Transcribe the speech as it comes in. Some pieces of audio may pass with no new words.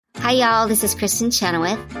Hi, y'all. This is Kristen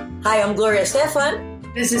Chenoweth. Hi, I'm Gloria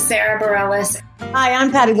Estefan. This is Sarah Bareilles. Hi,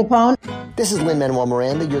 I'm Patti LuPone. This is Lin-Manuel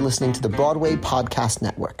Miranda. You're listening to the Broadway Podcast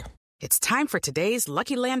Network. It's time for today's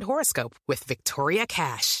Lucky Land horoscope with Victoria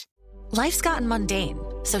Cash. Life's gotten mundane,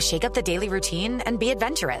 so shake up the daily routine and be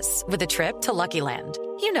adventurous with a trip to Lucky Land.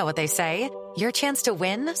 You know what they say. Your chance to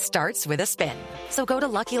win starts with a spin. So go to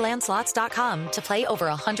LuckyLandSlots.com to play over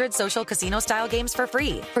 100 social casino-style games for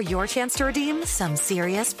free for your chance to redeem some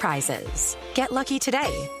serious prizes. Get lucky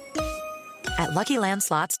today at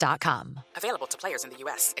LuckyLandSlots.com. Available to players in the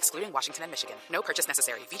U.S., excluding Washington and Michigan. No purchase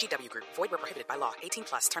necessary. VGW Group. Void where prohibited by law. 18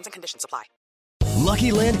 plus. Terms and conditions apply.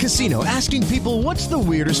 Lucky Land Casino, asking people, what's the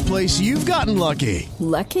weirdest place you've gotten lucky?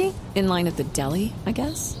 Lucky? In line at the deli, I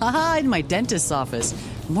guess? Aha, in my dentist's office.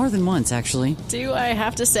 More than once, actually. Do I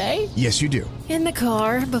have to say? Yes, you do. In the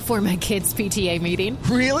car before my kids' PTA meeting.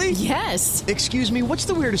 Really? Yes. Excuse me, what's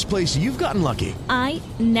the weirdest place you've gotten lucky? I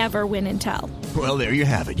never win and tell. Well, there you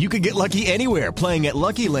have it. You can get lucky anywhere, playing at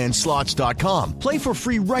LuckyLandSlots.com. Play for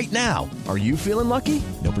free right now. Are you feeling lucky?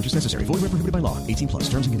 No purchase necessary. Void where prohibited by law. 18 plus.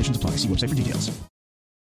 Terms and conditions apply. See website for details.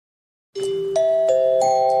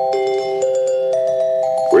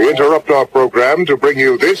 We interrupt our program to bring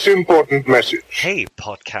you this important message. Hey,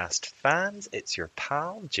 podcast fans, it's your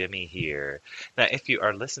pal Jimmy here. Now, if you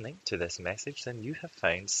are listening to this message, then you have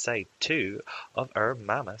found side 2 of our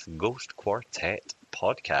Mammoth Ghost Quartet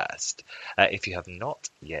podcast. If you have not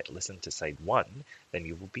yet listened to side 1, then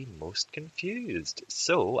you will be most confused.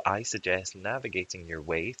 So I suggest navigating your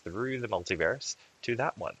way through the multiverse to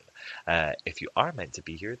that one. If you are meant to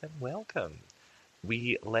be here, then welcome.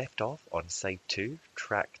 We left off on side 2,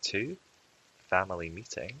 track 2, family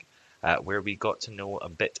meeting, where we got to know a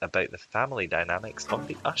bit about the family dynamics of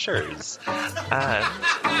the Ushers. And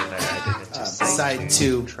we're now headed into side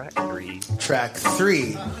 2, track 3. Track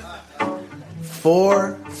 3,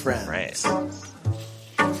 4 Friends.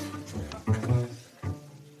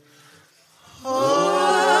 Oh,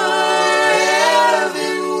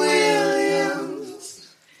 Evan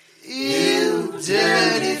Williams, you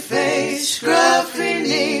dirty-faced,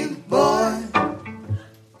 scruffy-kneed boy.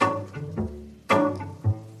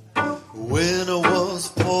 When I was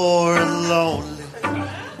poor and lonely,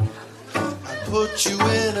 I put you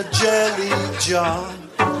in a jelly jar,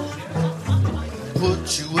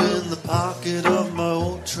 put you in the pocket of my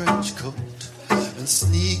old trench coat, and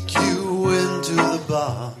sneak you into the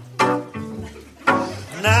bar.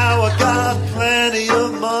 Now I got plenty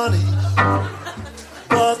of money,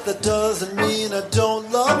 but that doesn't mean I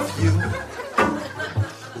don't love you.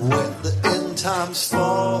 When the end times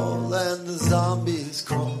fall and the zombies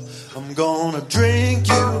crawl, I'm gonna drink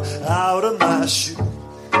you out of my shoe.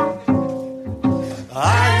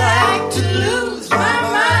 I like to lose my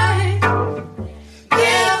mind,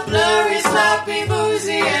 get blurry, sloppy,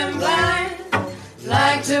 boozy, and blind.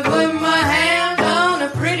 Like to put my hand on a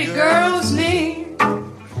pretty girl's knee, and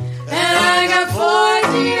I got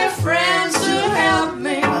 4 dear friends to help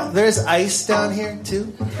me. There's ice down here,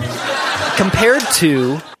 too. Compared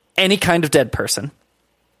to Any Kind of Dead Person,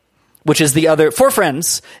 which is the other... 4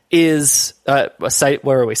 Friends is...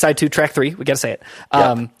 side 2, track 3. We got to say it.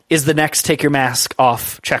 Is the next Take Your Mask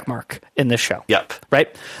Off checkmark in this show. Yep.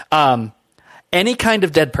 Right? Any Kind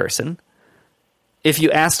of Dead Person, if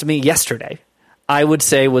you asked me yesterday, I would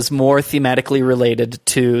say was more thematically related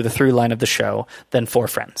to the through line of the show than 4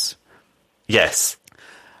 Friends. Yes.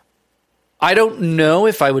 I don't know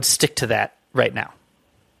if I would stick to that right now.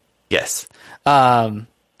 Yes.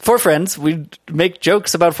 4 Friends, we make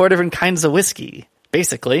jokes about 4 different kinds of whiskey,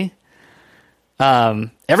 basically.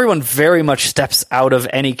 Everyone very much steps out of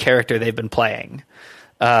any character they've been playing.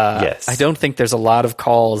 Yes. I don't think there's a lot of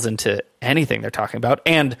calls into anything they're talking about.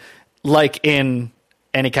 And like in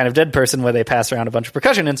Any Kind of Dead Person, where they pass around a bunch of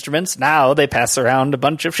percussion instruments, now they pass around a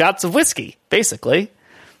bunch of shots of whiskey, basically.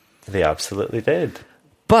 They absolutely did.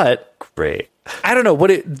 But great. I don't know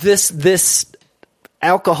what this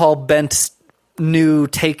alcohol bent new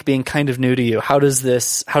take being kind of new to you. How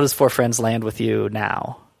does 4 Friends land with you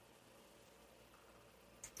now?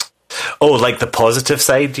 Oh, like the positive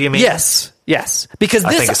side, do you mean? Yes. Because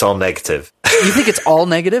I think it's all negative. You think it's all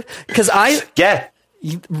negative? Because yeah.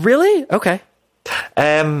 Really? Okay.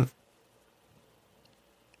 Hang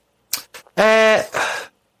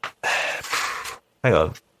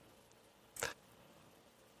on.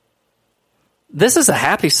 This is a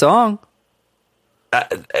happy song.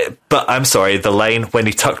 But I'm sorry, the line, when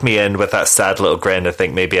he tucked me in with that sad little grin, I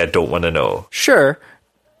think maybe I don't want to know. Sure.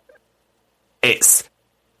 It's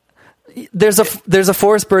there's a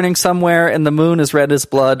forest burning somewhere and the moon is red as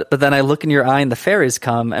blood, but then I look in your eye and the fairies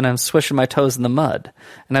come and I'm swishing my toes in the mud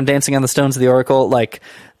and I'm dancing on the stones of the oracle. Like,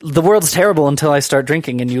 the world's terrible until I start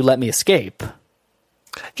drinking and you let me escape.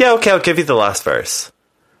 Yeah, okay, I'll give you the last verse.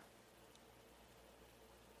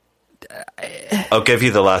 I'll give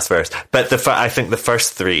you the last verse. But I think the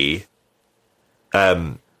first three,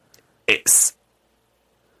 it's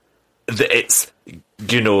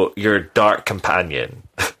your dark companion.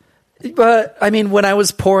 But I mean, when I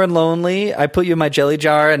was poor and lonely, I put you in my jelly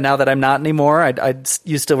jar, and now that I'm not anymore,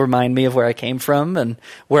 you still remind me of where I came from and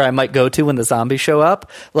where I might go to when the zombies show up.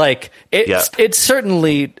 Like, it's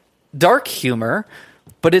certainly dark humor,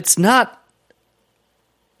 but it's not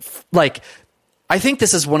like, I think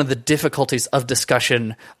this is one of the difficulties of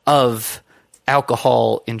discussion of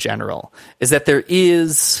alcohol in general, is that there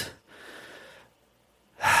is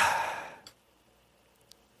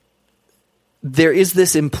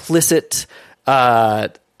this implicit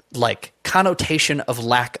connotation of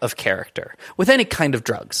lack of character with any kind of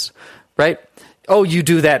drugs, right? Oh, you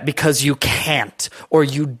do that because you can't, or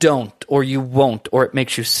you don't, or you won't, or it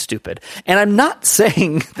makes you stupid. And I'm not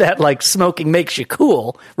saying that like smoking makes you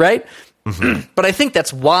cool, right? Mm-hmm. But I think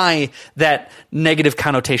that's why that negative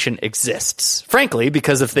connotation exists, frankly,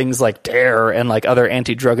 because of things like DARE and like other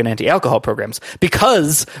anti-drug and anti-alcohol programs,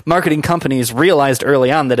 because marketing companies realized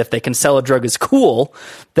early on that if they can sell a drug as cool,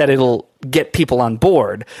 that it'll get people on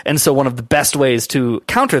board. And so one of the best ways to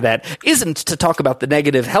counter that isn't to talk about the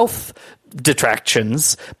negative health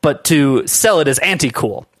detractions, but to sell it as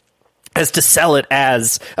anti-cool. As to sell it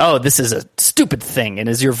as, oh, this is a stupid thing and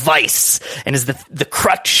is your vice and is the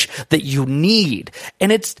crutch that you need.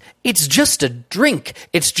 And it's just a drink.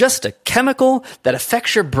 It's just a chemical that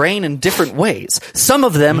affects your brain in different ways. Some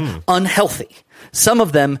of them unhealthy. Some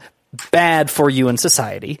of them bad for you in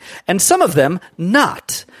society. And some of them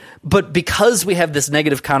not. But because we have this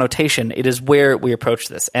negative connotation, it is where we approach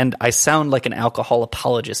this. And I sound like an alcohol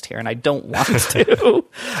apologist here, and I don't want to.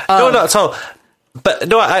 No, not at all. But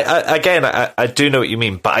no, I do know what you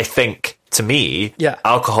mean. But I think, to me,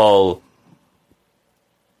 alcohol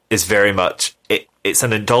is very much, it's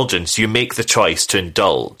an indulgence. You make the choice to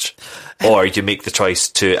indulge, or you make the choice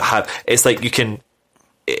to have. It's like you can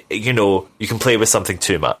play with something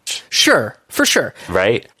too much. Sure, for sure,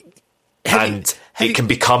 right? It can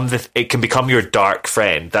become your dark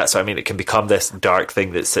friend. That's what I mean. It can become this dark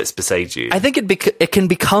thing that sits beside you. I think it can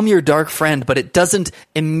become your dark friend, but it doesn't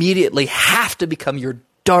immediately have to become your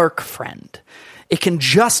dark friend. It can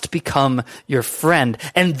just become your friend,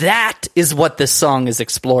 and that is what this song is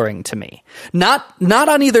exploring to me. Not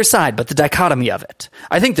on either side, but the dichotomy of it.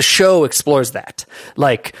 I think the show explores that.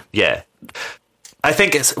 Like, yeah, I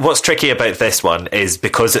think what's tricky about this one is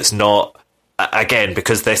because it's not. Again,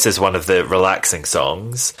 because this is one of the relaxing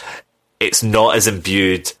songs, it's not as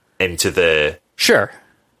imbued into the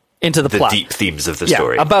plot. Deep themes of the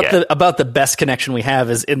story. About the best connection we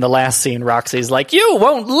have is in the last scene. Roxy's like, "You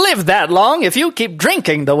won't live that long if you keep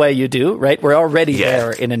drinking the way you do." Right? We're already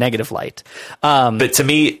there in a negative light. But to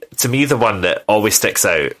me, the one that always sticks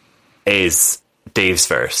out is Dave's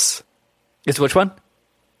verse. Is which one?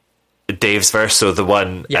 Dave's verse. So the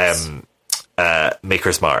one,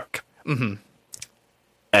 Maker's Mark. Mm-hmm.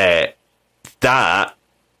 That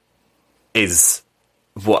is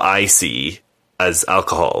what I see as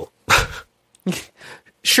alcohol.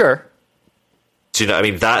 Sure. Do you know what I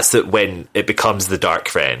mean? That's when it becomes the dark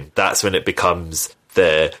friend. That's when it becomes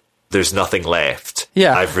there's nothing left.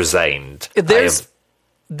 Yeah. I've resigned. There's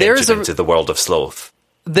into the world of sloth.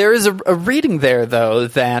 There is a reading there, though,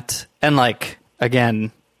 that, and like,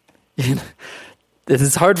 again, it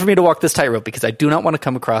is hard for me to walk this tightrope because I do not want to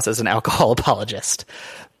come across as an alcohol apologist.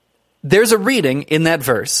 There's a reading in that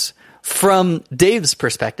verse from Dave's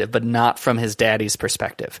perspective, but not from his daddy's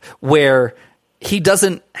perspective, where he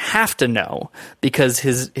doesn't have to know because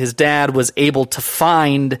his dad was able to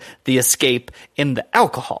find the escape in the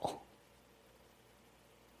alcohol.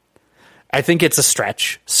 I think it's a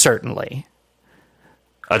stretch, certainly.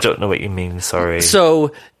 I don't know what you mean, sorry.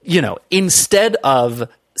 So, instead of,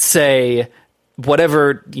 say,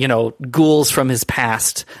 whatever, ghouls from his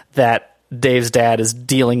past that Dave's dad is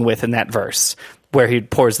dealing with in that verse where he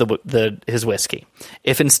pours his whiskey.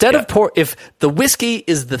 If instead of if the whiskey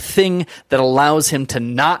is the thing that allows him to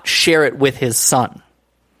not share it with his son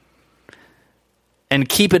and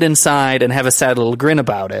keep it inside and have a sad little grin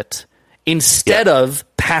about it, instead of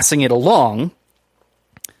passing it along,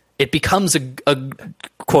 it becomes a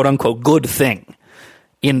quote unquote good thing.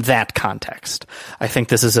 In that context, I think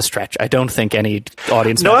this is a stretch. I don't think any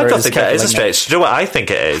audience member I don't think that is a stretch. Do you know what I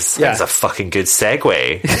think it is? Yeah. It's a fucking good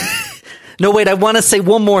segue. No, wait, I want to say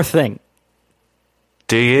one more thing.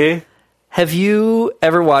 Do you? Have you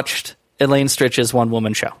ever watched Elaine Stritch's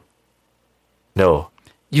one-woman show? No.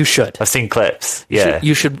 You should. I've seen clips. Yeah.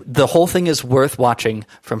 You should. The whole thing is worth watching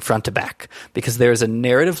from front to back because there's a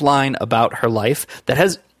narrative line about her life that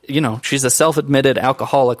has, she's a self-admitted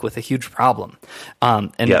alcoholic with a huge problem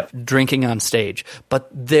and drinking on stage. But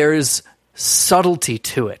there's subtlety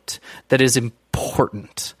to it that is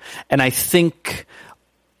important. And I think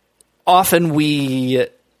often we,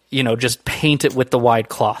 just paint it with the wide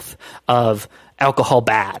cloth of alcohol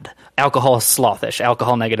bad, alcohol slothish,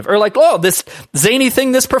 alcohol negative, or like, oh, this zany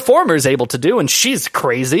thing this performer is able to do, and she's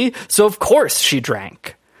crazy, so of course she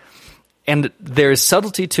drank. And there's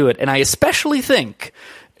subtlety to it, and I especially think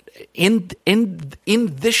in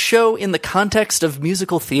this show, in the context of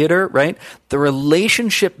musical theater, right, the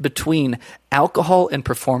relationship between alcohol and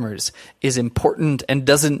performers is important and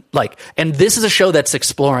doesn't and this is a show that's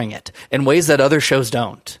exploring it in ways that other shows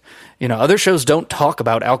don't. Other shows don't talk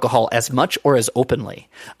about alcohol as much or as openly,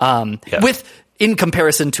 in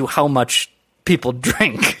comparison to how much people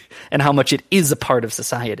drink and how much it is a part of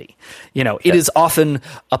society. It is often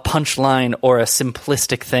a punchline or a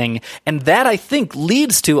simplistic thing. And that, I think,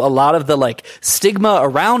 leads to a lot of the stigma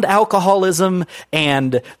around alcoholism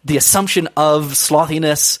and the assumption of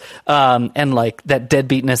slothiness and that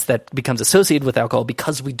deadbeatness that becomes associated with alcohol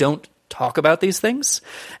because we don't talk about these things.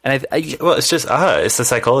 And well, it's just it's the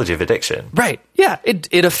psychology of addiction, right? Yeah,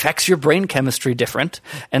 it affects your brain chemistry different,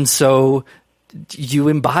 and so you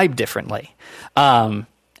imbibe differently. And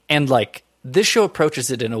this show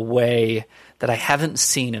approaches it in a way that I haven't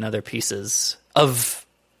seen in other pieces of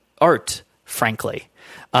art, frankly.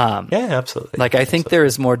 Yeah, absolutely. I think there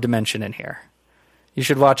is more dimension in here. You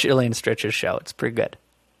should watch Elaine Stritch's show. It's pretty good.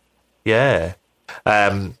 Yeah.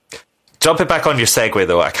 Jumping back on your segue,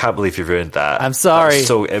 though, I can't believe you ruined that. I'm sorry. It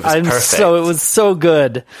was perfect. It was so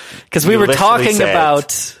good. Because we were talking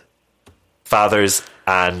about fathers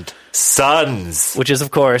and sons. Which is,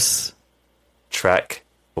 of course, track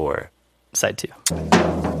 4. Side 2.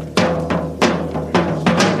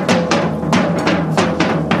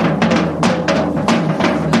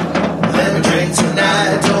 Let me drink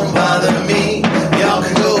tonight, don't bother me. Y'all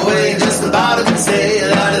can go away, just the bottom and say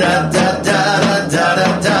da da da da da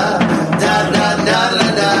da da.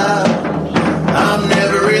 I'm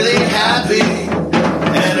never really happy,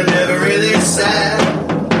 and I'm never really sad,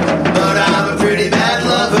 but I'm a pretty bad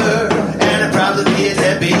lover, and I'd probably be a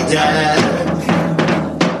deadbeat dad.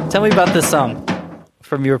 Tell me about this song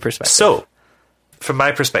from your perspective. So, from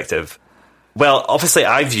my perspective, well, obviously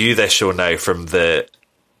I view this show now from the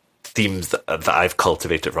themes that I've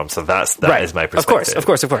cultivated from, so that right. is my perspective. Of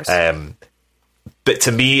course. But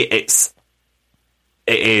to me, it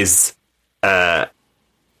is a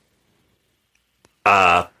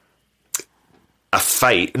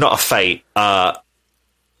fight, not a fight,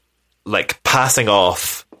 passing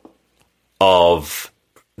off of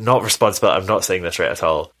not responsibility. I'm not saying this right at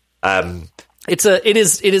all. It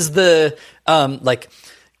is the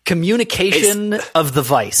communication of the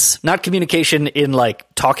vice, not communication in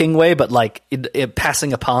talking way, but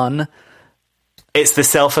passing upon. It's the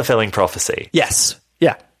self-fulfilling prophecy. Yes.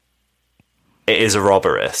 Yeah. It is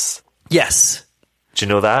Ouroboros. Yes. Do you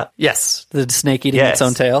know that? Yes, the snake eating its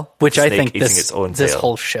own tail, which I think this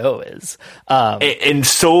whole show is. In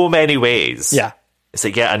so many ways. Yeah. It's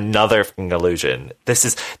yet another fucking illusion. This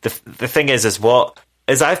is the thing is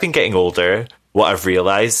as I've been getting older, what I've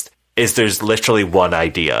realized is there's literally one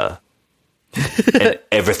idea. And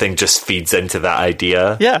everything just feeds into that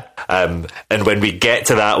idea. Yeah. And when we get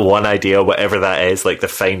to that one idea, whatever that is, the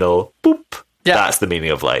final boop, that's the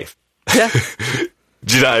meaning of life. Yeah.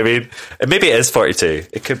 Do you know what I mean? And maybe it is 42.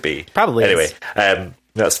 It could be. Probably anyway, is.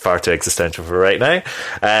 That's far too existential for right now.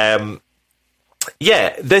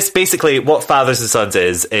 This basically, what Fathers and Sons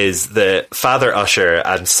is the father usher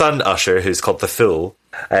and son usher, who's called the Fool.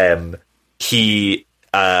 He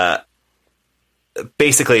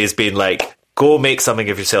basically is being go make something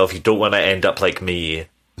of yourself. You don't want to end up like me.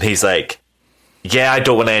 He's I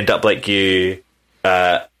don't want to end up like you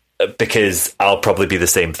because I'll probably be the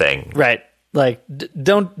same thing. Right.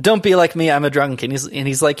 Don't be like me. I'm a drunk. And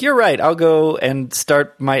he's like, you're right. I'll go and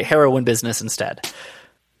start my heroin business instead.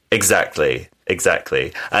 Exactly.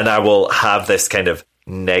 And I will have this kind of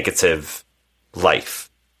negative life.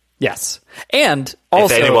 Yes. And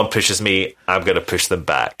also, if anyone pushes me, I'm going to push them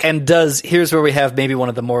back. And here's where we have maybe one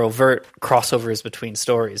of the more overt crossovers between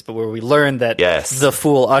stories, but where we learn that the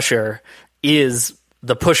Fool Usher is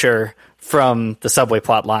the pusher from the subway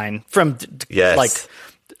plot line from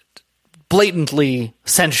blatantly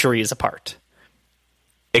centuries apart.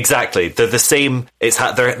 Exactly. They're the same.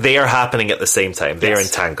 They are happening at the same time. They are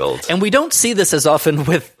entangled. And we don't see this as often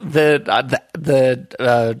with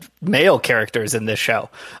the male characters in this show.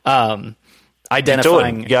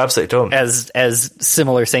 Identifying you absolutely don't. as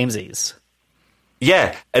similar samesies.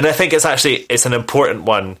 Yeah. And I think it's an important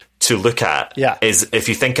one to look at. Yeah. Is if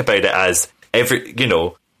you think about it as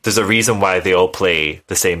there's a reason why they all play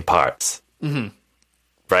the same parts. Mm-hmm.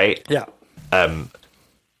 Right? Yeah. And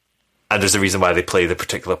there's a reason why they play the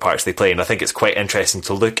particular parts they play. And I think it's quite interesting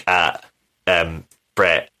to look at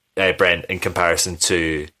Brent in comparison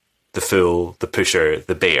to the Fool, the Pusher,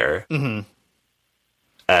 the Bear.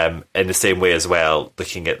 Mm-hmm. In the same way as well,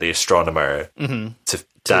 looking at the Astronomer to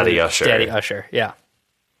Daddy Usher. Daddy Usher, yeah.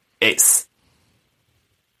 It's...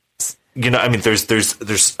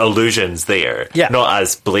 there's allusions there. Yeah. Not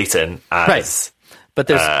as blatant as... Right. But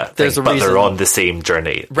there's a reason. But they're on the same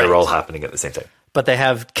journey. Right. They're all happening at the same time. But they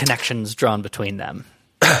have connections drawn between them.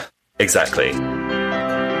 Exactly.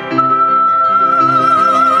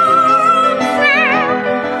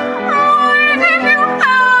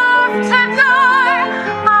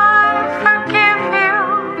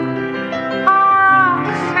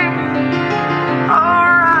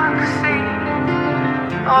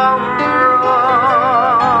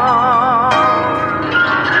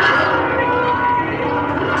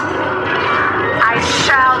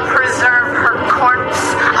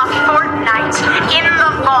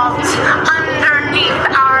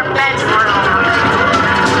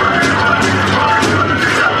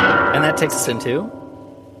 Takes us into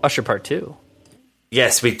Usher Part 2.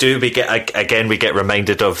 Yes, we do. We get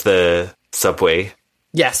reminded of the subway.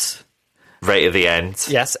 Yes. Right at the end.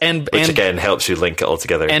 Yes, which again helps you link it all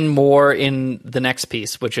together. And more in the next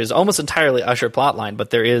piece, which is almost entirely Usher plotline,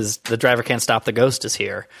 but there is The Driver Can't Stop the Ghost is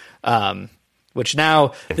here. Which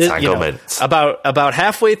now about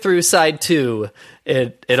halfway through side 2,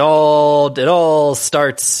 it all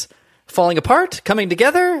starts falling apart, coming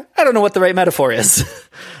together. I don't know what the right metaphor is.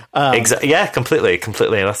 Yeah, completely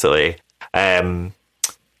and utterly. And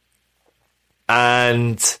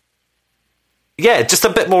yeah, just a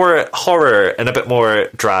bit more horror and a bit more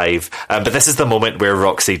drive. But this is the moment where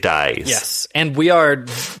Roxy dies. Yes, and we are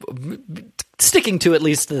sticking to at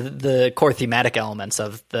least the core thematic elements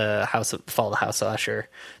of the Fall of the House of Usher,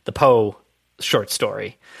 the Poe short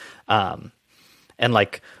story, and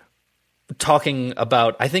like talking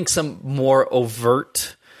about, I think, some more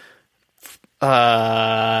overt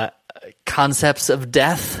concepts of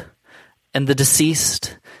death and the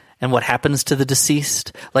deceased and what happens to the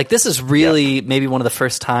deceased. Like, this is really maybe one of the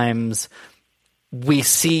first times we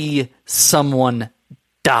see someone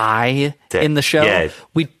die in the show. Yeah.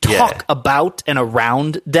 We talk about and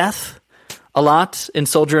around death a lot in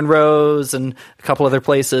Soldier and Rose and a couple other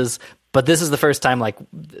places, but this is the first time like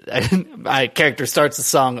my character starts the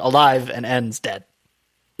song alive and ends dead.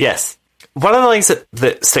 Yes. One of the things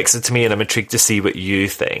that sticks to me, and I'm intrigued to see what you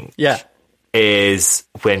think, is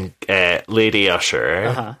when Lady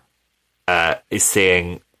Usher is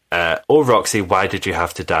saying, "Oh, Roxy, why did you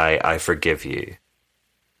have to die? I forgive you."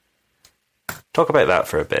 Talk about that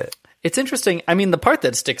for a bit. It's interesting. I mean, the part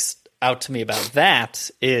that sticks out to me about that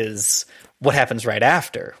is what happens right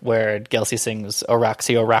after, where Gelsey sings "Oh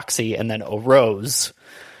Roxy," and then "Oh Rose."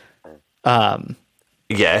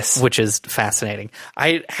 Yes. Which is fascinating.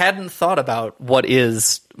 I hadn't thought about what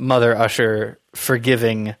is Mother Usher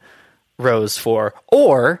forgiving Rose for,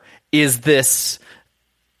 or is this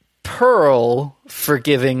Pearl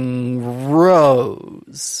forgiving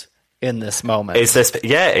Rose in this moment? Is this,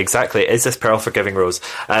 yeah, exactly. Is this Pearl forgiving Rose?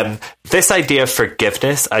 This idea of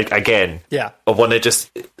forgiveness, I want to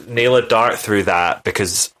just nail a dart through that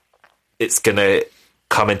because it's going to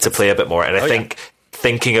come into play a bit more. And I think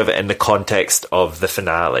thinking of it in the context of the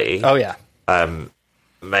finale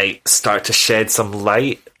might start to shed some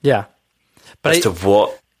light as to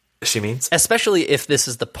what she means. Especially if this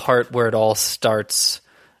is the part where it all starts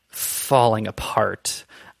falling apart.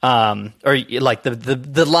 Or like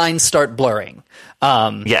the lines start blurring.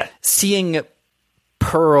 Seeing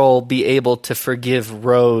Pearl be able to forgive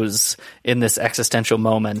Rose in this existential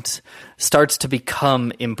moment starts to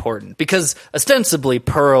become important because ostensibly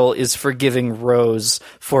Pearl is forgiving Rose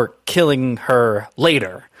for killing her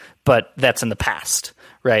later, but that's in the past,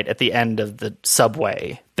 right? At the end of the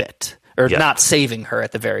subway bit. Or not saving her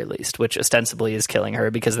at the very least, which ostensibly is killing her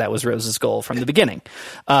because that was Rose's goal from the beginning.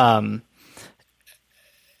 And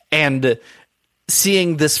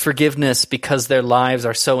seeing this forgiveness because their lives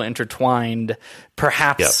are so intertwined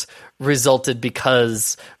perhaps resulted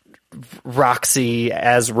because Roxy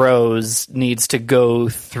as Rose needs to go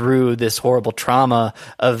through this horrible trauma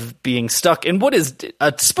of being stuck in what is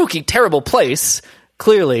a spooky, terrible place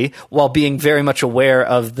clearly, while being very much aware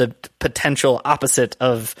of the potential opposite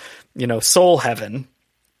of, soul heaven.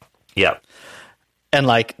 Yeah. And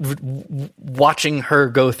like watching her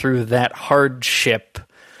go through that hardship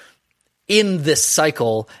in this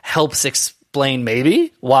cycle helps explain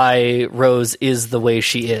maybe why Rose is the way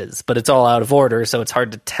she is, but it's all out of order, so it's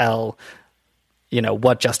hard to tell,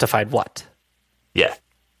 what justified what. Yeah.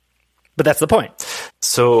 But that's the point.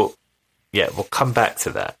 So, yeah, we'll come back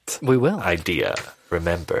to that. We will. Idea,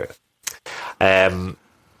 remember.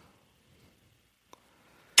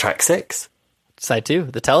 Track 6. Side 2,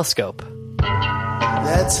 the telescope.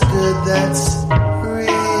 That's good, that's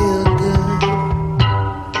real good.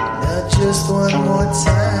 Now just one more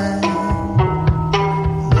time.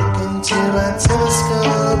 Look into my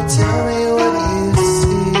telescope, tell me what you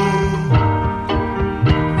see.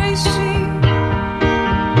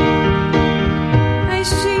 I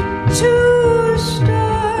see two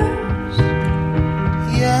stars.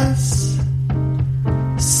 Yes,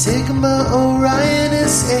 Sigma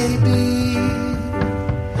Orionis AB.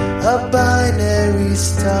 A binary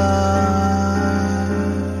star,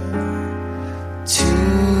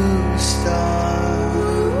 2 stars,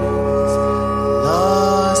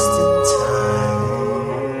 lost in time.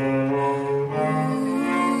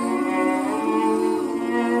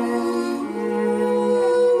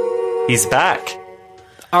 He's back.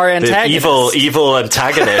 Our antagonist. The evil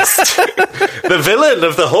antagonist. The villain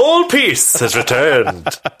of the whole piece has returned.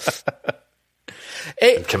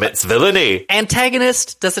 And commits villainy.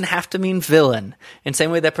 Antagonist doesn't have to mean villain. In the same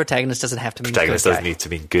way that protagonist doesn't have to mean protagonist good guy. Doesn't need to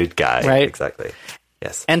mean good guy. Right? Exactly.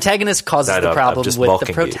 Yes. Antagonist causes the problem with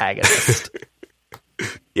the protagonist.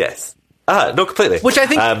 Yes. No, completely. Which I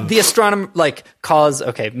think the astronomer,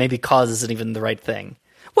 maybe cause isn't even the right thing.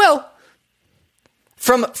 Well,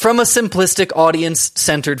 from a simplistic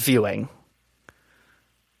audience-centered viewing.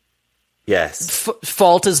 Yes.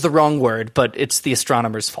 Fault is the wrong word, but it's the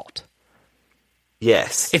astronomer's fault.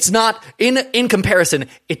 Yes. It's not, in comparison,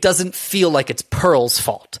 it doesn't feel like it's Pearl's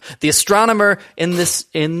fault. The astronomer in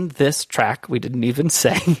this track, we didn't even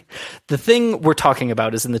say, the thing we're talking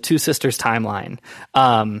about is in the Two Sisters timeline.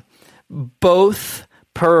 Both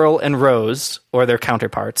Pearl and Rose, or their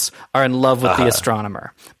counterparts, are in love with the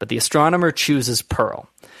astronomer. But the astronomer chooses Pearl.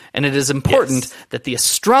 And it is important that the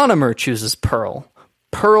astronomer chooses Pearl.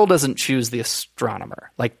 Pearl doesn't choose the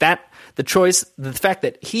astronomer. Like that, the choice, the fact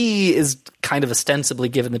that he is kind of ostensibly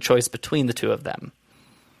given the choice between the two of them.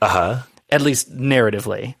 At least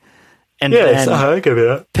narratively. And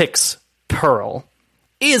then picks Pearl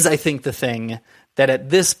is, I think, the thing that at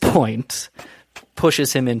this point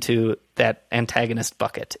pushes him into that antagonist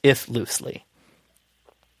bucket, if loosely.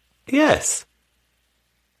 Yes.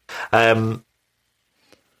 I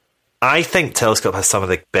think Telescope has some of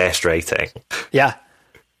the best writing. Yeah.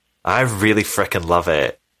 I really frickin' love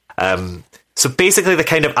it. So basically the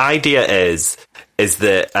kind of idea is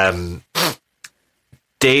that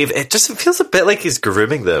Dave, it feels a bit like he's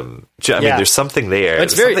grooming them. Do you know what I mean? There's something there.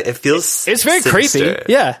 It's very very sinister. creepy.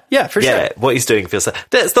 Yeah, for sure. Yeah, what he's doing feels like...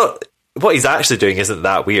 It's not... What he's actually doing isn't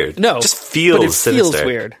that weird. No. It just feels sinister. Feels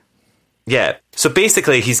weird. Yeah. So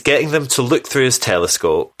basically he's getting them to look through his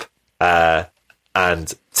telescope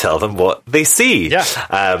and tell them what they see.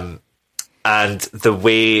 Yeah. And the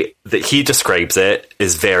way that he describes it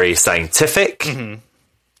is very scientific. Mm-hmm.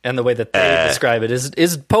 And the way that they describe it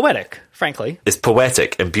is poetic, frankly. It's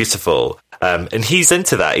poetic and beautiful. And he's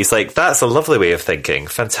into that. He's like, that's a lovely way of thinking.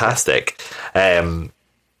 Fantastic.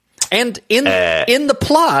 And in the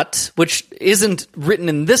plot, which isn't written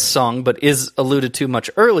in this song, but is alluded to much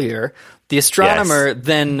earlier, the astronomer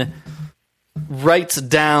then writes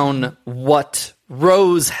down what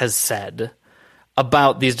Rose has said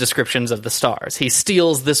about these descriptions of the stars. He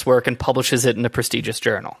steals this work and publishes it in a prestigious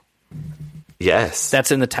journal. Yes.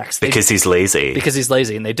 That's in the text. Because he's lazy. Because he's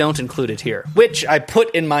lazy, and they don't include it here, which I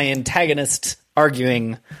put in my antagonist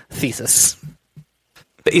arguing thesis.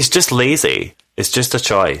 But he's just lazy. It's just a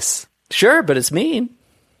choice. Sure, but it's mean.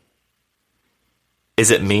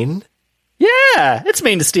 Is it mean? Yeah, it's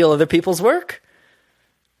mean to steal other people's work.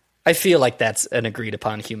 I feel like that's an agreed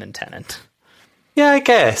upon human tenet. Yeah, I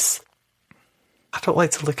guess. I don't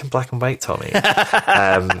like to look in black and white, Tommy.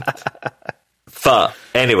 But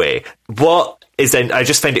anyway, I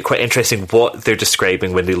just find it quite interesting what they're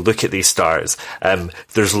describing when they look at these stars.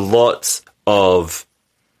 There's lots of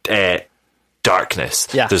darkness.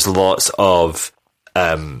 Yeah. There's lots of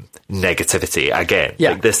negativity. Again,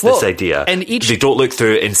 like this idea. And they don't look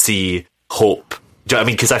through it and see hope. Do you know what I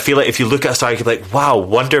mean? Because I feel like if you look at a star, you can be like, wow,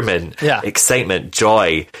 wonderment, excitement,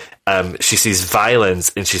 joy. She sees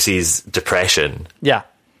violence and she sees depression. Yeah.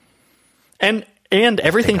 And And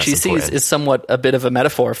everything she sees is somewhat a bit of a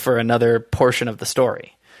metaphor for another portion of the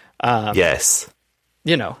story. Yes.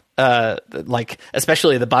 You know, like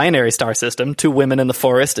especially the binary star system, 2 women in the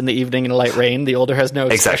forest in the evening in a light rain. The older has no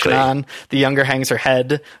expression on. The younger hangs her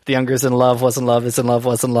head. The younger's in love, was in love, is in love,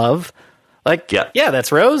 was in love. Like, yeah,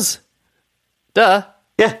 that's Rose. Duh.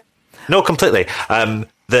 Yeah. No, completely.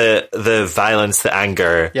 The violence, the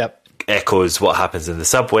anger echoes what happens in the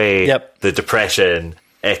subway. The depression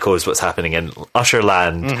echoes what's happening in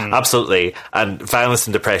Usherland. Mm-hmm. Absolutely. And violence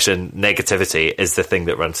and depression, negativity is the thing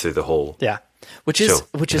that runs through the whole Which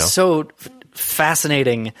is so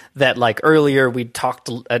fascinating that, like, earlier we talked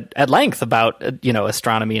at length about,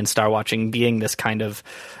 astronomy and star watching being this kind of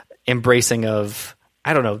embracing of,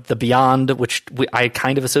 I don't know, the beyond, which I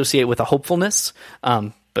kind of associate with a hopefulness.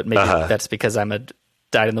 But maybe that's because I'm a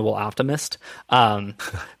dyed-in-the-wool optimist.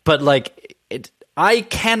 But, like, I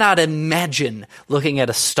cannot imagine looking at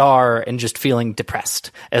a star and just feeling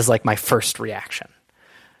depressed as, like, my first reaction.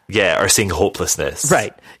 Yeah, or seeing hopelessness.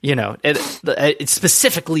 Right. It's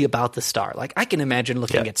specifically about the star. Like, I can imagine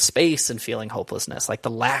looking at space and feeling hopelessness, like the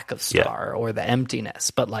lack of star or the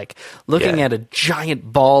emptiness. But, like, looking at a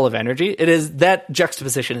giant ball of energy, that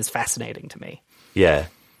juxtaposition is fascinating to me. Yeah. It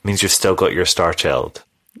means you've still got your star child.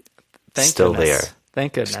 Thank still goodness. There.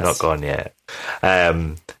 Thank goodness. It's not gone yet.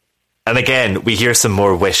 And again, we hear some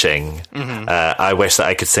more wishing. Mm-hmm. I wish that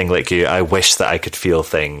I could sing like you. I wish that I could feel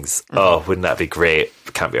things. Mm-hmm. Oh, wouldn't that be great?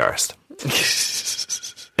 Can't be arsed.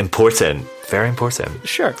 Important. Very important.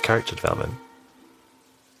 Sure. Character development.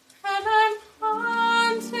 And I'm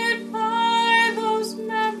haunted by those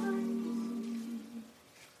memories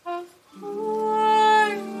of who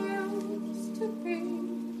I used to be.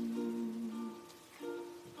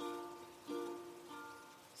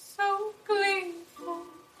 So gleeful,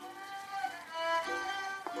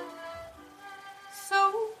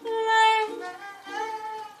 so lame,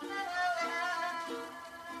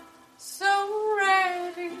 so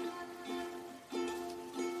ready.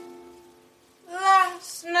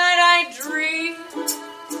 Last night I dreamed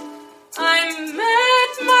I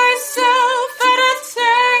met myself at a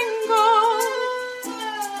tango.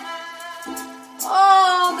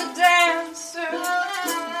 All the dancers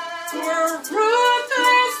were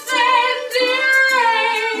ruthless and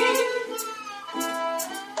deranged.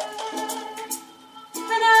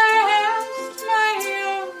 And I asked my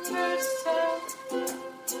younger self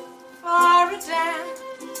for a dance.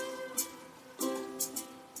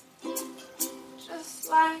 Just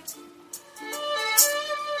like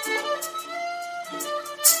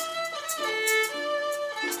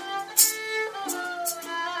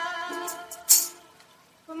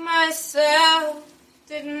but myself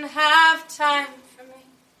didn't have time for me.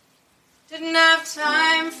 Didn't have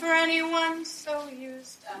time for anyone, so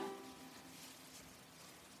used up.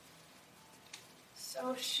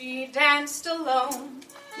 So she danced alone.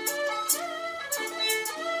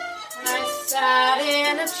 And I sat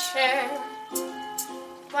in a chair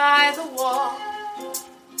by the wall,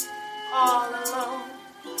 all alone.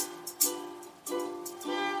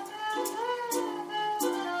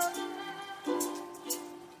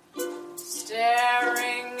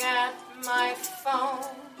 Staring at my phone.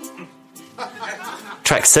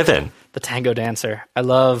 Track 7. The Tango Dancer. I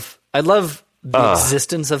love the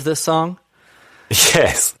existence of this song.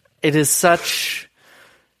 Yes. It is such...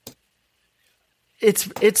 It's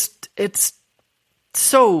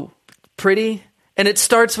so pretty, and it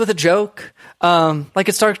starts with a joke.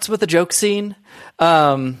 It starts with a joke scene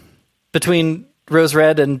between Rose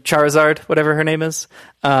Red and Charizard, whatever her name is.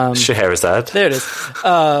 Scheherazade. There it is.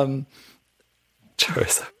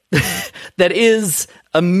 Charizard. That is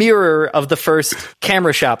a mirror of the first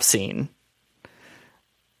camera shop scene.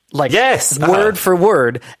 Like, yes, word for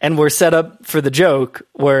word, and we're set up for the joke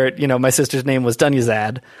where, my sister's name was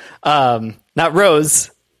Dunyazad, not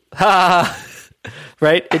Rose. Ha!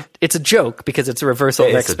 Right? It's a joke because it's a reversal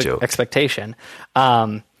of expectation.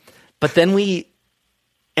 But then we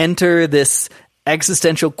enter this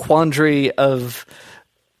existential quandary of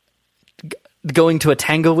going to a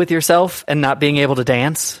tango with yourself and not being able to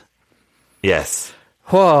dance. Yes.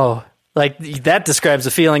 Whoa. Like, that describes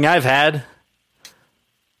a feeling I've had.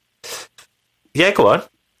 Yeah, go on.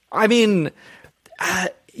 I mean,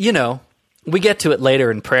 we get to it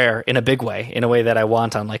later in prayer in a big way, in a way that I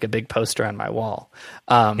want on, like, a big poster on my wall.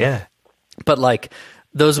 Yeah. But, like,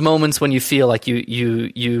 those moments when you feel like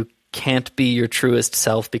you can't be your truest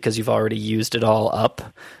self because you've already used it all up,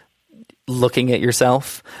 looking at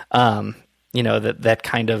yourself, that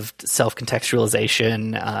kind of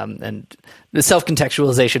self-contextualization, and the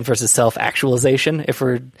self-contextualization versus self-actualization, if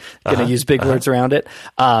we're going to use big words around it,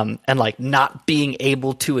 and like not being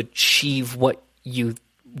able to achieve what you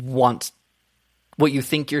want, what you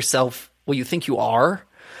think yourself, what you think you are.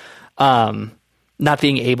 Not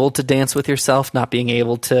being able to dance with yourself, not being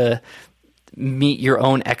able to meet your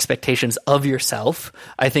own expectations of yourself,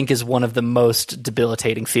 I think is one of the most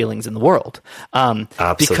debilitating feelings in the world.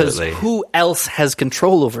 Absolutely. Because who else has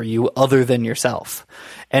control over you other than yourself?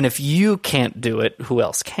 And if you can't do it, who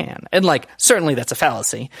else can? And like, certainly that's a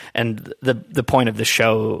fallacy. And the point of the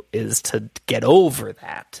show is to get over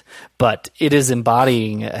that. But it is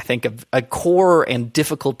embodying, I think, a core and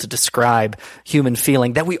difficult to describe human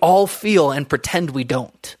feeling that we all feel and pretend we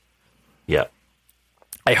don't. Yeah.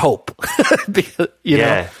 I hope, you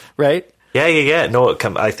know, right? Yeah. No,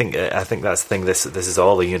 I think that's the thing. This is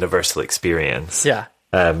all a universal experience. Yeah.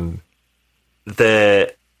 The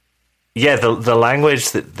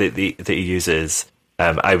language that he uses.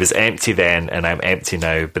 I was empty then, and I'm empty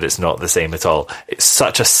now, but it's not the same at all. It's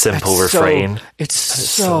such a simple refrain. It's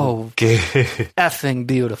so good, effing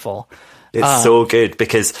beautiful. It's so good,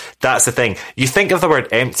 because that's the thing. You think of the word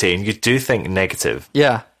empty and you do think negative.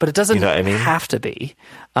 Yeah, but it doesn't have to be.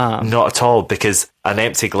 Not at all, because an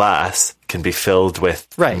empty glass can be filled with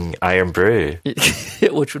iron brew.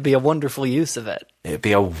 Which would be a wonderful use of it. It'd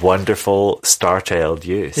be a wonderful Star Child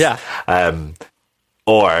use. Yeah.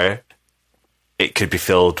 Or it could be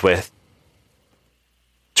filled with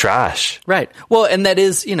trash. Right. Well, and that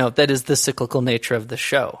is the cyclical nature of the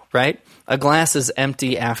show, right? A glass is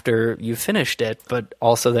empty after you finished it, but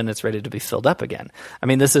also then it's ready to be filled up again. I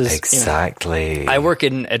mean, this is exactly. I work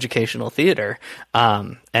in educational theater,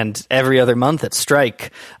 and every other month at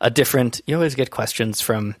Strike, you always get questions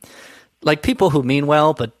from like people who mean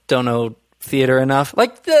well but don't know theater enough.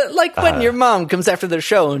 Like when your mom comes after the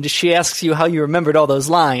show and she asks you how you remembered all those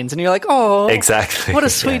lines, and you're like, oh, exactly. What a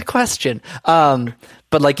sweet question.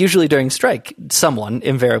 But like usually during Strike, someone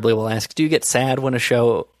invariably will ask, do you get sad when a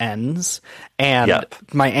show ends? And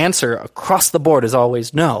my answer across the board is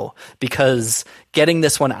always no, because getting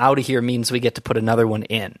this one out of here means we get to put another one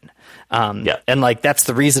in. And like, that's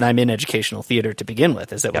the reason I'm in educational theater to begin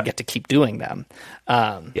with, is that we get to keep doing them.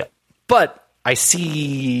 But I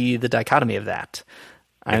see the dichotomy of that.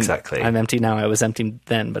 I'm empty now. I was empty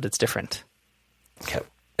then, but it's different. Okay.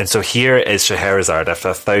 And so here is Scheherazade after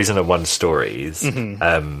 1001 stories.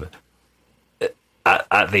 At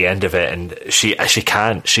the end of it, and she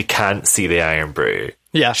can't see the iron brew.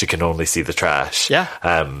 Yeah, she can only see the trash. Yeah,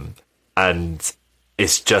 and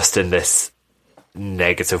it's just in this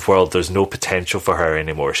negative world. There's no potential for her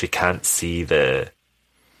anymore. She can't see the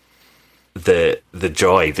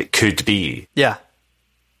joy that could be. Yeah,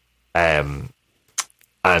 and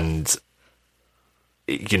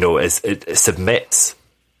it submits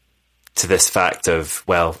to this fact of,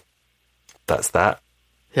 well, that's that.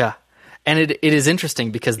 Yeah. And it is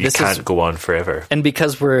interesting because this can't go on forever. And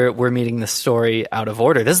because we're meeting the story out of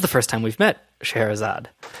order. This is the first time we've met Scheherazade.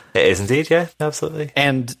 It is indeed, yeah, absolutely.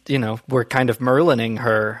 And, we're kind of Merlining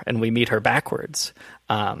her, and we meet her backwards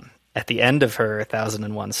at the end of her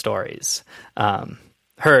 1001 stories.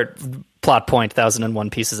 Her plot point, 1001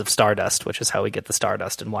 pieces of stardust, which is how we get the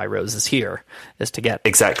stardust and why Rose is here, is to get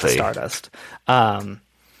the stardust.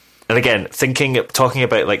 And again, talking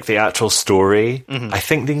about like the actual story, I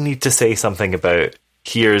think they need to say something about,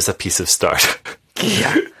 here's a piece of stardust.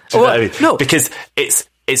 Yeah. Do you know what I mean? No. Because it's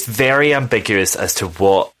very ambiguous as to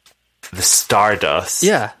what the stardust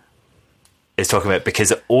is talking about,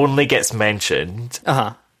 because it only gets mentioned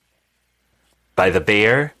by the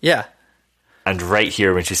bear. Yeah. And right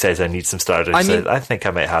here, when she says, I need some stardust, I think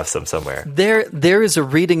I might have some somewhere. There is a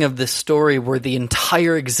reading of this story where the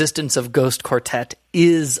entire existence of Ghost Quartet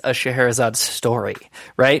is a Scheherazade story,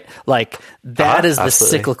 right? Like, that is the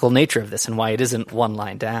cyclical nature of this, and why it isn't one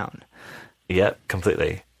line down. Yeah,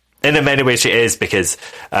 completely. And in many ways she is, because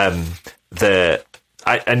I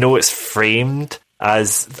know it's framed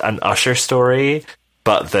as an Usher story,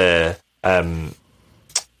 but I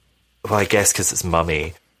guess because it's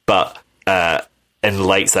Mummy, but in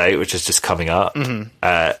Lights Out, which is just coming up,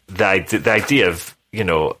 the idea of,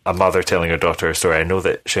 a mother telling her daughter a story. I know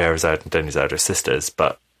that Scheherazade and Dunyazad are sisters,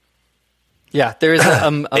 but yeah, there is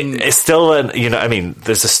it's still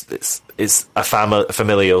there's it's a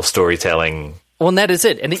familial storytelling. Well, and that is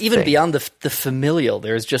it. And even beyond the familial,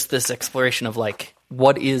 there's just this exploration of like,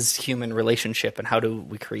 what is human relationship and how do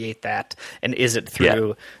we create that? And is it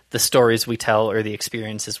through the stories we tell or the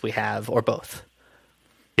experiences we have, or both?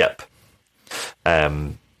 Yep.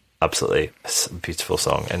 Absolutely. It's a beautiful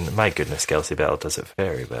song, and my goodness, Kelsey Bell does it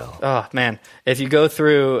very well. Oh man, if you go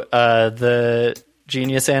through the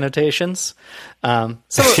Genius annotations, some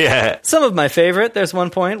of my favorite, there's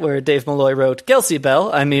one point where Dave Malloy wrote, Kelsey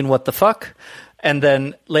Bell, I mean, what the fuck? And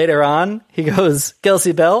then later on, he goes,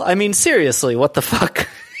 Kelsey Bell, I mean, seriously, what the fuck?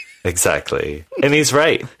 Exactly. And he's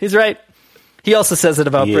right. He's right. He also says it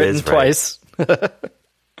about Britain twice.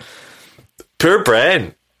 Poor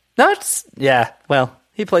Brent. No, well,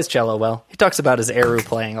 he plays cello well. He talks about his Eru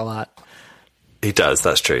playing a lot. He does,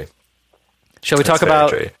 that's true. Shall we talk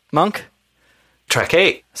about Monk? Track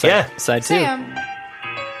 8. Side 2. Sam,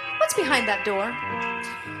 what's behind that door?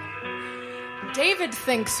 David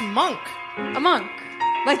thinks Monk. A monk?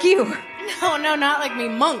 Like you? No, not like me.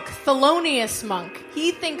 Monk. Thelonious Monk.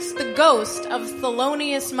 He thinks the ghost of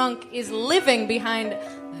Thelonious Monk is living behind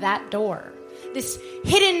that door. This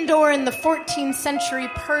hidden door in the 14th century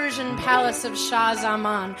Persian palace of Shah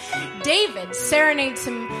Zaman. David serenades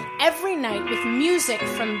him every night with music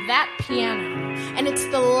from that piano. And it's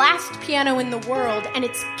the last piano in the world, and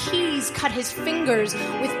its keys cut his fingers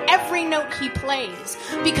with every note he plays.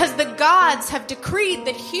 Because the gods have decreed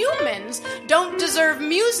that humans don't deserve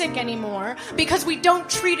music anymore because we don't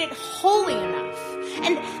treat it holy enough.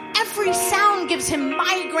 And every sound gives him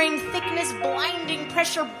migraine thickness, blinding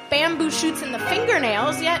pressure, bamboo shoots in the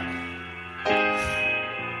fingernails, yet...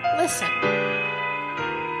 Listen.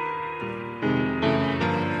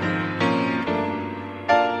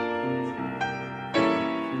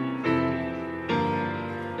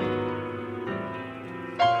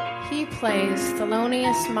 He plays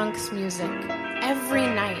Thelonious Monk's music every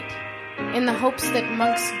night, in the hopes that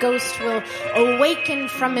Monk's ghost will awaken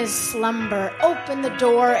from his slumber, open the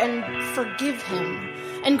door, and forgive him,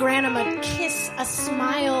 and grant him a kiss, a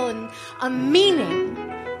smile, and a meaning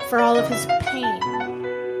for all of his pain.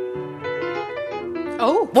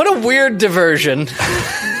 Oh, what a weird diversion.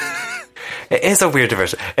 It is a weird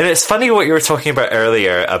diversion. And it's funny what you were talking about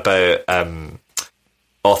earlier about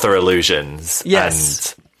author illusions.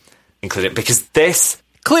 Yes. And including, because this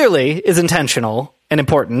clearly is intentional and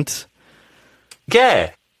important.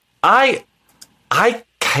 Yeah, I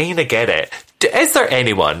kind of get it. Is there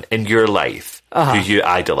anyone in your life who you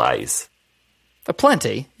idolize?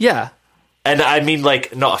 Plenty, yeah. And I mean,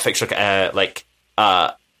 like, not a fictional,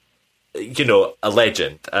 a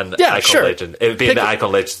legend, an icon legend. It would be in the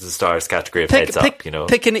Icon Legends and Stars category of heads up,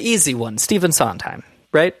 Pick an easy one, Stephen Sondheim,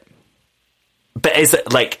 right? But is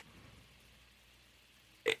it, like,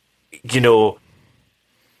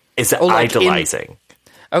 is it idolizing?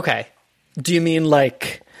 Okay. Do you mean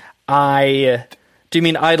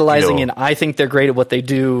idolizing and I think they're great at what they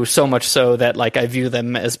do so much so that like I view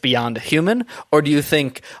them as beyond human? Or do you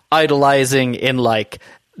think idolizing in like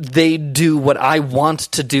they do what I want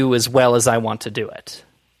to do as well as I want to do it?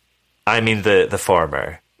 I mean the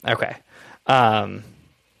former. Okay. The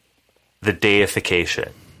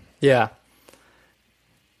deification. Yeah.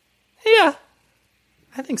 Yeah.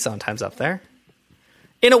 I think Sondheim's up there.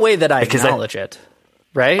 In a way that I acknowledge it.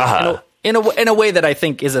 Right? Uh-huh. In a way that I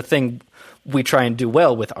think is a thing we try and do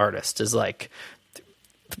well with artists, is like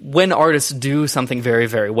when artists do something very,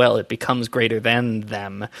 very well, it becomes greater than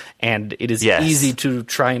them, and it is easy to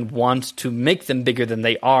try and want to make them bigger than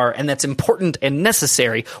they are, and that's important and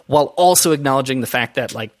necessary, while also acknowledging the fact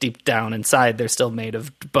that like deep down inside they're still made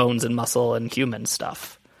of bones and muscle and human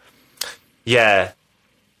stuff. Yeah.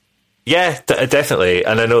 Yeah, definitely,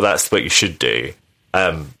 and I know that's what you should do,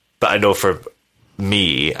 but I know for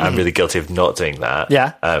me, I'm really guilty of not doing that.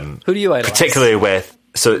 Yeah. Who do you idolize? Particularly with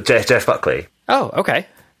Jeff Buckley. Oh, okay.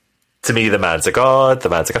 To me, the man's a god.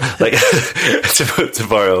 Like to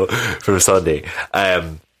borrow from Sunday.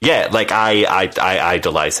 Like I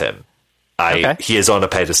idolize him. He is on a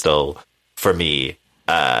pedestal for me.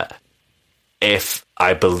 If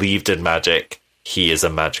I believed in magic, he is a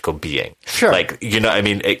magical being. Sure. Like, you know what I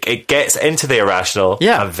mean? It gets into the irrational.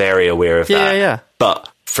 Yeah. I'm very aware of that. Yeah. But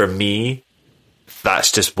for me,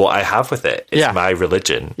 that's just what I have with it. It's my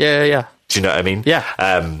religion. Yeah. Do you know what I mean? Yeah.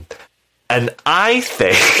 And I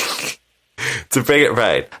think, to bring it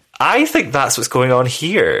right, I think that's what's going on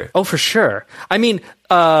here. Oh, for sure. I mean,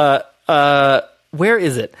 where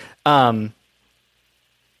is it?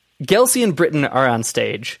 Gelsey and Britton are on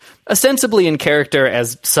stage, ostensibly in character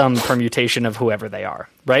as some permutation of whoever they are,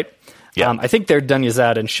 right? Yeah. I think they're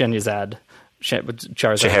Dunyazad and Shenyazad.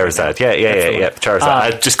 Scheherazade. Yeah. Charizard.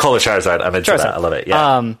 I just call it Charizard. I'm into that. I love it.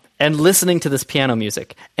 Yeah. And listening to this piano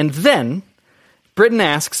music. And then Britton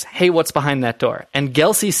asks, hey, what's behind that door? And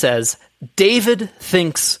Gelsey says, David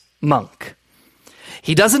thinks Monk.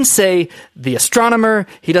 He doesn't say the astronomer.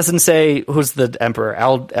 He doesn't say who's the emperor,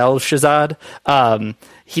 Al-Shazad.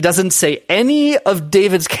 He doesn't say any of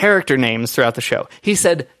David's character names throughout the show. He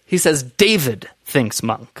says David thinks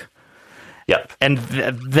Monk. Yep. And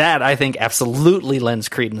that, I think, absolutely lends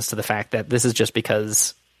credence to the fact that this is just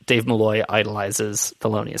because Dave Malloy idolizes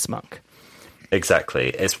Thelonious Monk. Exactly.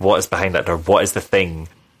 It's what is behind that door. What is the thing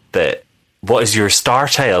what is your star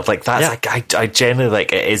child? Like, that's like, I genuinely,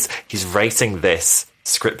 like, it is, he's writing this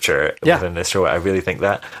scripture within this show. I really think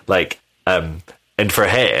that, like, and for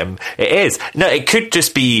him, it is. Now, it could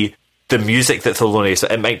just be the music that Thelonious,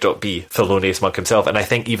 it might not be Thelonious Monk himself. And I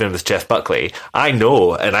think even with Jeff Buckley, I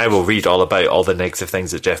know, and I will read all about all the negative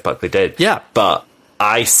things that Jeff Buckley did. Yeah. But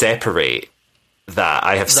I separate that.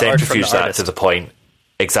 I have centrifuged that to the point.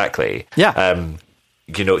 Exactly. Yeah.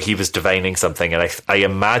 You know, he was divining something. And I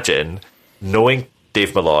imagine, knowing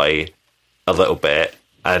Dave Malloy a little bit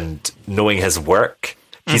and knowing his work,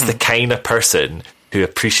 he's the kind of person who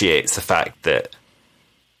appreciates the fact that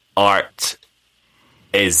art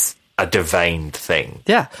is a divine thing.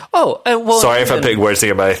 Yeah. Oh, well. Sorry if I'm putting words in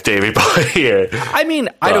your mouth, Davey Boy. Here. I mean,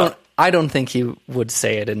 I don't think he would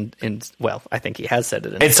say it in well, I think he has said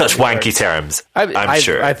it in such wanky terms. I'm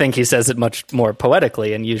sure. I think he says it much more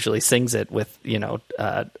poetically and usually sings it with, you know,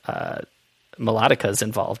 melodicas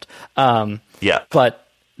involved. But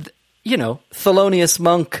you know, Thelonious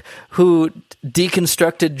Monk, who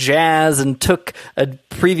deconstructed jazz and took a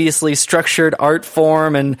previously structured art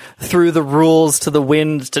form and threw the rules to the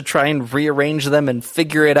wind to try and rearrange them and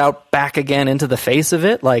figure it out back again into the face of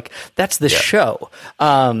it. Like, that's the show.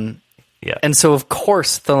 And so, of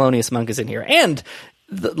course, Thelonious Monk is in here. And,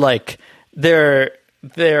 like, they're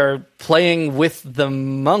playing with the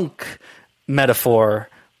monk metaphor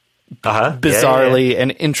bizarrely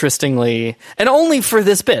and interestingly, and only for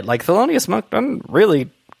this bit. Like, Thelonious Monk doesn't really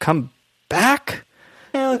come back.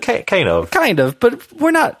 Yeah, kind of, but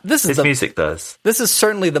we're not. His music does. This is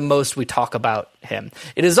certainly the most we talk about him.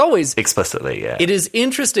 It is always explicitly. Yeah, it is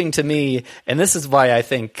interesting to me, and this is why I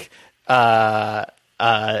think Dave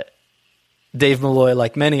Malloy,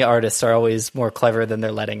 like many artists, are always more clever than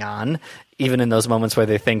they're letting on, even in those moments where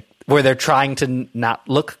they're trying to not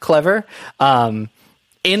look clever.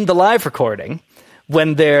 In the live recording,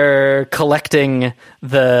 when they're collecting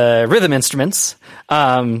the rhythm instruments,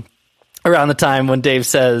 around the time when Dave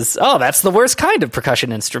says, "Oh, that's the worst kind of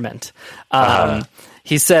percussion instrument,"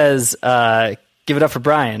 he says, "Give it up for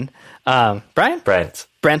Brian." Brent.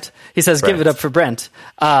 He says, "Give it up for Brent."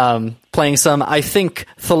 Playing some, I think,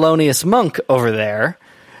 Thelonious Monk over there.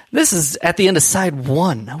 This is at the end of side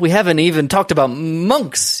 1. We haven't even talked about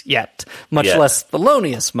monks yet, much less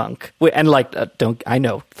Thelonious Monk. I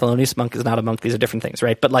know Thelonious Monk is not a monk. These are different things,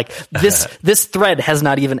 right? But like this thread has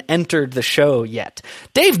not even entered the show yet.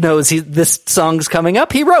 Dave knows this song's coming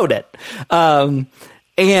up. He wrote it. And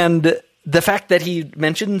the fact that he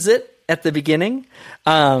mentions it at the beginning,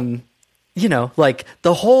 you know, like,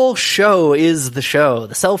 the whole show is the show.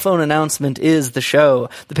 The cell phone announcement is the show.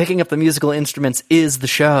 The picking up the musical instruments is the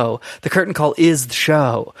show. The curtain call is the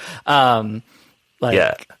show. The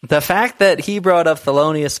fact that he brought up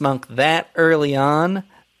Thelonious Monk that early on,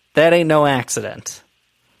 that ain't no accident.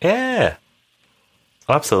 Yeah.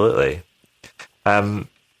 Absolutely. I'm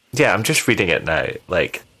just reading it now.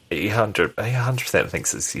 Like, 100%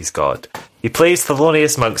 thinks he's God. He plays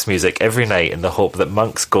Thelonious Monk's music every night in the hope that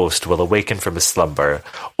Monk's ghost will awaken from his slumber,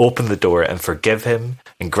 open the door and forgive him,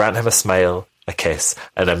 and grant him a smile, a kiss,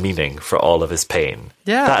 and a meaning for all of his pain.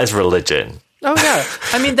 Yeah. That is religion. Oh, yeah.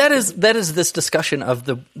 I mean, that is this discussion of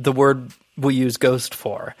the word we use ghost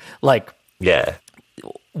for. Like, yeah.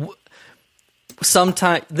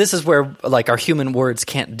 Sometimes this is where, like, our human words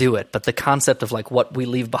can't do it, but the concept of, like, what we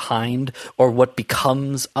leave behind or what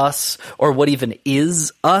becomes us or what even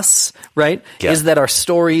is us, right? Yeah. Is that our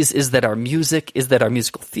stories? Is that our music? Is that our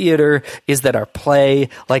musical theater? Is that our play?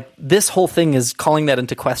 Like, this whole thing is calling that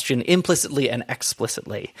into question implicitly and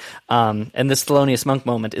explicitly. And this Thelonious Monk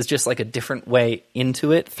moment is just like a different way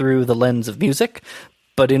into it through the lens of music,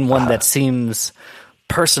 but in one that seems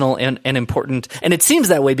personal and important, and it seems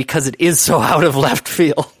that way because it is so out of left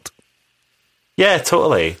field. Yeah,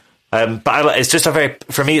 totally. But it's just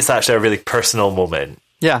for me, it's actually a really personal moment.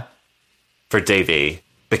 Yeah, for Davey,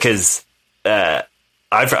 because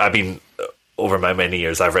I've been, over my many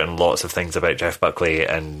years, I've written lots of things about Jeff Buckley,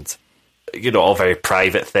 and you know, all very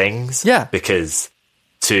private things. Yeah, because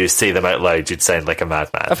to say them out loud, you'd sound like a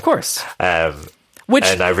madman. Of course.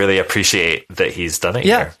 And I really appreciate that he's done it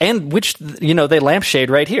here. And which, you know, they lampshade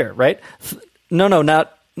right here, right? No,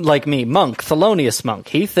 not like me. Monk, Thelonious Monk.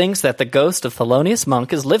 He thinks that the ghost of Thelonious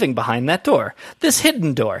Monk is living behind that door. This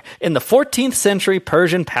hidden door in the 14th century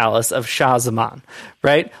Persian palace of Shah Zaman,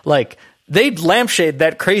 right? Like, they lampshade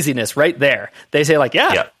that craziness right there. They say, like,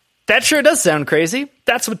 that sure does sound crazy.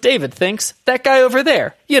 That's what David thinks. That guy over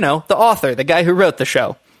there, you know, the author, the guy who wrote the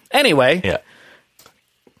show. Anyway. Yeah.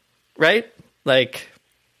 Right? Like,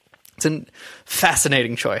 it's a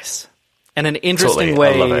fascinating choice. And an interesting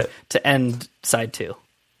way to end side 2.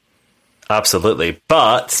 Absolutely.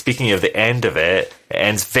 But speaking of the end of it, it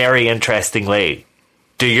ends very interestingly.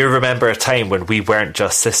 Do you remember a time when we weren't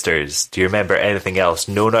just sisters? Do you remember anything else?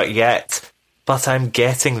 No, not yet. But I'm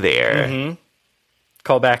getting there. Mm-hmm.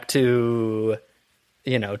 Call back to,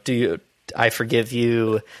 I forgive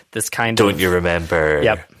you, this kind of... Don't you remember?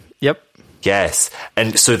 Yep. Yes.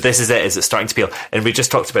 And so this is it. Is it starting to peel? And we just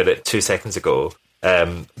talked about it 2 seconds ago,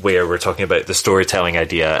 where we're talking about the storytelling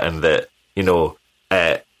idea and that,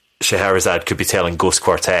 Scheherazade could be telling Ghost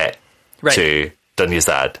Quartet to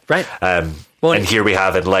Dunyazad. Right. And here we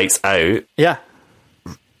have in Lights Out,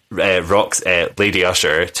 Lady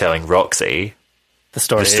Usher telling Roxy the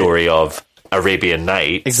story of Arabian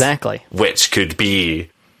Nights. Exactly. Which could be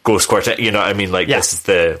Ghost Quartet. You know what I mean? This is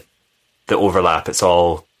the overlap. It's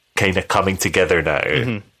all kind of coming together now.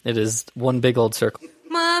 Mm-hmm. It is one big old circle.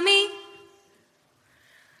 Mommy,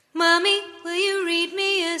 will you read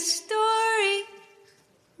me a story?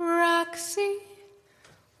 Roxy,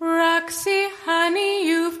 honey,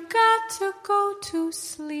 you've got to go to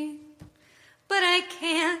sleep. But I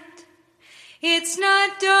can't. It's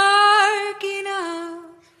not dark enough.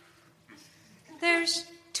 There's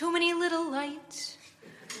too many little lights,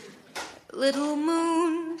 little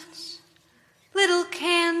moons, little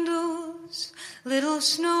candles, little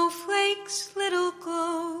snowflakes, little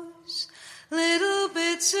glows, little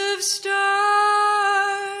bits of stardust.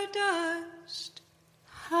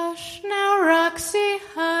 Hush now, Roxy,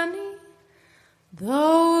 honey,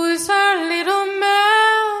 those are little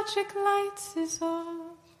magic lights is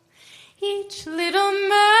all. Each little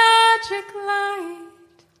magic light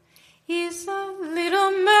is a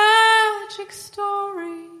little magic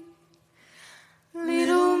story.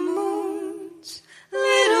 Little moons,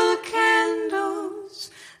 little candles,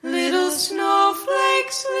 little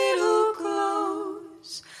snowflakes, little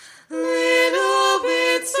glows, little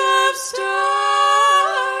bits of stardust.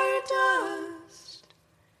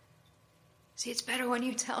 See, it's better when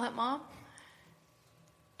you tell it, Mom.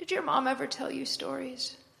 Did your mom ever tell you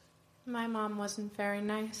stories? My mom wasn't very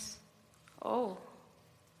nice. Oh,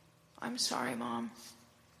 I'm sorry, Mom.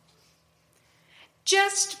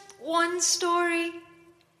 Just one story.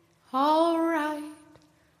 All right.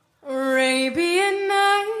 Arabian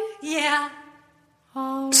Night. Yeah.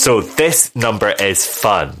 So this number is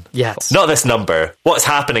fun. Yes. Not this number. What's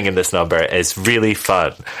happening in this number is really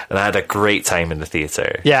fun. And I had a great time in the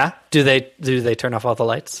theatre. Yeah. Do they turn off all the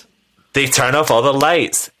lights? They turn off all the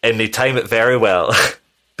lights and they time it very well.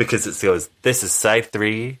 Because it goes, this is side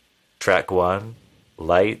 3, track 1,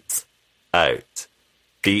 lights out,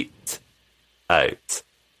 beat out.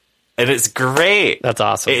 And it's great. That's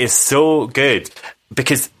awesome. It is so good.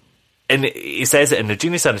 Because, and he says it in the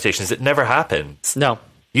Genius Annotations, it never happens. No.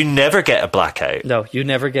 You never get a blackout. No, you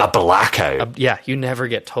never get... A blackout. You never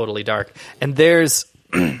get totally dark. And there's...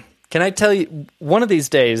 Can I tell you, one of these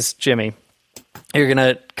days, Jimmy, you're going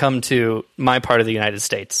to come to my part of the United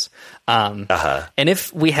States. And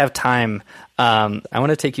if we have time, I want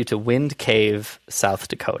to take you to Wind Cave, South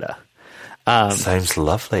Dakota. Sounds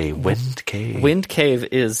lovely. Wind Cave. Wind Cave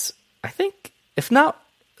is, I think, if not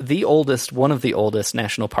the oldest, one of the oldest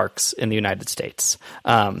national parks in the United States.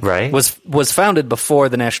 Right. Was founded before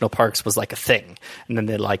the national parks was like a thing. And then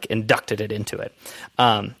they inducted it into it.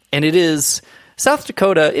 And it is, South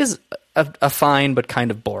Dakota is a fine but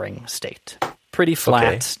kind of boring state. Pretty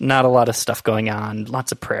flat, not a lot of stuff going on,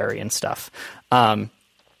 lots of prairie and stuff. And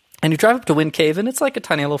you drive up to Wind Cave, and it's like a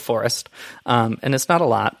tiny little forest, and it's not a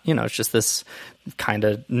lot. It's just this kind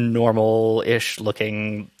of normal-ish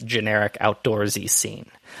looking, generic, outdoorsy scene.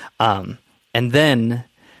 And then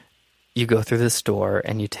you go through this door,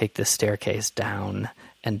 and you take this staircase down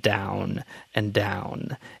and down and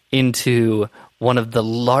down into one of the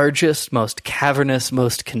largest, most cavernous,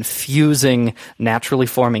 most confusing, naturally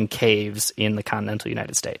forming caves in the continental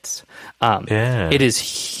United States. It is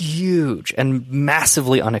huge and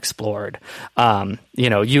massively unexplored.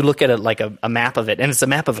 You look at it like a map of it, and it's a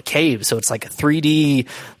map of a cave, so it's like a 3D,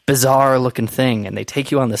 bizarre-looking thing, and they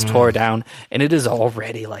take you on this tour down, and it is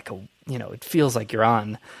already like it feels like you're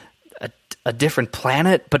on a different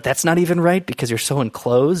planet, but that's not even right because you're so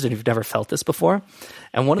enclosed and you've never felt this before.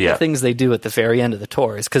 And one of the things they do at the very end of the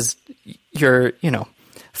tour is because you're,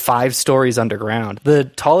 5 stories underground. The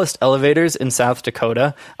tallest elevators in South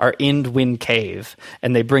Dakota are in Wind Cave,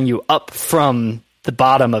 and they bring you up from the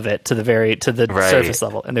bottom of it to the surface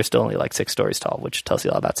level, and they're still only like 6 stories tall, which tells you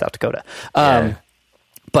all about South Dakota.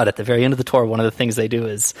 But at the very end of the tour, one of the things they do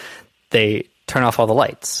is they turn off all the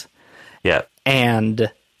lights. Yeah.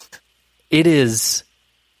 And it is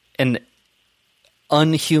an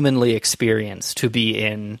unhumanly experience to be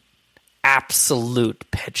in absolute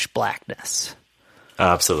pitch blackness.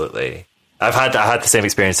 Absolutely. I had the same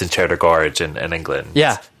experience in Cheddar Gorge in England.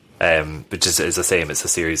 Yeah. Which is the same. It's a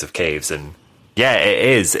series of caves, and yeah,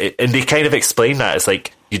 it is. And they kind of explain that. It's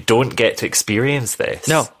like, you don't get to experience this.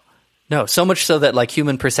 No, so much so that like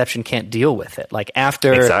human perception can't deal with it. Like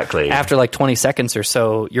after like 20 seconds or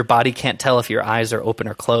so, your body can't tell if your eyes are open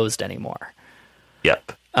or closed anymore.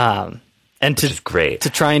 Yep. And which is great to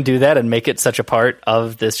try and do that and make it such a part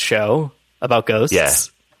of this show about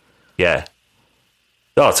ghosts. Yeah.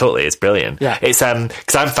 Oh, totally. It's brilliant. Yeah. It's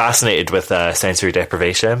because I'm fascinated with sensory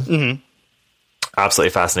deprivation. Mm-hmm.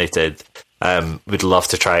 Absolutely fascinated. Would love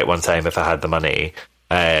to try it one time if I had the money.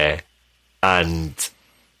 And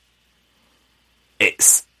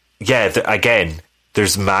it's, again,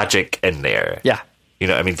 there's magic in there. Yeah. You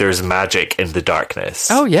know, I mean, there's magic in the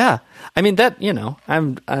darkness. Oh, yeah. I mean, that, you know,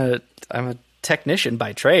 I'm a technician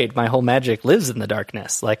by trade. My whole magic lives in the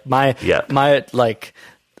darkness. Like,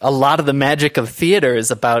 a lot of the magic of theater is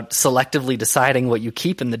about selectively deciding what you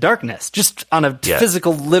keep in the darkness, just on a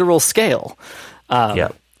physical, literal scale.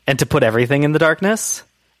 And to put everything in the darkness,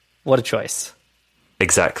 what a choice.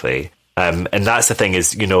 Exactly. And that's the thing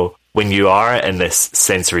is, you know, when you are in this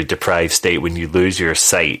sensory deprived state, when you lose your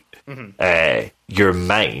sight, your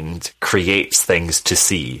mind creates things to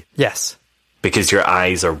see. Yes. Because your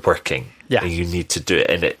eyes are working. Yeah. And you need to do it.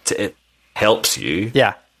 And it helps you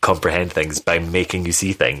comprehend things by making you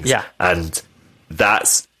see things. Yeah. And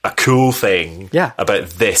that's a cool thing about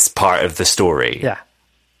this part of the story. Yeah.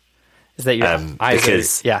 Is that your eyes are,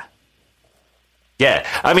 Yeah.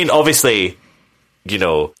 I mean, obviously, you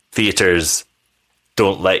know, theaters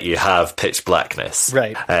don't let you have pitch blackness.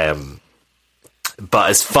 Right. But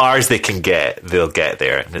as far as they can get, they'll get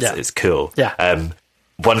there. And it's cool. Yeah.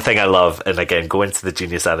 One thing I love, and again, go into the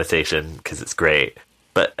Genius annotation because it's great,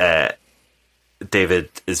 but Dave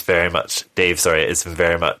is very much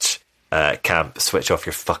camp, switch off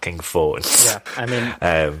your fucking phone. Yeah. I mean,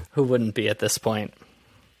 who wouldn't be at this point?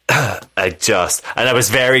 And I was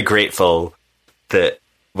very grateful that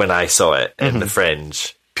when I saw it in The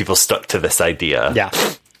Fringe, people stuck to this idea. Yeah.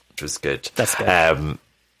 Which was good. That's good.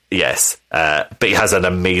 Yes. But he has an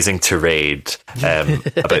amazing tirade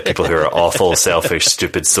about people who are awful, selfish,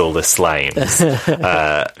 stupid, soulless slimes.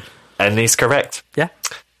 And he's correct. Yeah.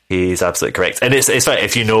 He's absolutely correct. And it's funny,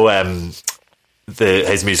 if you know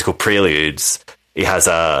his musical Preludes, he has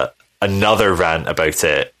another rant about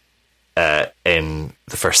it in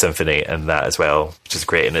the First Symphony and that as well, which is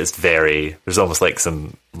great. And it's there's almost like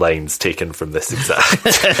some lines taken from this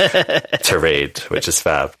exact tirade, which is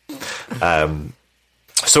fab.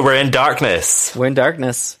 So we're in darkness. We're in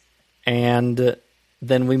darkness. And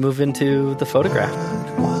then we move into the photograph.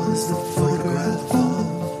 What was the photograph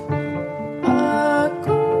of? A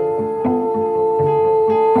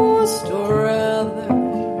ghost or rather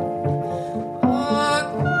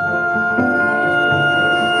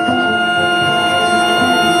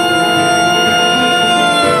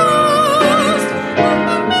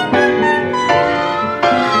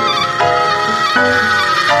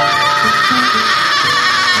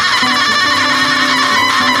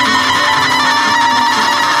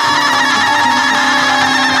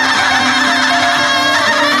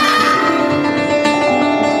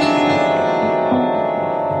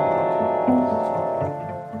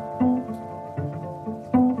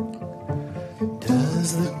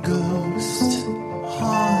Does the ghost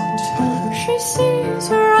haunt her? She sees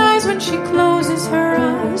her eyes when she closes her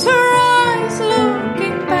eyes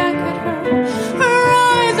looking back at her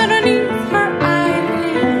eyes underneath her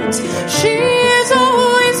eyelids. She is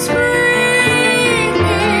always screaming.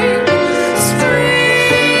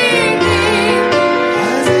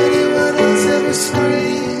 Has anyone else ever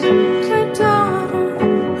screamed? Her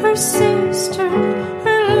daughter, her sister,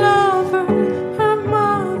 her lover, her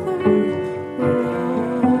mother.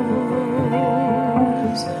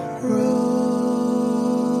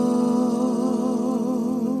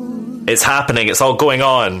 It's happening. It's all going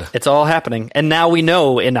on. It's all happening. And now we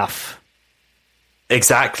know enough.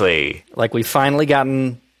 Exactly. Like we've finally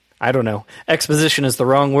gotten, I don't know, exposition is the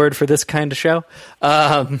wrong word for this kind of show.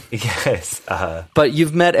 Yes. But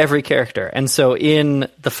you've met every character. And so in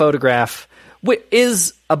the photograph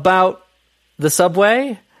is about the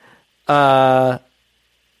subway. Well,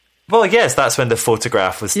 yes, that's when the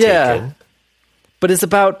photograph was taken. But it's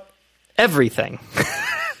about everything.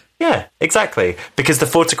 Yeah, exactly. Because the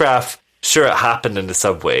photograph, sure, it happened in the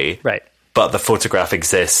subway. Right. But the photograph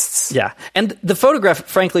exists. Yeah. And the photograph,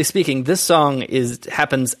 frankly speaking, this song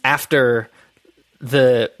happens after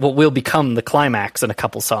what will become the climax in a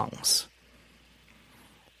couple songs.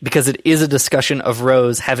 because it is a discussion of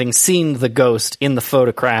Rose having seen the ghost in the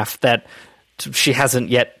photograph that she hasn't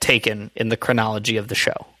yet taken in the chronology of the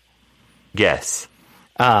show. Yes.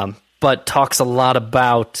 But talks a lot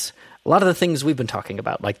about a lot of the things we've been talking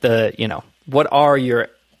about, like what are your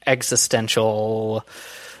existential,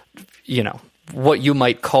 what you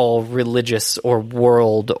might call religious or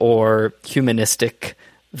world or humanistic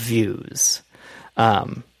views.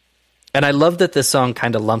 And I love that this song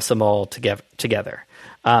kind of lumps them all together.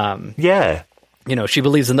 She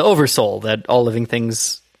believes in the oversoul, that all living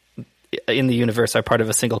things in the universe are part of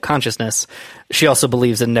a single consciousness. She also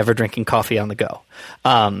believes in never drinking coffee on the go.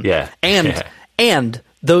 And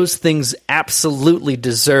those things absolutely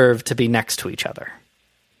deserve to be next to each other.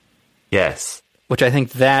 Yes. Which I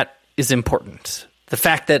think that is important. The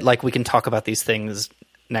fact that we can talk about these things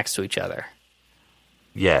next to each other.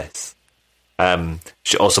 Yes.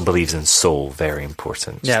 She also believes in soul, very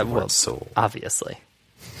important. Yeah, soul. Obviously.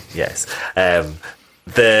 Yes. I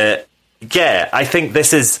think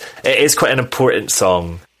it is quite an important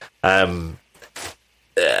song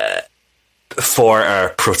for our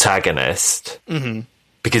protagonist,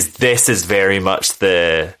 because this is very much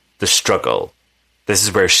the struggle. This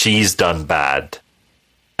is where she's done bad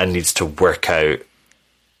and needs to work out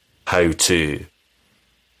how to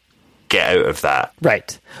get out of that.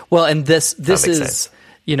 Right. Well, and this is sense.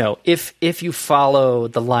 If you follow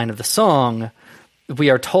the line of the song, we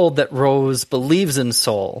are told that Rose believes in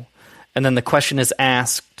soul, and then the question is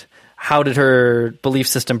asked, how did her belief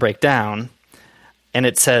system break down? And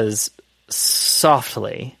it says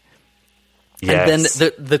softly. Yes. And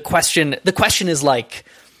then the question is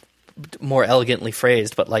more elegantly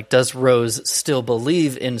phrased, but does Rose still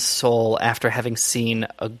believe in soul after having seen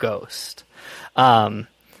a ghost? Kind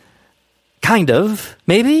of,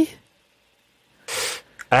 maybe.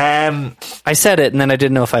 I said it, and then I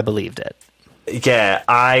didn't know if I believed it. Yeah,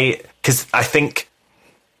 because I think,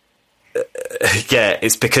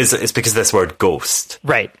 it's because this word ghost,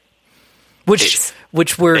 right? Which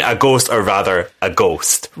we're a ghost, or rather a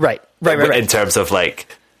ghost, right. In terms of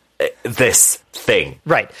this thing,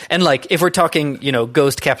 right? And if we're talking,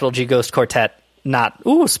 ghost, capital G, ghost quartet, not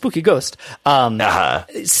spooky ghost.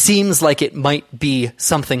 It seems like it might be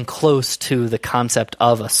something close to the concept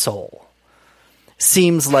of a soul.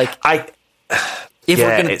 Seems like we're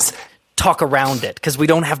going to talk around it, because we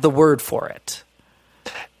don't have the word for it.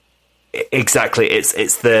 Exactly.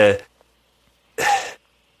 It's the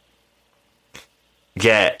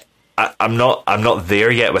I'm not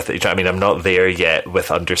there yet with it. You know what I mean? I'm not there yet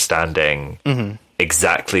with understanding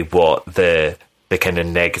exactly what the kind of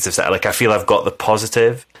negative side. I feel I've got the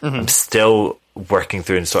positive. I'm still working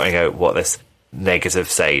through and sorting out what this negative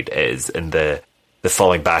side is, and the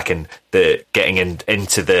falling back and the getting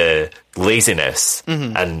into the laziness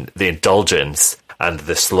and the indulgence and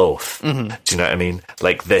the sloth. Do you know what I mean?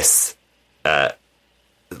 This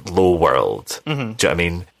low world. Do you know what I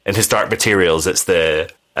mean? In his Dark Materials, it's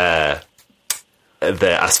the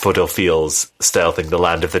Asphodel Fields style thing, the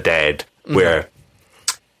land of the dead, where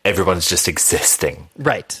everyone's just existing.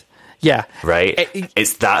 Right. Yeah. Right?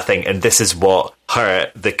 It's that thing. And this is what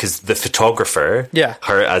because the photographer,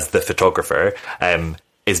 her as the photographer,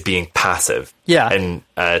 is being passive. Yeah. And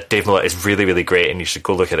Dave Millett is really, really great, and you should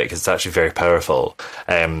go look at it because it's actually very powerful.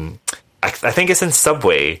 I think it's in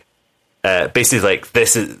Subway. Basically,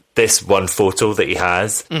 this one photo that he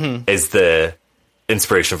has is the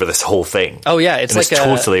inspiration for this whole thing. Oh yeah, it's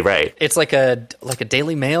totally right. It's like a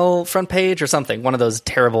Daily Mail front page or something. One of those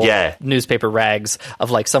terrible newspaper rags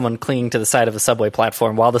of someone clinging to the side of a subway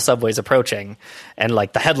platform while the subway's approaching, and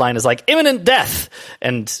the headline is imminent death,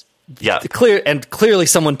 and clearly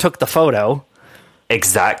someone took the photo.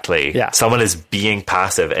 Exactly. Yeah. Someone is being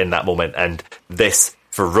passive in that moment, and this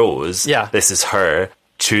for Rose. Yeah. This is her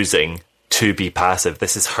choosing to be passive.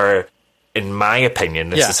 This is her, in my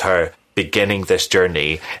opinion, this is her beginning this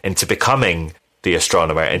journey into becoming the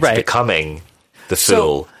astronomer, into becoming the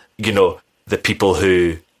fool, the people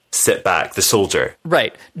who sit back, the soldier.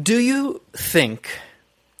 Right. Do you think,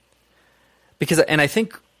 and I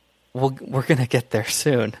think we're going to get there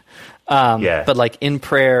soon, but in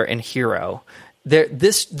Prayer and Hero,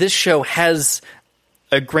 this show has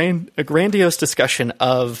a grandiose discussion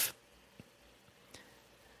of,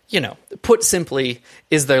 put simply,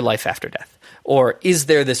 is there life after death? Or is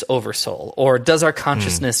there this oversoul? Or does our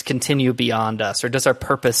consciousness continue beyond us? Or does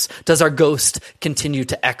our ghost continue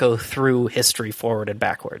to echo through history forward and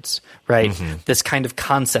backwards? Right? This kind of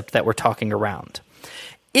concept that we're talking around.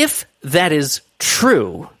 If that is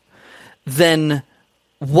true, then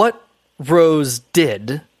what Rose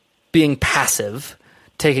did, being passive,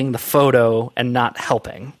 taking the photo and not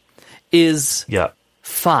helping, is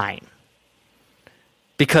fine.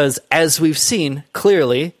 Because as we've seen,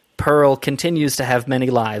 clearly, Pearl continues to have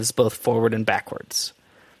many lives, both forward and backwards.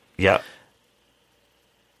 Yep.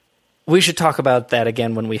 We should talk about that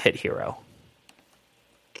again when we hit Hero.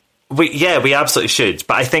 We absolutely should.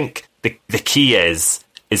 But I think the key is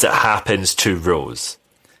it happens to Rose.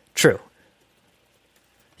 True.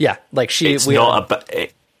 Yeah, like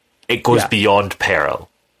it goes beyond Pearl.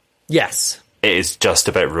 Yes. It is just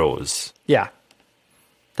about Rose. Yeah.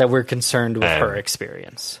 That we're concerned with her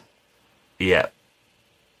experience. Yeah.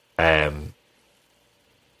 And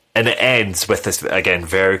it ends with this, again,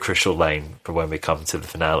 very crucial line for when we come to the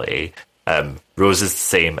finale. Rose is the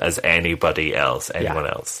same as anyone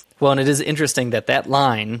else. Well, and it is interesting that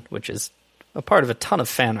line, which is a part of a ton of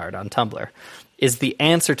fan art on Tumblr, is the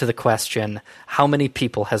answer to the question, how many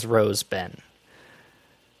people has Rose been?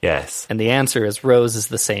 Yes. And the answer is Rose is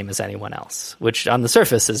the same as anyone else, which on the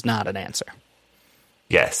surface is not an answer.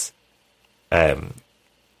 Yes. And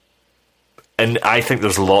I think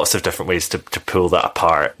there's lots of different ways to pull that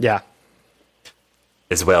apart. Yeah.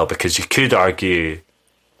 As well, because you could argue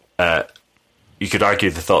the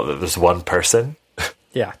thought that there's one person.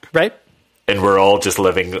 Yeah, right? And we're all just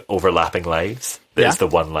living overlapping lives. There's the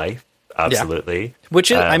one life. Absolutely. Yeah.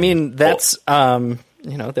 Which is, I mean, that's, there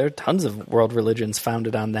are tons of world religions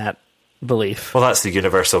founded on that belief. Well, that's the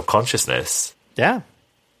universal consciousness. Yeah.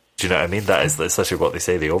 Do you know what I mean? That is literally what they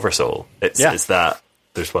say, the oversoul. It's that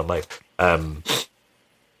there's one life.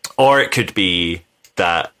 Or it could be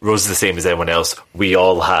that Rose is the same as anyone else. We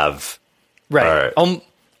all have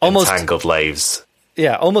almost entangled lives.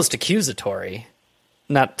 Yeah, almost accusatory.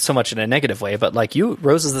 Not so much in a negative way, but like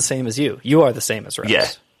Rose is the same as you. You are the same as Rose. Yeah.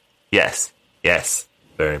 Yes.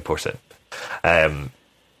 Very important.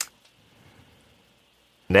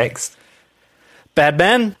 Next. Bad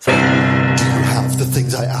Man. Do you have the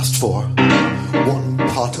things I asked for? 1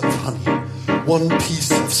 pot of honey, 1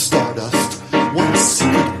 piece of stardust, 1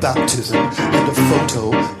 secret baptism, and a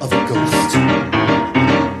photo of a ghost.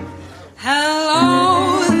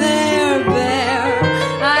 Hello there, bear.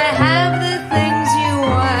 I have the things you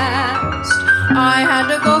asked. I had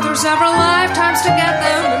to go through several lifetimes to get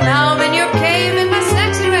them. Now I'm in your cave in my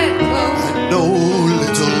sexy red clothes. I know,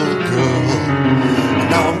 little girl.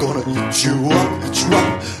 Now I'm gonna eat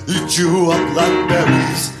you up like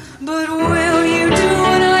berries. But will you do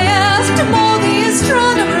what I asked? Mold the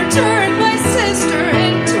astronomer, turn my sister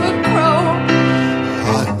into a crow.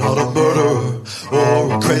 I'm not a murderer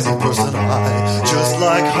or a crazy person. I just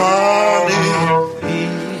like honey.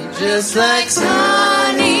 Just like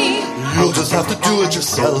honey. You'll just have to do it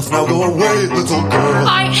yourself. Now go away, little girl.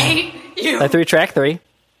 I hate you. Track 3.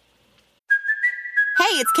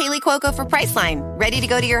 Hey, it's Kaylee Cuoco for Priceline. Ready to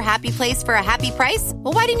go to your happy place for a happy price?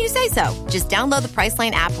 Well, why didn't you say so? Just download the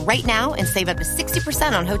Priceline app right now and save up to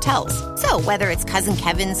 60% on hotels. So whether it's Cousin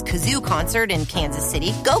Kevin's Kazoo Concert in Kansas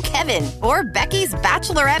City, go Kevin, or Becky's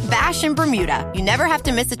Bachelorette Bash in Bermuda, you never have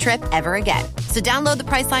to miss a trip ever again. So download the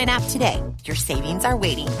Priceline app today. Your savings are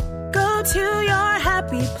waiting. Go to your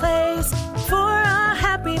happy place for a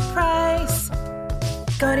happy price.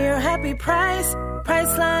 Go to your happy price,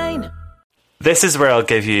 Priceline. This is where I'll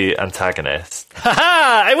give you antagonist.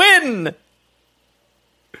 Ha-ha! I win!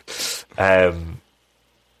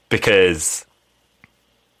 Because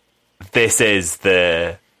this is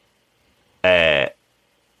the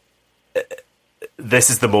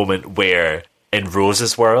moment where in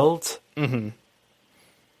Rose's world,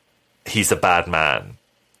 he's a bad man.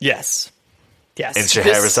 Yes. In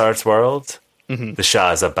Scheherazad's world, the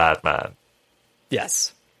Shah is a bad man.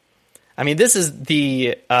 Yes. I mean, this is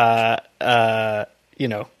the,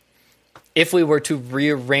 if we were to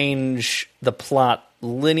rearrange the plot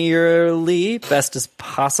linearly, best as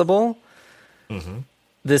possible,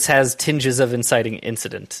 this has tinges of inciting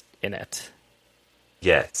incident in it.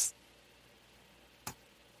 Yes.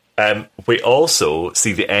 We also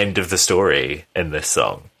see the end of the story in this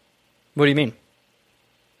song. What do you mean?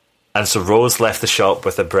 And so Rose left the shop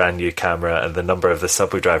with a brand new camera and the number of the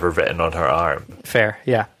subway driver written on her arm. Fair,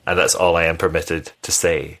 yeah. And that's all I am permitted to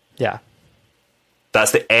say. Yeah.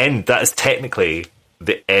 That's the end. That is technically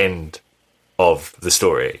the end of the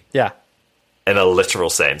story. Yeah. In a literal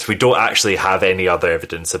sense. We don't actually have any other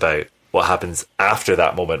evidence about what happens after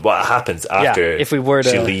that moment. What happens after if we were to...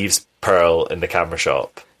 she leaves Pearl in the camera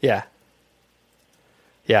shop. Yeah.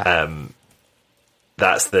 Yeah.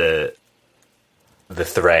 That's the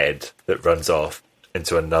thread that runs off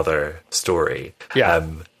into another story. Yeah.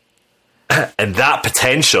 And that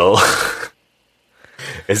potential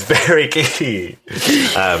is very key.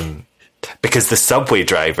 Because the subway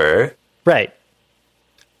driver right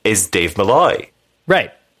is Dave Malloy.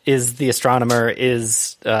 Right. is the astronomer,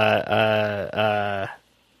 is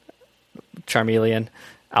Charmeleon,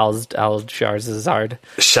 Al-Jarzazard.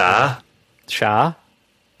 Shah?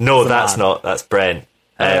 No, that's not. That's Brent.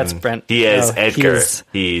 That's Brent. He is Edgar.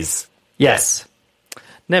 He's... Yes.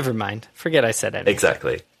 Never mind. Forget I said anything.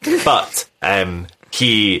 Exactly. But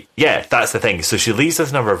that's the thing. So she leaves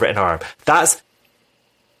this number written on her arm. That's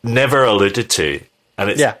never alluded to. And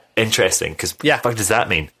it's interesting because what the fuck does that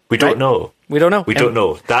mean? We don't know. We don't know. We don't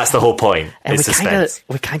know. That's the whole point. And suspense.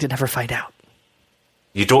 we kind of never find out.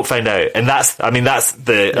 You don't find out. And that's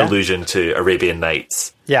the allusion to Arabian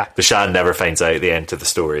Nights. Yeah. The Shah never finds out the end of the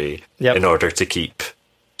story in order to keep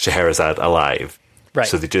Scheherazade alive. Right.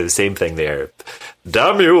 So they do the same thing there.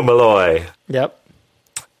 Damn you, Malloy. Yep.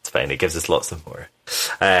 It's fine. It gives us lots of more.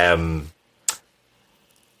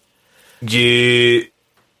 You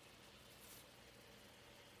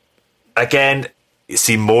again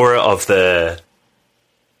see more of the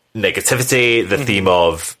negativity, the theme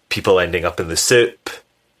of people ending up in the soup.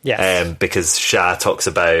 Yes. Because Shah talks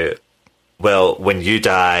about, well, when you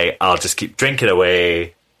die, I'll just keep drinking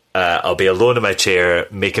away. I'll be alone in my chair,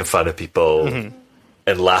 making fun of people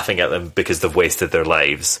and laughing at them because they've wasted their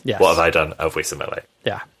lives. Yes. What have I done? I've wasted my life.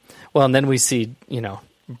 Yeah. Well, and then we see,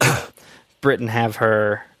 Britain have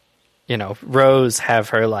her, Rose have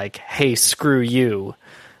her like, hey, screw you.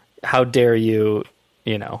 How dare you,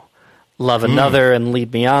 love another and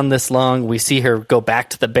lead me on this long. We see her go back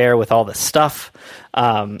to the bear with all the stuff.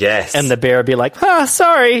 Yes. And the bear be like,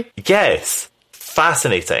 sorry. Yes.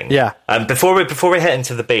 Fascinating. Yeah. Before we head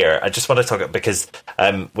into the bear, I just want to talk because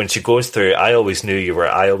when she goes through, I always knew you were.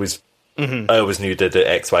 I always knew you did the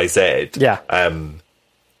XYZ. Yeah.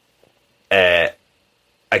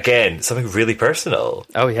 Again, something really personal.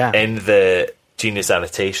 Oh yeah. In the Genius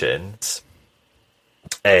annotations,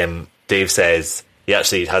 Dave says he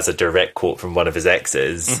actually has a direct quote from one of his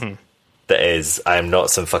exes that is, "I am not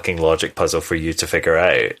some fucking logic puzzle for you to figure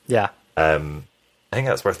out." Yeah. I think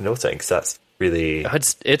that's worth noting because that's really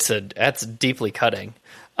that's deeply cutting.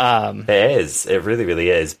 It is. It really, really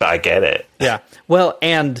is. But I get it. Yeah. Well,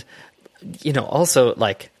 and also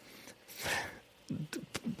like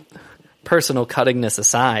personal cuttingness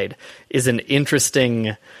aside, is an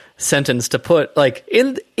interesting sentence to put. Like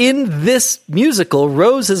in this musical,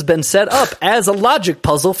 Rose has been set up as a logic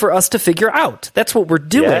puzzle for us to figure out. That's what we're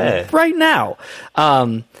doing right now.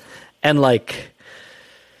 And like.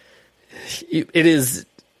 It is,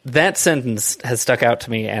 that sentence has stuck out to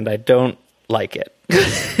me and I don't like it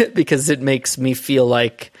because it makes me feel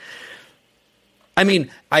like, I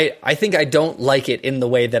think I don't like it in the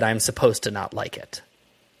way that I'm supposed to not like it.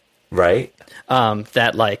 Right.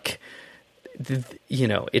 That like,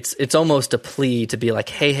 it's almost a plea to be like,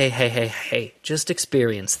 hey, just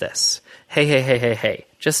experience this. Hey,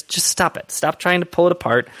 just stop it. Stop trying to pull it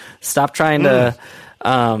apart. Stop trying to,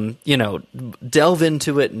 delve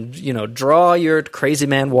into it and, draw your crazy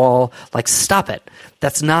man wall. Like, stop it.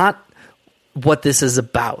 That's not what this is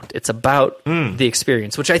about. It's about the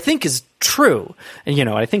experience, which I think is true. And,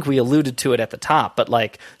 I think we alluded to it at the top, but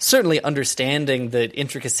like certainly understanding the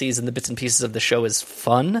intricacies and the bits and pieces of the show is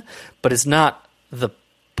fun, but it's not the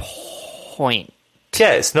point.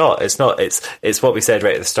 Yeah, it's not. It's what we said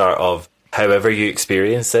right at the start of however you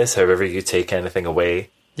experience this, however you take anything away.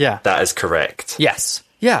 Yeah. That is correct. Yes.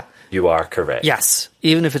 Yeah. You are correct. Yes.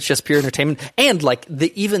 Even if it's just pure entertainment. And like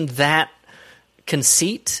even that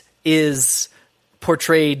conceit is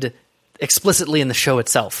portrayed explicitly in the show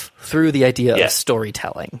itself through the idea of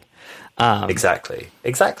storytelling. Exactly.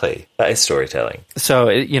 That is storytelling. So,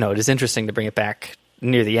 it is interesting to bring it back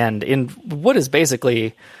near the end in what is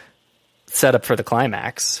basically set up for the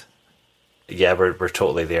climax. Yeah, we're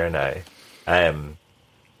totally there now.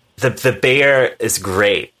 The bear is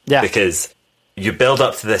great because you build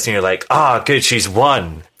up to this and you're like, good, she's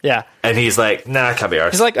won. Yeah. And he's like, nah, I can't be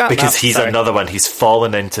arsed. He's like, because he's another one. He's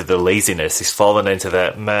fallen into the laziness. He's fallen into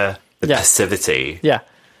the passivity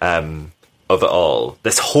of it all.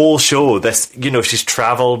 This whole show, she's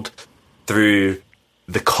traveled through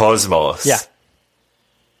the cosmos. Yeah.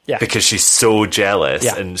 Yeah. Because she's so jealous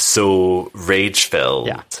and so rage-filled.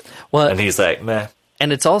 Yeah. Well, and he's like, meh.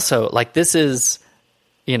 And it's also like, this is,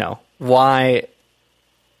 why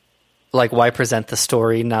present the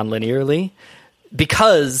story non-linearly?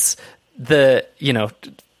 Because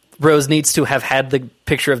Rose needs to have had the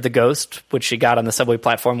picture of the ghost, which she got on the subway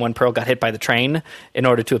platform when Pearl got hit by the train, in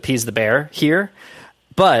order to appease the bear here.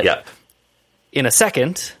 But in a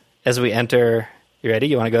second, as we enter, you ready?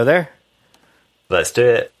 You want to go there? Let's do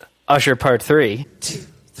it. Usher Part 3. 2,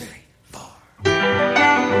 3, 4. Days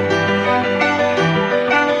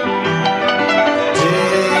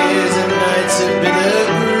and nights have been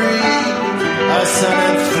a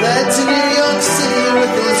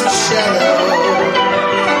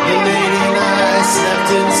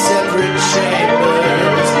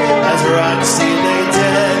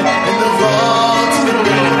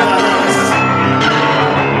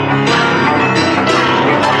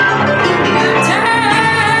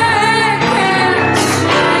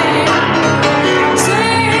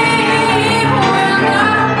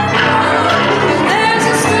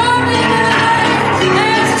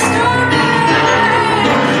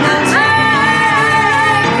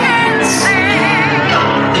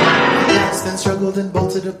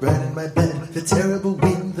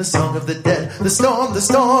the song of the dead, the storm,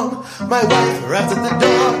 my wife rapped at the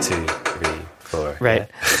door. 2, 3, 4. Right.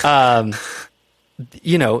 Yeah.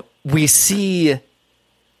 You know, we see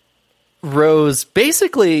Rose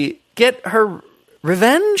basically get her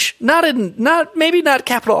revenge, maybe not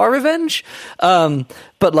capital R revenge,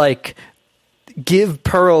 but like give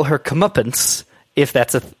Pearl her comeuppance, if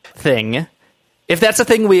that's a thing. If that's a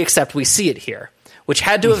thing we accept, we see it here, which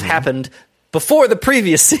had to have happened before the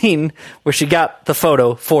previous scene where she got the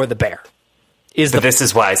photo for the bear. This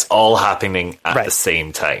is why it's all happening at the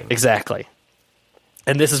same time. Exactly.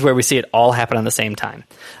 And this is where we see it all happen on the same time.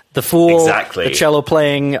 The fool, the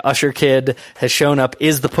cello-playing usher kid has shown up,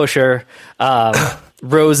 is the pusher.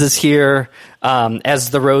 Rose is here as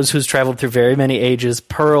the Rose who's traveled through very many ages.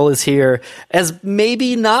 Pearl is here as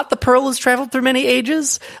maybe not the Pearl who's traveled through many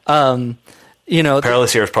ages. Pearl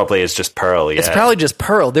is here probably is just Pearl, yeah. It's probably just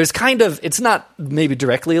Pearl. There's it's not maybe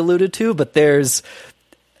directly alluded to, but there's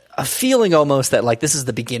a feeling almost that like this is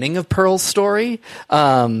the beginning of Pearl's story.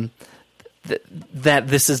 That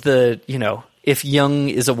this is if young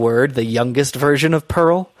is a word, the youngest version of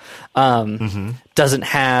Pearl doesn't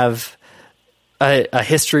have a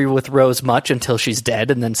history with Rose much until she's dead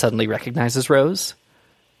and then suddenly recognizes Rose.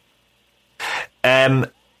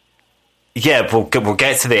 Yeah, we'll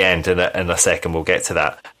get to the end in a second. We'll get to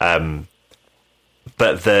that.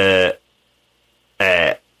 But the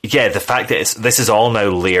fact that this is all now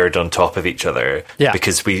layered on top of each other,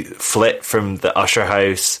 because we flit from the Usher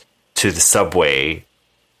house to the subway.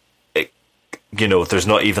 There's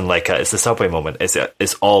not even it's the subway moment. It's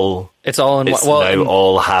all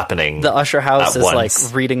all happening. The Usher house is once. Like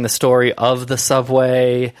reading the story of the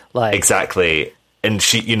subway. Like exactly. And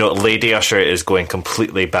she, Lady Usher is going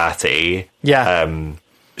completely batty. Yeah.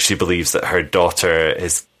 She believes that her daughter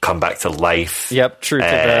has come back to life. Yep. True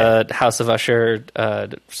to the House of Usher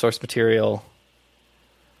source material.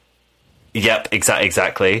 Yep.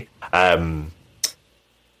 Exactly. In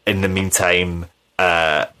the meantime,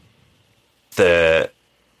 who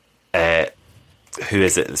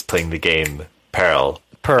is it that's playing the game? Pearl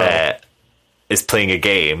is playing a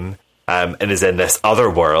game and is in this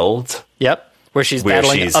other world. Yep, where she's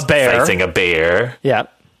battling a bear, fighting a bear.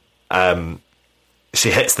 Yep. She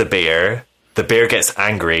hits the bear. The bear gets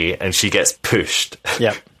angry and she gets pushed.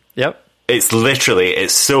 Yep.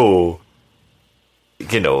 It's so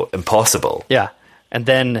impossible. Yeah, and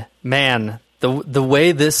then the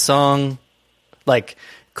way this song, like.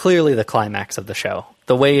 Clearly the climax of the show.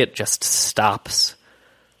 The way it just stops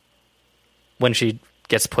when she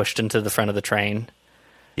gets pushed into the front of the train.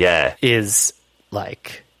 Yeah. Is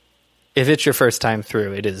like, if it's your first time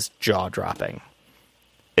through, it is jaw-dropping.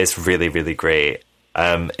 It's really, really great.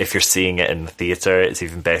 If you're seeing it in the theater, it's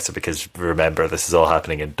even better because remember, this is all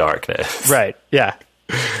happening in darkness. Right, yeah.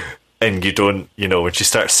 And you don't, when she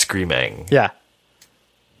starts screaming. Yeah.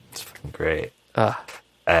 It's fucking great.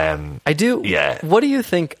 I do. Yeah. What do you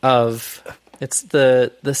think of? It's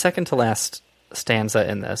the second to last stanza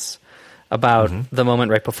in this about the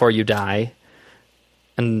moment right before you die,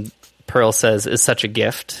 and Pearl says, "Is such a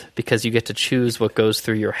gift because you get to choose what goes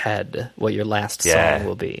through your head, what your last song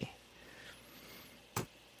will be."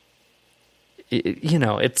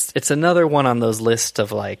 It's another one on those lists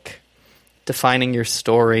of like defining your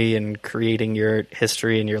story and creating your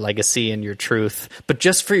history and your legacy and your truth, but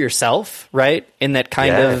just for yourself, right? In that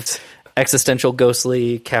kind of existential,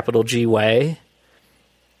 ghostly, capital G way.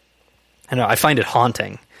 I know, I find it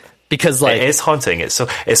haunting because it is haunting. It's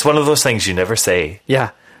one of those things you never say. Yeah.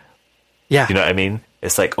 You know what I mean?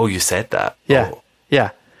 It's like, oh, you said that. Yeah. Oh. Yeah.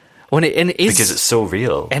 Because it's so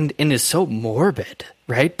real and is so morbid,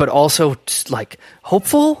 right? But also like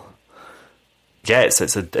hopeful. Yeah,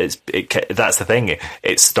 that's the thing.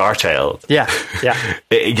 It's Star Child. Yeah.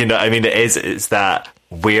 It's that.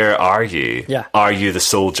 Where are you? Yeah. Are you the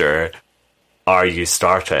soldier? Are you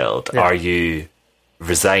Star Child? Yeah. Are you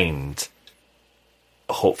resigned?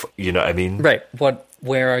 Hope. You know what I mean? Right.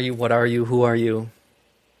 Where are you? What are you? Who are you?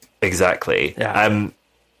 Exactly. Yeah.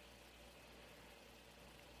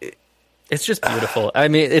 It's just beautiful. I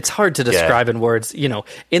mean, it's hard to describe in words.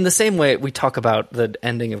 In the same way we talk about the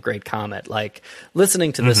ending of Great Comet, like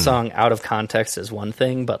listening to this song out of context is one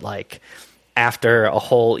thing, but like after a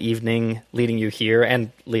whole evening leading you here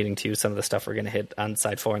and leading to some of the stuff we're going to hit on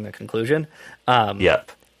side 4 in the conclusion,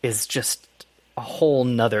 is just a whole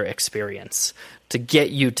nother experience to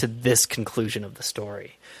get you to this conclusion of the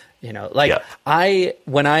story.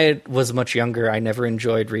 When I was much younger, I never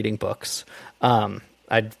enjoyed reading books.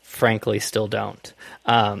 I frankly still don't.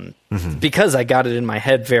 Because I got it in my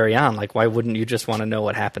head very on. Like, why wouldn't you just want to know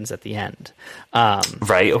what happens at the end?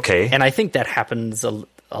 Right, okay. And I think that happens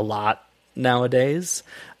a lot nowadays.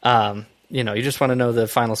 You know, you just want to know the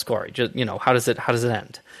final score. Just, you know, how does it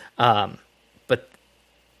end? But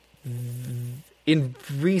in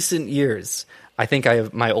recent years, I think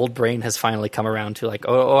my old brain has finally come around to like,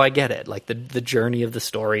 oh, I get it. Like the journey of the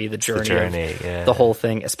story, the journey of the whole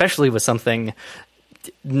thing, especially with something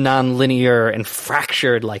non-linear and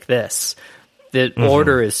fractured like this. The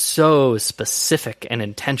order is so specific and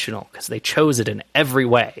intentional because they chose it in every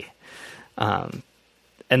way. And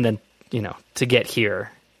then, you know, to get here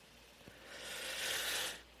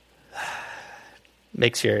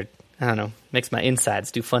makes my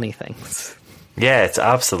insides do funny things. Yeah, it's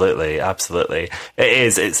absolutely. It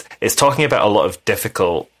is. It's talking about a lot of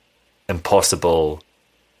difficult, impossible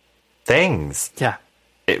things. Yeah.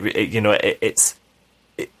 It's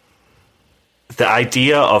the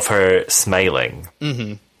idea of her smiling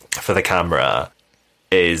for the camera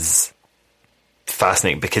is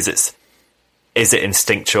fascinating because is it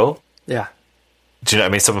instinctual? Yeah. Do you know what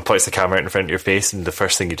I mean? Someone points the camera out in front of your face and the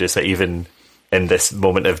first thing you do is like, even in this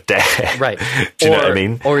moment of death. Right. Do you know what I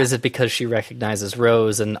mean? Or is it because she recognizes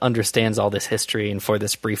Rose and understands all this history and for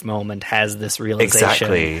this brief moment has this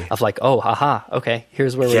realization of like, oh, haha, okay,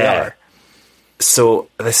 here's where we are. So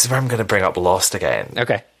this is where I'm going to bring up Lost again.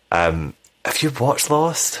 Okay. Have you watched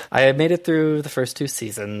Lost? I had made it through the first 2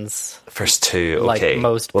 seasons. First 2, okay. Like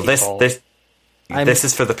most people. This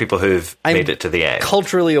is for the people who've made it to the end.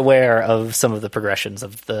 Culturally aware of some of the progressions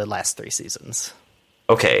of the last 3 seasons.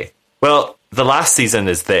 Okay. Well, the last season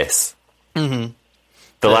is this. Mm-hmm.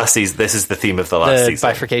 Last season, this is the theme of the last season.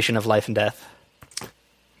 The bifurcation of life and death.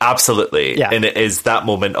 Absolutely. Yeah. And it is that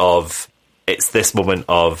moment of,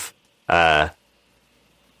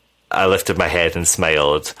 I lifted my head and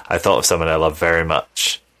smiled. I thought of someone I love very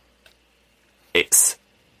much. It's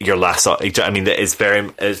your last. I mean, it's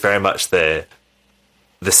very much the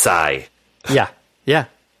sigh. Yeah, yeah.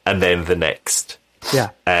 And then the next. Yeah.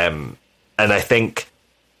 And I think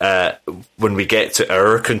when we get to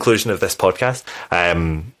our conclusion of this podcast,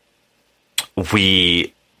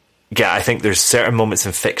 I think there's certain moments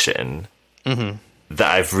in fiction that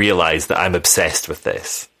I've realized that I'm obsessed with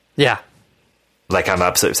this. Yeah. Like, I'm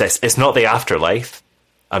absolutely obsessed. It's not the afterlife.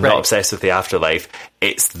 I'm not obsessed with the afterlife.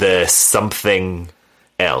 It's the something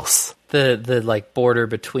else. The like border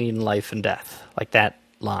between life and death, like that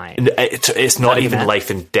line. It's not even life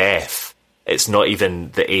and death. It's not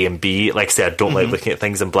even the A and B. Like I said, I don't like looking at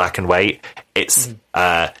things in black and white. It's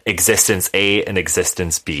existence A and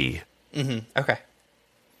existence B. Okay.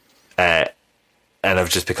 And I've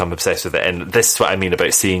just become obsessed with it. And this is what I mean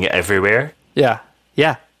about seeing it everywhere. Yeah.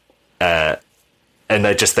 Yeah. And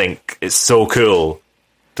I just think it's so cool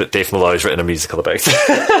that Dave Malloy's written a musical about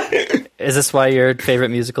it. Is this why your favorite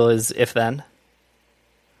musical is If Then?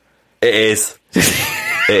 It is.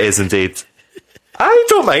 It is indeed. I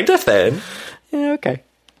don't mind If Then. Yeah, okay.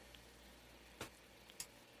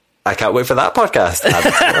 I can't wait for that podcast.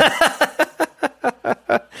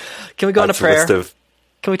 Can we go into prayer?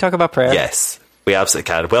 Can we talk about prayer? Yes, we absolutely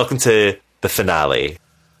can. Welcome to the finale.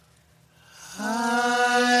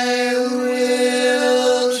 I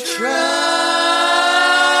will try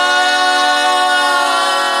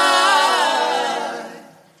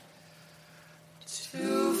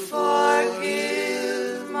to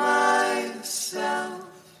forgive myself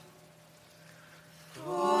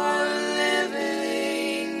for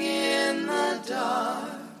living in the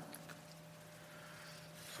dark,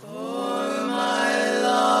 for my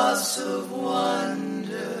loss of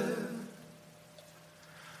wonder,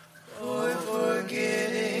 for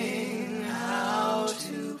forgetting how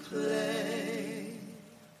to play.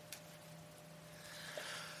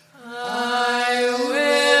 I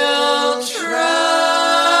will try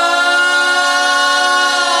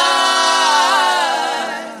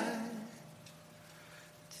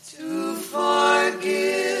to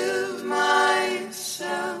forgive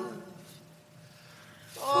myself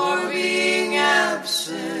for being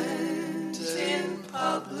absent in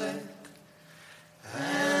public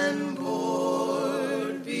and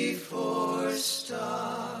bored before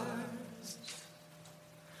stars,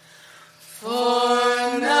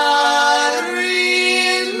 for not remembering,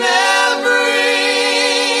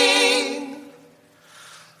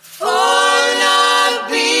 for not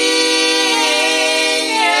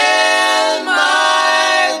being in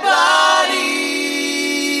my body.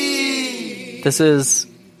 This is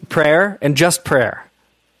prayer, and just prayer,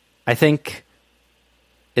 I think,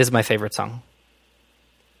 is my favorite song.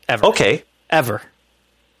 Ever. Okay. Ever.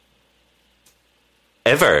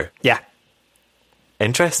 Yeah.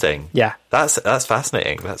 Interesting. Yeah. That's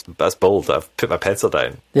fascinating. That's bold. I've put my pencil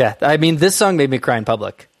down. Yeah. I mean, this song made me cry in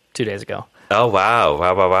public 2 days ago. Oh,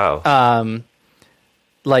 wow.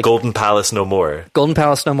 like Golden Palace no more. Golden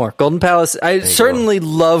Palace no more. Golden Palace. I certainly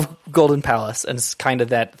love Golden Palace, and it's kind of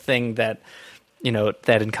that thing that, you know,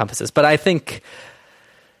 that encompasses. But I think,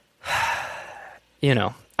 you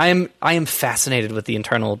know, I am fascinated with the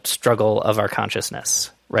internal struggle of our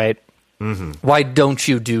consciousness, right? Mm-hmm. Why don't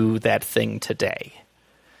you do that thing today?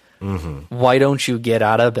 Mm-hmm. Why don't you get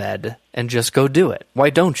out of bed and just go do it?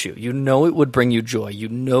 Why don't you? You know it would bring you joy. You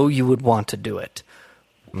know you would want to do it.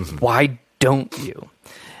 Mm-hmm. Why don't you?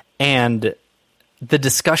 And the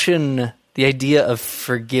discussion, the idea of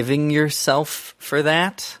forgiving yourself for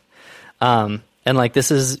that, and like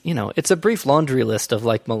this is, you know, it's a brief laundry list of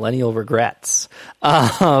like millennial regrets,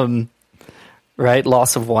 right?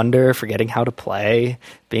 Loss of wonder, forgetting how to play,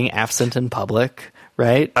 being absent in public,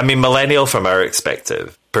 right? I mean, millennial from our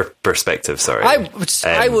perspective. Sorry,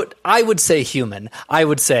 I would say human. I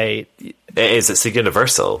would say it is. It's a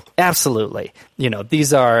universal. Absolutely. You know,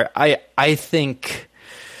 these are. I think.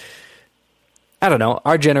 I don't know.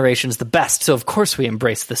 Our generation's the best, so of course we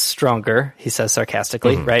embrace this stronger. He says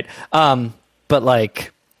sarcastically, right? But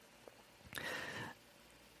like,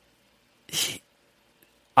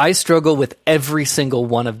 I struggle with every single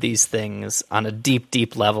one of these things on a deep,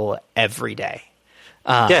 deep level every day.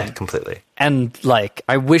 Yeah, completely. And like,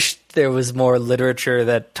 I wish there was more literature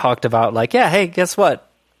that talked about like, yeah, hey, guess what?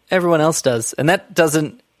 Everyone else does. And that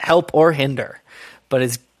doesn't help or hinder, but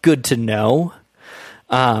it's good to know.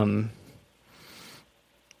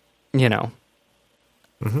 You know.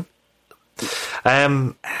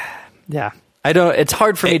 Mm-hmm. Yeah. I don't, it's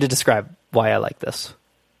hard for me to describe why I like this.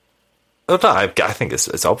 Oh, no, I think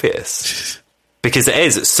it's obvious. Because it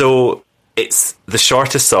is. So it's the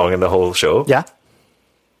shortest song in the whole show. Yeah.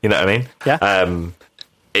 You know what I mean? Yeah.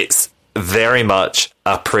 It's very much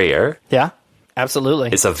a prayer. Yeah,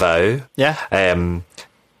 absolutely. It's a vow. Yeah.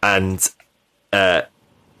 And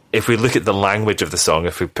if we look at the language of the song,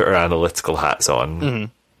 if we put our analytical hats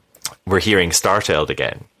on, we're hearing Starchild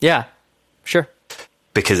again. Yeah, sure.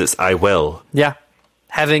 Because it's I will. Yeah.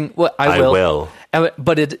 Having what I will.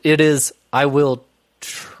 But it is I will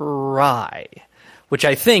try, which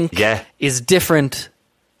I think is different,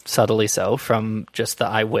 subtly so, from just the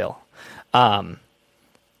I will. And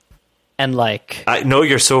like, no,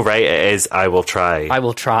 you're so right. It is I will try. I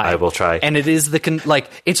will try. I will try. And it is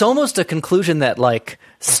it's almost a conclusion that like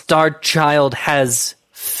Starchild has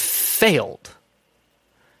failed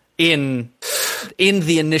in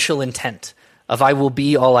the initial intent of I will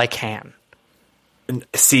be all I can.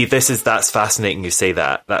 See, that's fascinating you say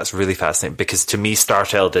that. That's really fascinating because to me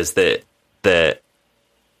Starchild is the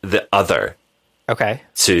other. Okay.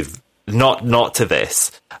 To not to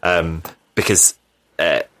this. Because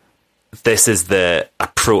this is the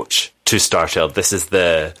approach to Starchild. This is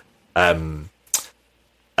the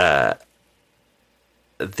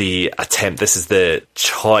attempt. This is the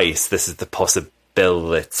choice. This is the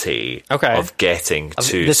possibility of getting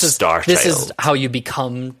to Starchild. This is how you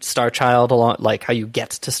become Starchild, along like how you get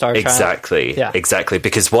to Starchild. Exactly. Yeah. Exactly.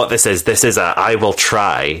 Because what this is a I will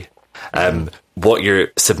try. What you're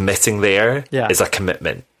submitting there is a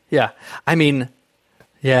commitment. Yeah. I mean,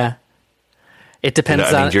 yeah. It depends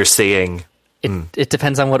on... I mean, you're saying... It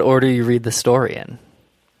depends on what order you read the story in.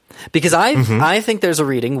 Because I think there's a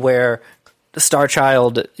reading where the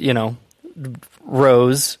Starchild, you know,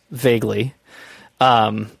 Rose, vaguely,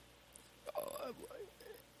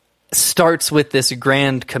 starts with this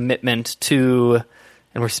grand commitment to...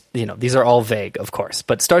 And we're, you know, these are all vague, of course,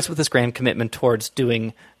 but starts with this grand commitment towards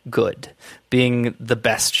doing good, being the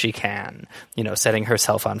best she can, you know, setting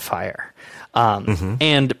herself on fire.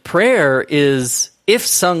 And prayer is, if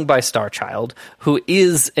sung by Starchild, who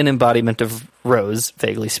is an embodiment of Rose,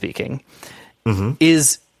 vaguely speaking,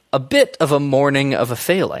 is a bit of a mourning of a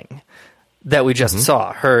failing that we just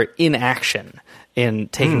saw, her inaction in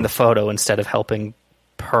taking the photo instead of helping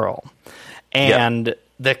Pearl. And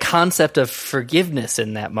the concept of forgiveness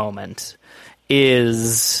in that moment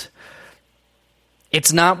is,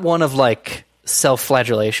 it's not one of like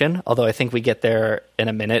self-flagellation, although I think we get there in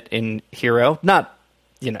a minute in Hero. Not,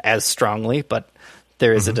 you know, as strongly, but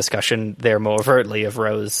there is a discussion there more overtly of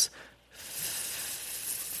Rose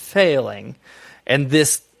failing. And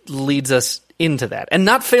this leads us into that. And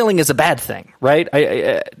not failing is a bad thing, right?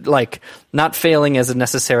 I like not failing as a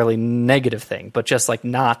necessarily negative thing, but just like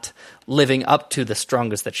not living up to the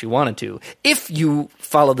strongest that she wanted to, if you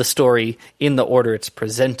follow the story in the order it's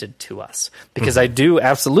presented to us. Because I do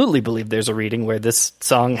absolutely believe there's a reading where this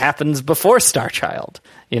song happens before Starchild,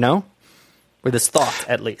 you know? Or this thought,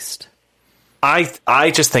 at least.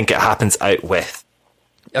 I just think it happens out with.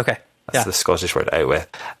 Okay. That's the Scottish word, out with.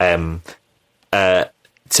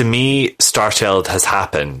 To me, Starchild has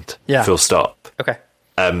happened. Yeah. Full stop. Okay.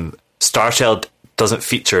 Starchild doesn't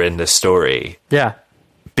feature in this story. Yeah.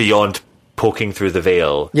 Beyond poking through the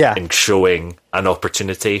veil, yeah, and showing an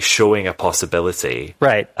opportunity, showing a possibility,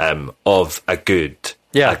 right, of a good,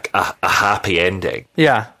 yeah, a happy ending,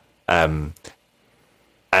 yeah. And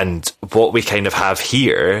what we kind of have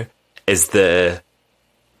here is the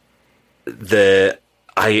I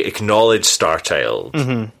acknowledge Starchild,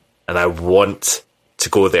 mm-hmm, and I want to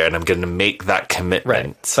go there, and I'm going to make that commitment.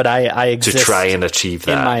 Right. But I exist to try and achieve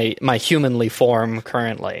that in my humanly form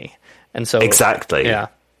currently, and so exactly, yeah,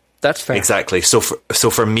 that's fair. Exactly. So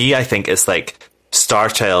for me, I think it's like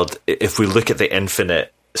Starchild. If we look at the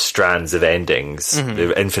infinite strands of endings, mm-hmm,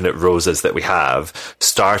 the infinite roses that we have,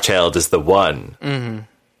 Starchild is the one. Mm-hmm.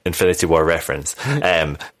 Infinity War reference.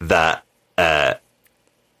 That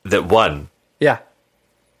won. Yeah.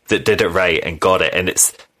 That did it right and got it, and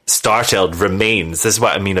it's. Starchild remains. This is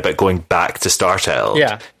what I mean about going back to Starchild.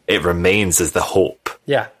 Yeah, it remains as the hope.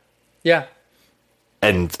 Yeah, yeah.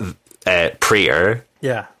 And prayer.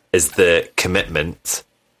 Yeah, is the commitment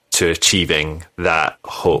to achieving that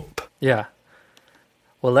hope. Yeah.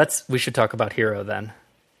 Well, we should talk about Hero then.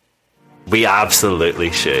 We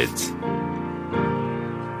absolutely should.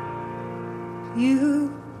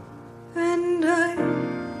 You and I.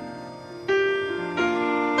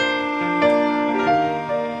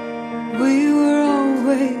 We were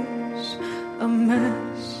always a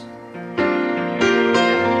mess.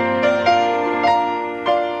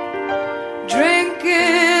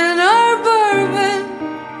 Drinking our bourbon,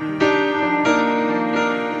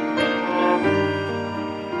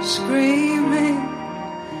 screaming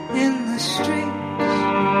in the streets.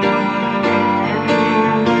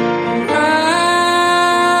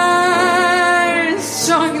 I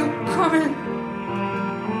saw you coming.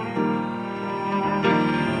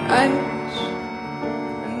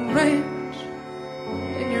 Rage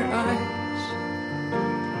in your eyes.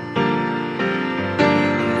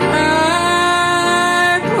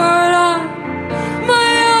 I put on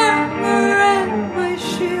my armor and my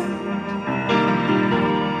shield,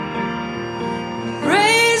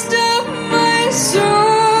 raised up my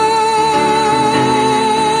sword.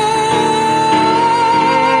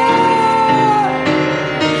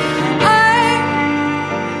 I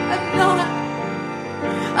am not a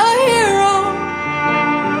hero.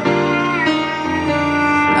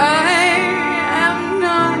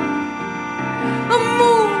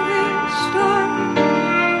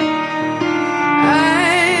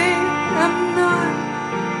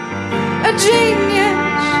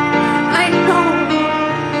 Genius, I know.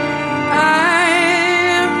 I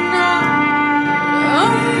am not a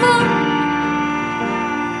monk.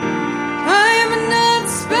 I am not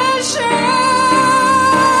special.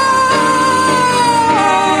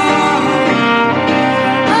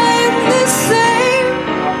 I am the same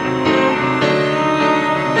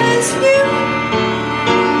as you,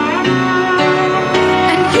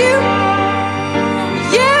 and you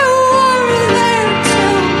were there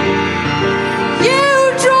too. You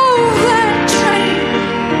drove that train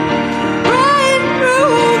right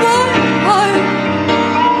through my heart,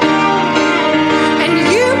 and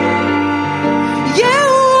you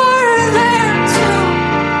were there too.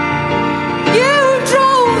 You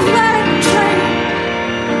drove that train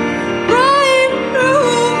right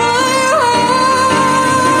through my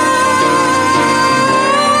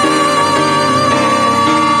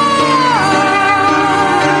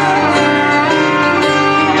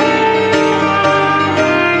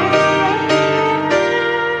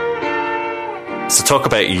So talk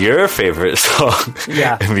about your favourite song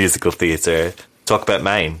in musical theatre. Talk about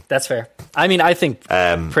mine. That's fair. I mean, I think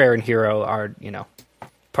Prayer and Hero are,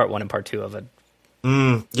 part one and part two of it.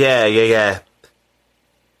 Yeah.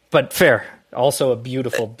 But fair. Also a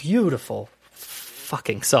beautiful, beautiful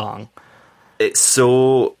fucking song. It's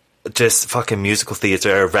so just fucking musical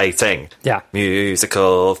theatre writing. Yeah.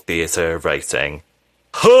 Musical theatre writing.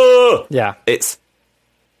 Huh! Yeah. It's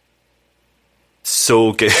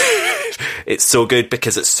so good. It's so good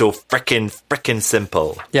because it's so frickin'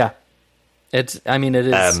 simple. Yeah. It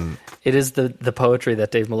is the poetry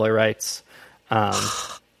that Dave Malloy writes.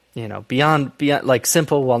 Beyond like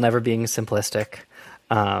simple while never being simplistic.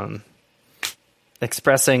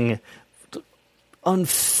 Expressing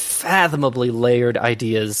unfathomably layered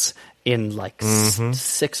ideas in like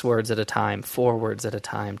 6 words at a time, 4 words at a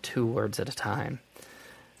time, 2 words at a time.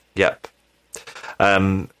 Yep.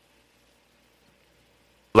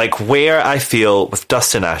 Like where I feel with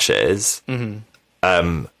Dust and Ashes,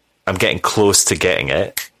 I'm getting close to getting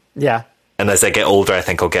it. Yeah. And as I get older, I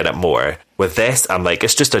think I'll get it more. With this, I'm like,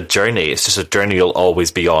 it's just a journey. It's just a journey you'll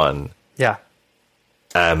always be on. Yeah.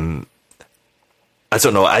 I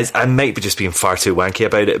don't know. I might be just being far too wanky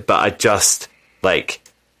about it, but I just like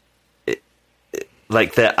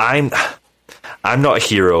that. I'm not a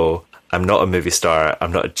hero. I'm not a movie star.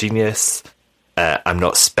 I'm not a genius. I'm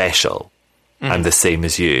not special. I'm the same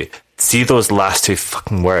as you. See those last two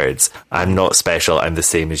fucking words. I'm not special. I'm the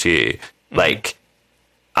same as you. Like,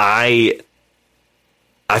 I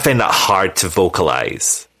find that hard to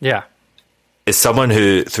vocalize. Yeah. As someone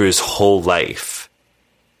who, through his whole life,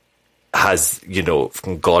 has, you know,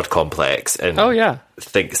 God complex and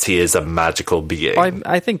thinks he is a magical being.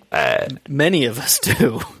 I think many of us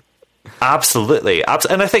do. Absolutely.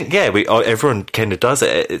 And I think, everyone kind of does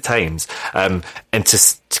it at times. And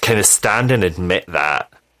to kind of stand and admit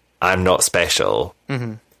that I'm not special,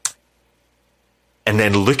 and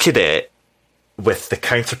then look at it with the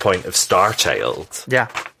counterpoint of Star Child. Yeah.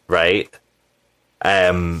 Right?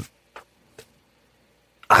 I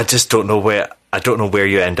just don't know where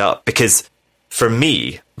you end up, because for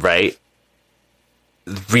me, right,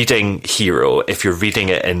 reading Hero, if you're reading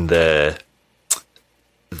it in the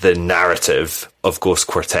narrative of Ghost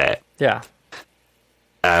Quartet,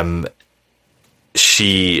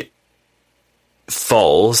 she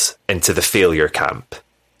falls into the failure camp.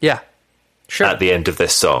 Yeah, sure. At the end of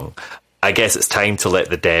this song, I guess it's time to let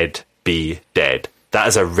the dead be dead. That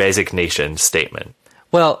is a resignation statement.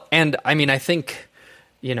 Well, and I mean, I think,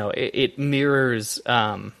 you know, it mirrors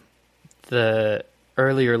the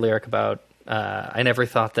earlier lyric about I never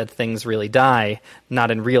thought that things really die,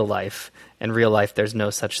 not in real life. In real life, there's no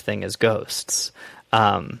such thing as ghosts.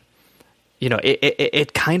 You know,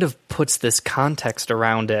 it kind of puts this context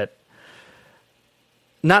around it.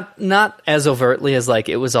 Not as overtly as like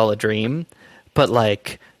it was all a dream, but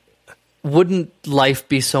like, wouldn't life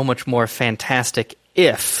be so much more fantastic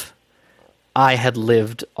if I had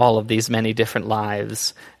lived all of these many different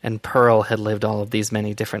lives, and Pearl had lived all of these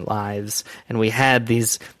many different lives, and we had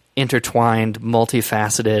these intertwined,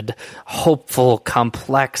 multifaceted, hopeful,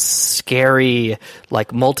 complex, scary, like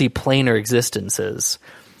multiplanar existences.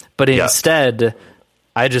 But instead,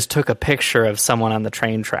 I just took a picture of someone on the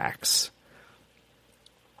train tracks.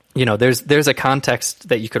 You know, there's a context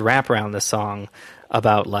that you could wrap around this song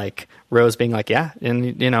about like Rose being like, yeah,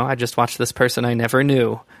 and you know, I just watched this person I never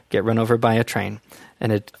knew get run over by a train,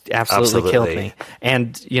 and it absolutely killed me.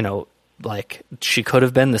 And you know, like, she could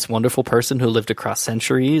have been this wonderful person who lived across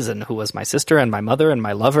centuries and who was my sister and my mother and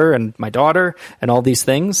my lover and my daughter and all these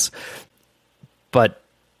things. But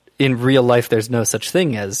in real life, there's no such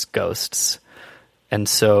thing as ghosts. And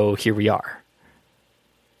so here we are.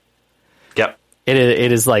 Yep. It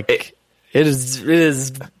is like, it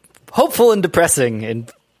is hopeful and depressing.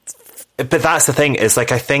 And but that's the thing, is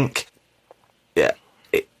like, I think,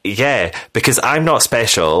 because I'm not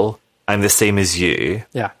special, I'm the same as you.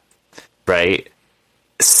 Yeah. Right?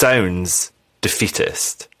 Sounds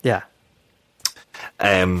defeatist. Yeah.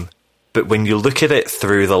 But when you look at it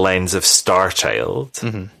through the lens of Star Child,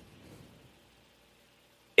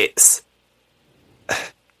 it's,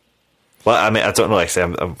 well, I mean, I don't know.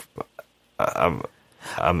 Actually, I'm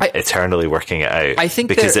eternally working it out. I think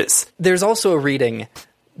because there's also a reading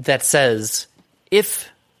that says if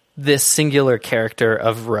this singular character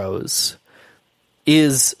of Rose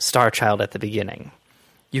is Star Child at the beginning,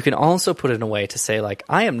 you can also put it in a way to say, like,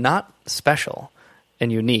 I am not special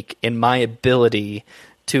and unique in my ability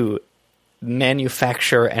to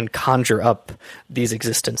manufacture and conjure up these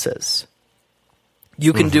existences.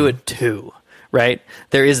 You can do it too, right?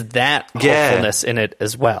 There is that hopefulness in it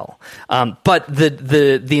as well. But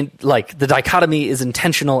the dichotomy is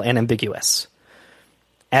intentional and ambiguous,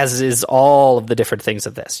 as is all of the different things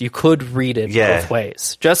of this. You could read it both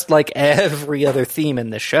ways, just like every other theme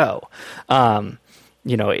in this show.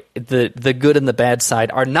 You know, the good and the bad side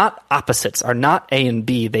are not opposites, are not A and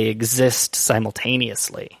B. They exist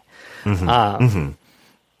simultaneously. You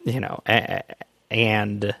know,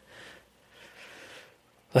 and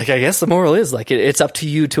like, I guess the moral is, like, it's up to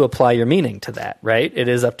you to apply your meaning to that, right? It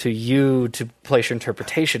is up to you to place your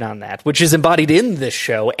interpretation on that, which is embodied in this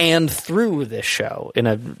show and through this show in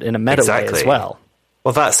a meta way as well.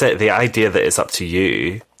 Well, that's it. The idea that it's up to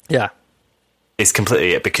you, is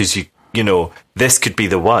completely it, because you know, this could be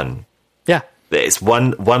the one. Yeah, it's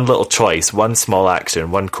one little choice, one small action,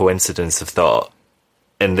 one coincidence of thought.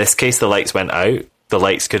 In this case, the lights went out. The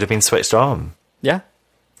lights could have been switched on. Yeah,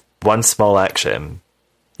 one small action.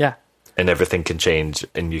 Yeah, and everything can change,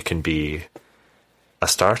 and you can be a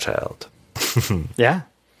Star Child. Yeah.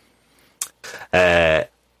 And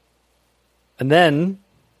then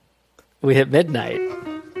we hit midnight.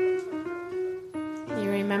 You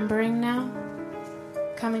remembering now?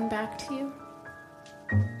 Coming back to you?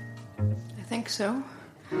 I think so.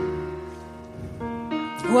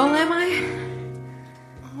 Who all am I?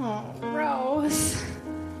 Oh, Rose.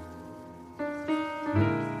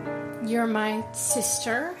 You're my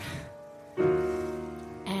sister.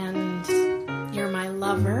 And you're my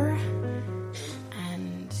lover.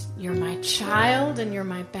 And you're my child. And you're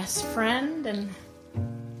my best friend. And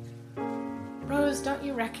Rose, don't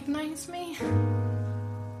you recognize me?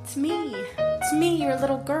 It's me. It's me, your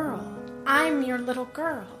little girl. I'm your little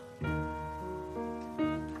girl.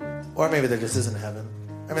 Or maybe there just isn't heaven.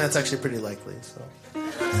 I mean, that's actually pretty likely, so.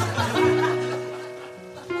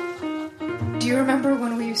 Do you remember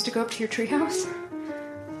when we used to go up to your treehouse?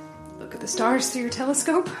 Look at the stars through your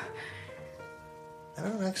telescope? I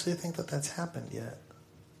don't actually think that that's happened yet.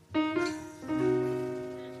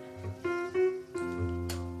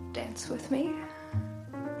 Dance with me.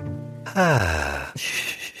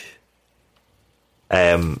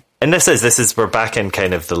 And this is we're back in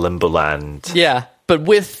kind of the limbo land. Yeah, but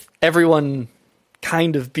with everyone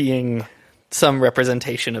kind of being some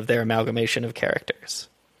representation of their amalgamation of characters.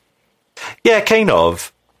 Yeah, kind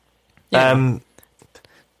of. Yeah.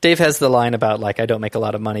 Dave has the line about, like, I don't make a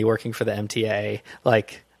lot of money working for the MTA.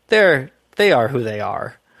 Like, they are who they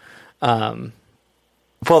are. Well,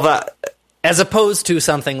 that... As opposed to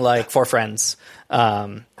something like Four Friends,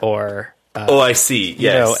 or... I see, yes. You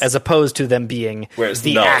know, as opposed to them being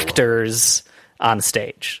the null. actors on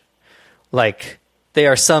stage. Like, they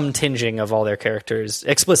are some tinging of all their characters,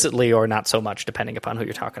 explicitly or not so much, depending upon who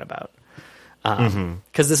you're talking about.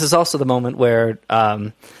 Because this is also the moment where,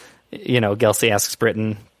 Gelsey asks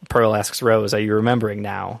Britton, Pearl asks Rose, are you remembering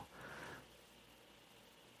now?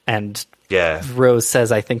 And Rose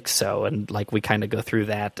says, I think so. And, like, we kind of go through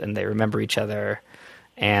that, and they remember each other,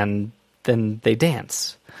 and then they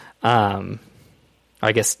dance. I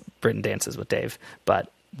guess Britton dances with Dave, but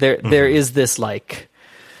there is this, like...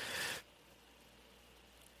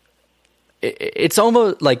 It's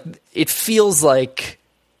almost like it feels like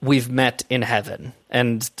we've met in heaven,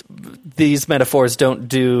 and these metaphors don't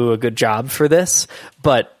do a good job for this,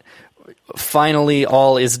 but finally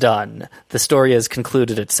all is done. The story has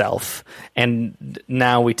concluded itself, and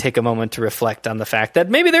now we take a moment to reflect on the fact that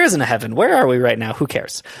maybe there isn't a heaven. Where are we right now? Who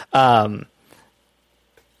cares?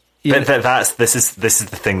 This is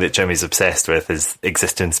the thing that Jimmy's obsessed with, is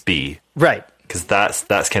existence B, right? Because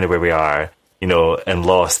that's kind of where we are. You know, in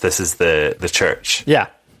Lost, this is the church. Yeah.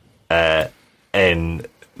 In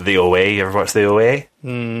the OA, you ever watch the OA?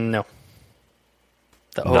 No.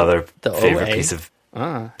 Another favorite OA? piece of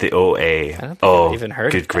the OA. I don't think I've even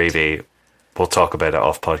heard good of gravy. We'll talk about it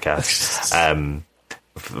off podcast.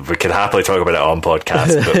 We could happily talk about it on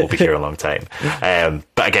podcast, but we'll be here a long time.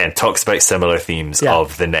 But again, talks about similar themes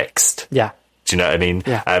of the next. Yeah. Do you know what I mean?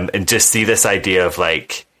 Yeah. And just see this idea of,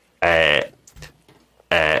 like,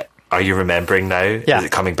 are you remembering now? Yeah. Is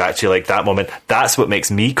it coming back to you, like, that moment? That's what makes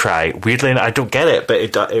me cry. Weirdly, and I don't get it, but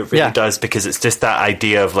it really does, because it's just that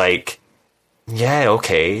idea of, like, yeah,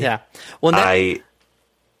 okay. Yeah. Well, I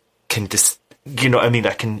can just, you know what I mean?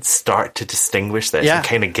 I can start to distinguish this. I'm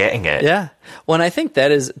kind of getting it. Yeah. Well, and I think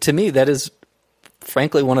that is, to me, that is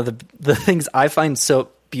frankly one of the things I find so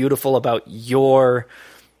beautiful about your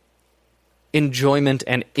enjoyment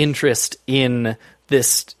and interest in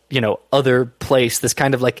this, other place, this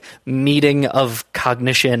kind of, like, meeting of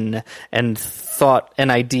cognition and thought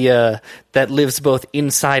and idea that lives both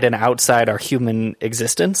inside and outside our human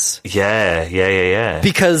existence. Yeah.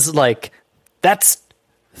 Because, like, that's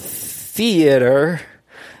theater,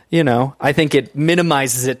 I think it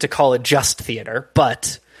minimizes it to call it just theater,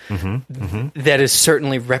 but that is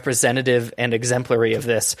certainly representative and exemplary of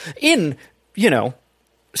this in,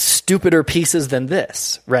 stupider pieces than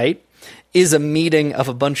this, right? Is a meeting of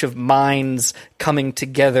a bunch of minds coming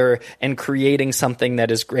together and creating something that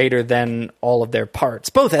is greater than all of their parts,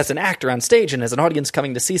 both as an actor on stage and as an audience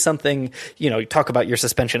coming to see something. You talk about your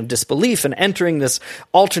suspension of disbelief and entering this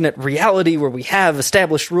alternate reality where we have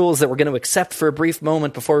established rules that we're going to accept for a brief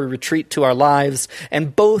moment before we retreat to our lives,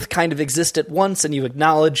 and both kind of exist at once, and you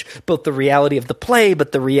acknowledge both the reality of the play,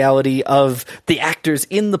 but the reality of the actors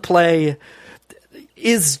in the play.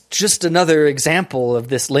 Is just another example of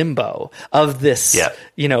this limbo, of this,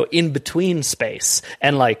 in-between space.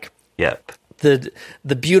 And, like, the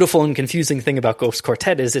beautiful and confusing thing about Ghost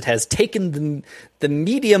Quartet is it has taken the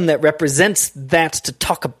medium that represents that to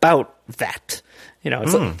talk about that.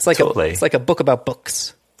 It's like it's like a book about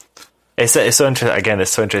books. It's so interesting. Again, it's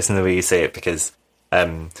so interesting the way you say it, because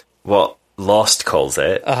what Lost calls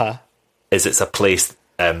it is it's a place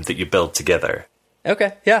that you build together.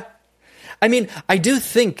 Okay, yeah. I mean, I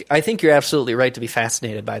think you're absolutely right to be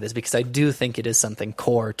fascinated by this, because I do think it is something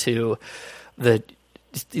core to the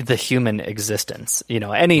the human existence. You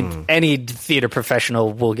know, any theater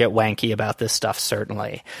professional will get wanky about this stuff,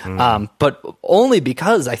 certainly. But only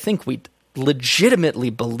because I think we legitimately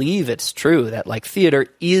believe it's true that like theater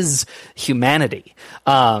is humanity.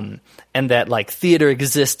 And that like theater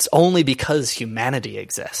exists only because humanity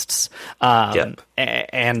exists.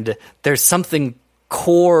 And there's something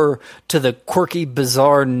core to the quirky,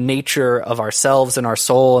 bizarre nature of ourselves and our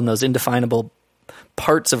soul and those indefinable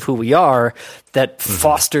parts of who we are that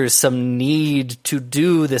fosters some need to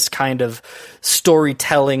do this kind of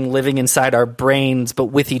storytelling, living inside our brains, but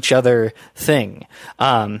with each other thing.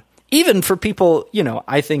 Even for people, you know,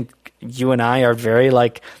 I think you and I are very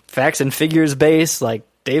like facts and figures based. Like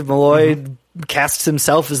Dave Malloy casts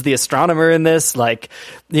himself as the astronomer in this. Like,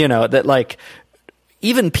 you know, that like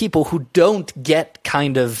even people who don't get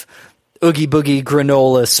kind of oogie boogie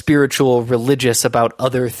granola spiritual religious about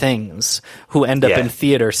other things who end up in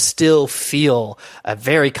theater still feel a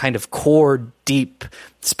very kind of core deep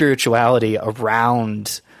spirituality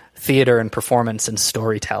around theater and performance and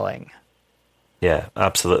storytelling. Yeah,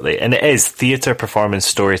 absolutely. And it is theater, performance,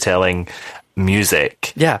 storytelling,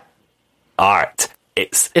 music, art.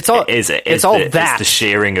 It's all that. It's the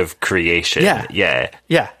sharing of creation.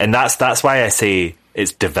 Yeah. And that's why I say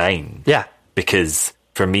it's divine. Yeah. Because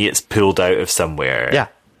for me, it's pulled out of somewhere. Yeah.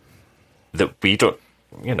 That we don't,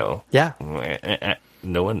 you know. Yeah.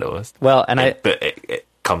 No one knows. Well, and but it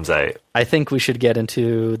comes out. I think we should get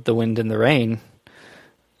into The Wind and the Rain,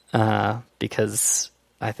 because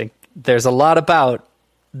I think there's a lot about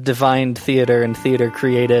divine theater and theater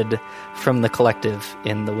created from the collective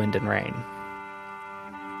in The Wind and Rain.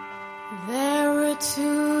 There were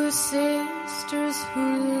two sisters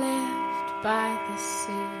who lived by the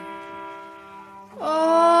sea.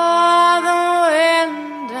 Oh, the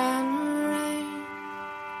wind and the rain.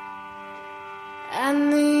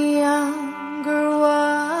 And the younger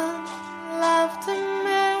one loved a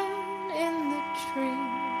man in the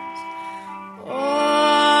trees.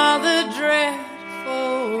 Oh, the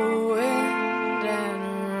dreadful wind and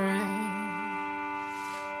rain.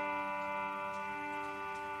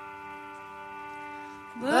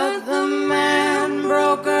 But the man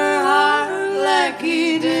broke her heart like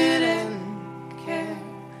he didn't care.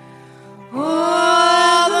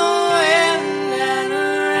 Oh, the wind and the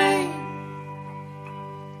rain.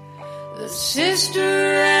 The sister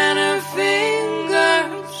ran her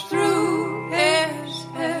fingers through his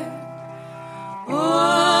hair.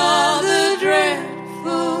 Oh, the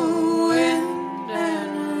dreadful wind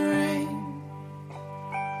and rain.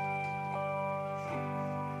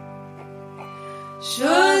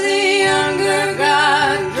 Sure, the younger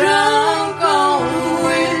got drunk on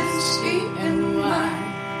whiskey and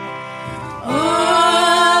wine.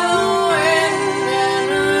 Oh, the wind and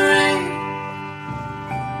the rain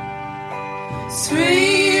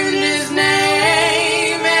screamed his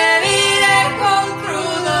name and it echoed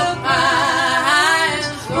through the pines.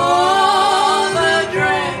 Oh, the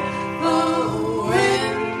dreadful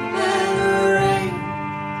wind and the rain.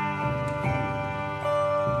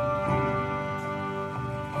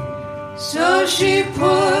 So she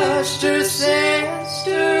pushed her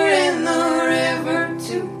sister in the river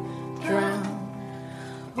to drown.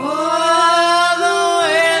 Oh, the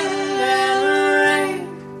wind and the rain.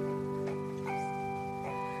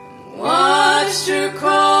 Watched her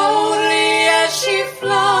coldly as she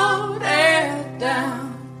floated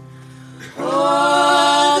down.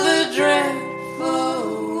 Oh, the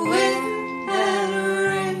dreadful wind and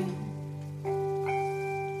rain.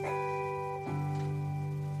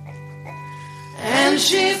 And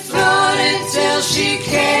she floated till she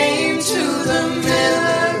came to the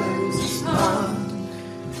miller's pond.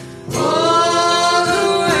 Oh, the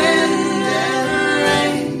wind and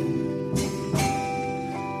rain.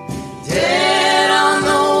 Dead on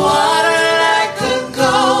the water like a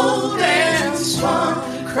golden swan,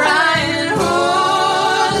 crying,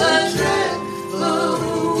 oh, the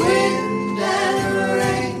dreadful wind and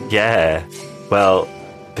rain. Yeah. Well,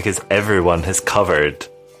 because everyone has covered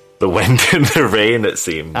The Wind and the Rain, it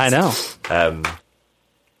seems. I know.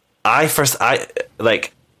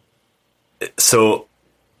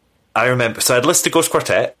 I remember, so I'd listened to Ghost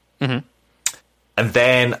Quartet, and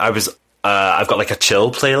then I've got like a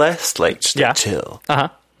chill playlist, like just a chill.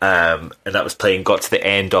 And that was playing, got to the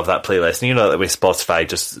end of that playlist, and you know that way Spotify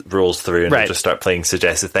just rolls through and just start playing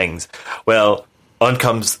suggested things. Well, on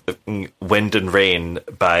comes Wind and Rain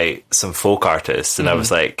by some folk artists, and I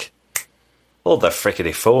was like, hold the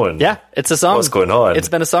frickety phone. Yeah, it's a song. What's going on? It's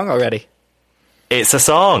been a song already. It's a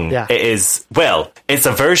song. Yeah. It is, well, it's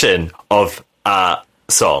a version of a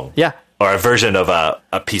song. Yeah. Or a version of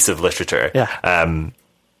a piece of literature. Yeah.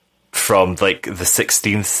 from like the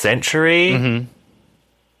 16th century,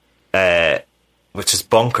 which is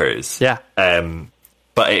bonkers. Yeah.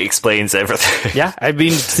 But it explains everything. Yeah, I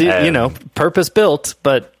mean, purpose built,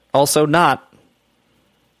 but also not.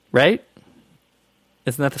 Right?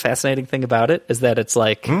 Isn't that the fascinating thing about it? Is that it's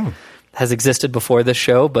like has existed before this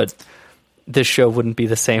show, but this show wouldn't be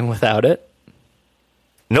the same without it.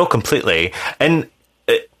 No, completely. And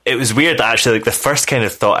it was weird that actually, like, the first kind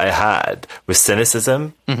of thought I had was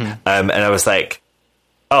cynicism. And I was like,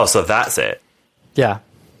 oh, so that's it. Yeah.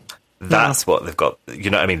 That's what they've got. You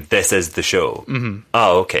know what I mean? This is the show.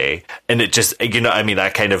 Oh, okay. And it just, you know what I mean? I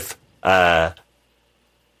kind of, I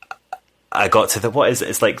got to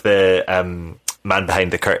it's like the Man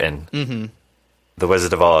Behind the Curtain, the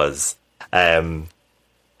Wizard of Oz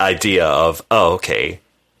idea of, oh, okay.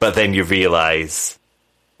 But then you realize,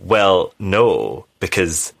 well, no,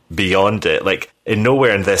 because beyond it, like,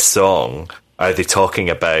 nowhere in this song are they talking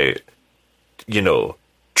about, you know,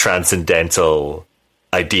 transcendental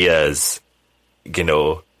ideas, you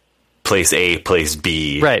know, place A, place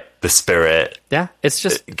B, right? The spirit. Yeah, it's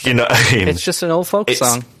just, you know what I mean? It's just an old folk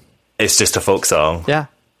song. It's just a folk song. Yeah.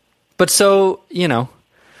 But so, you know,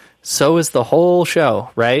 so is the whole show,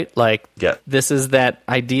 right? Like, this is that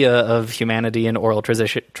idea of humanity and oral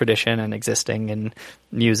tradition and existing in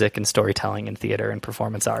music and storytelling and theater and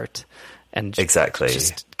performance art. And exactly.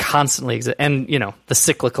 Just constantly and, you know, the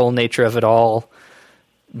cyclical nature of it all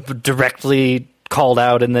directly called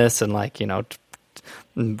out in this, and, like, you know,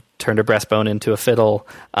 turned a breastbone into a fiddle.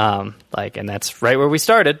 Like, and that's right where we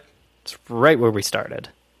started. It's right where we started.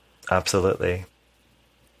 Absolutely.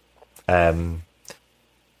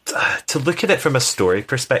 To look at it from a story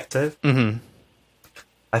perspective,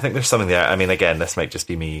 I think there's something there. I mean, again, this might just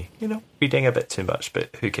be me, you know, reading a bit too much,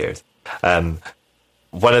 but who cares?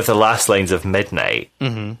 One of the last lines of Midnight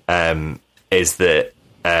is that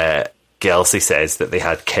Gelsey says that they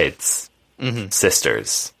had kids,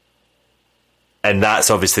 sisters. And that's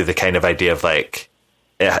obviously the kind of idea of, like,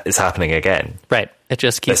 it's happening again. Right. It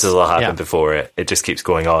just keeps... This has all happened before. It just keeps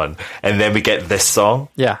going on. And then we get this song.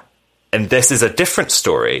 Yeah. And this is a different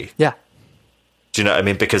story. Yeah. Do you know what I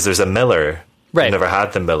mean? Because there's a Miller. Right. We've never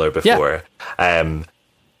had the Miller before. Yeah.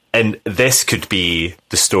 And this could be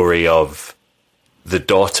the story of the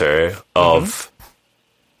daughter of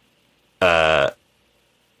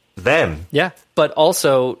them. Yeah. But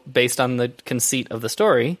also, based on the conceit of the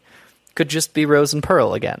story, could just be Rose and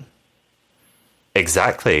Pearl again.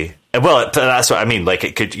 Exactly. Well, that's what I mean. Like,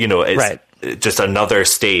 it could, you know, it's just another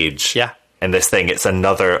stage. Yeah. In this thing, it's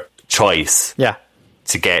another choice. Yeah.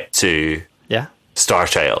 To get to. Yeah. Star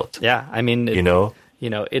Child. Yeah. I mean, you know,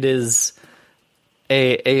 it is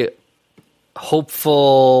a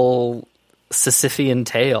hopeful Sisyphean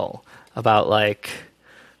tale about, like,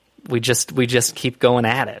 we just keep going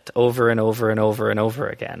at it over and over and over and over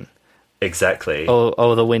again. Exactly.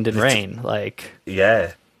 Oh, the wind and rain. Like,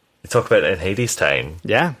 yeah. You talk about it in Hades Town.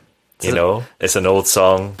 Yeah. You know, it's an old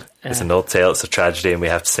song. It's an old tale. It's a tragedy, and we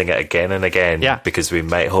have to sing it again and again. Yeah. Because we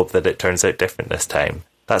might hope that it turns out different this time.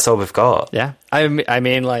 That's all we've got. Yeah. I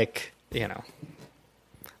mean, like, you know,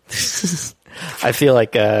 I feel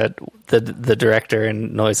like the director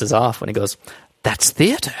in Noise Is Off when he goes, "That's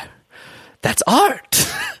theater. That's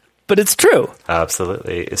art." But it's true.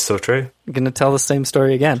 Absolutely. It's so true. I'm going to tell the same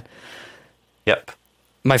story again. Yep.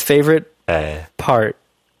 My favorite part,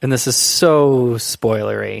 and this is so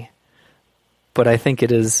spoilery, but I think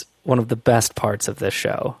it is one of the best parts of this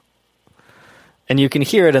show. And you can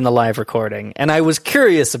hear it in the live recording. And I was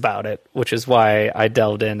curious about it, which is why I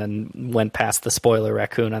delved in and went past the spoiler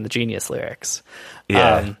raccoon on the Genius lyrics.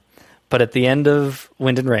 Yeah. But at the end of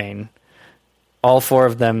Wind and Rain, all four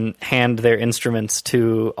of them hand their instruments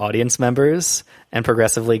to audience members and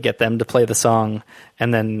progressively get them to play the song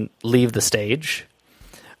and then leave the stage,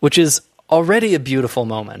 which is already a beautiful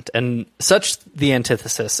moment and such the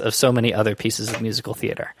antithesis of so many other pieces of musical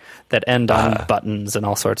theater that end on buttons and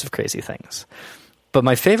all sorts of crazy things. But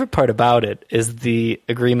my favorite part about it is the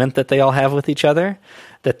agreement that they all have with each other,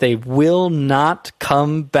 that they will not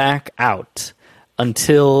come back out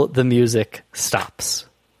until the music stops.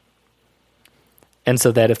 And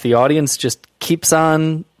so that if the audience just keeps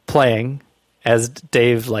on playing, as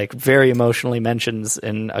Dave, like, very emotionally mentions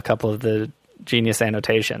in a couple of the Genius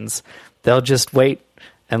annotations, they'll just wait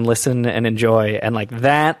and listen and enjoy. And, like,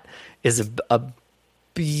 that is a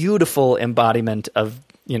beautiful embodiment of,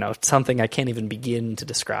 you know, something I can't even begin to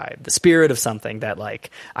describe. The spirit of something that,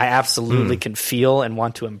 like, I absolutely can feel and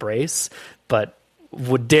want to embrace, but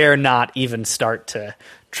would dare not even start to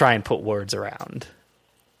try and put words around.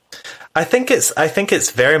 I think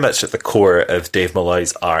it's very much at the core of Dave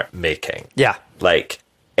Malloy's art making. Yeah. Like,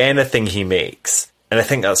 anything he makes, and I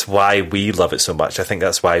think that's why we love it so much. I think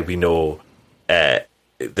that's why we know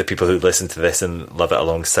the people who listen to this and love it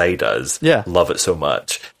alongside us love it so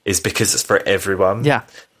much, is because it's for everyone. Yeah.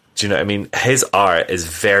 Do you know what I mean? His art is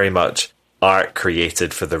very much art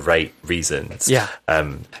created for the right reasons. Yeah.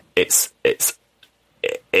 It's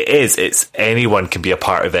anyone can be a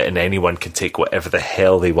part of it, and anyone can take whatever the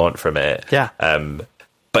hell they want from it. Yeah.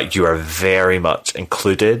 But you are very much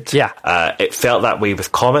included. Yeah. It felt that way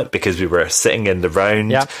with Comet because we were sitting in the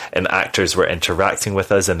round and actors were interacting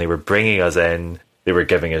with us and they were bringing us in. They were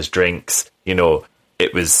giving us drinks. You know,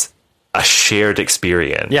 it was a shared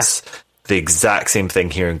experience. Yeah. The exact same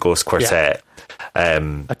thing here in Ghost Quartet.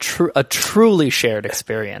 A truly shared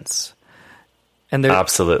experience. And there,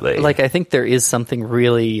 absolutely. Like, I think there is something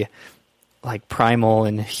really like primal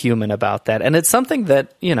and human about that. And it's something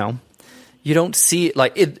that, you know, you don't see,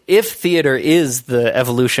 like, if theater is the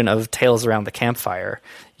evolution of Tales Around the Campfire,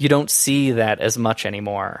 you don't see that as much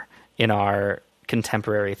anymore in our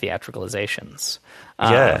contemporary theatricalizations.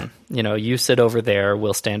 You know, you sit over there,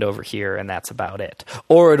 we'll stand over here, and that's about it.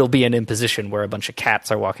 Or it'll be an imposition where a bunch of cats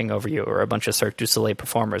are walking over you, or a bunch of Cirque du Soleil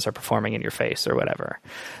performers are performing in your face, or whatever.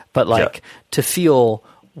 But, like, to feel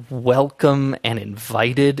welcome and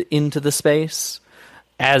invited into the space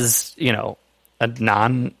as, you know, a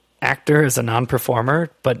non-actor, as a non-performer,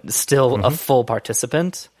 but still a full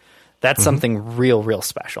participant, that's something real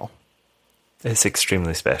special. It's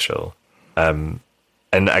extremely special.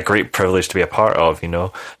 And a great privilege to be a part of, you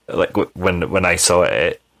know, like when I saw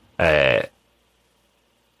it,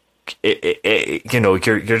 you know,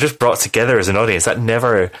 you're just brought together as an audience. That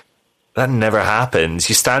never happens.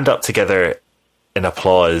 You stand up together in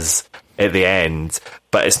applause at the end,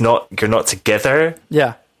 but you're not together.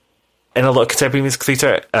 Yeah. In a lot of contemporary musical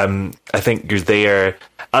theatre, I think you're there.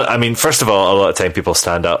 I mean, first of all, a lot of time people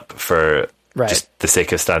stand up for just the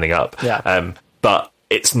sake of standing up. Yeah. But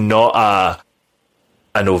it's not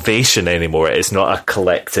an ovation anymore. It's not a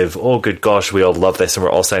collective, oh good gosh, we all love this and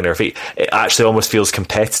we're all signing our feet. It actually almost feels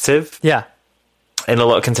competitive. Yeah. In a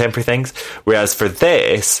lot of contemporary things. Whereas for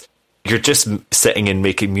this, you're just sitting and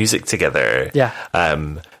making music together. Yeah.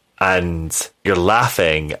 And you're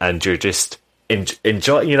laughing and you're just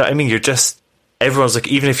enjoying, you know what I mean? You're just, everyone's like,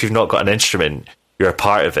 even if you've not got an instrument, you're a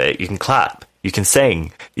part of it. You can clap, you can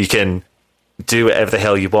sing, you can do whatever the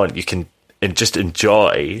hell you want. You can just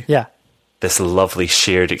enjoy this lovely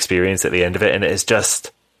shared experience at the end of it. And it is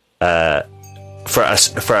just, for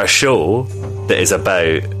a show that is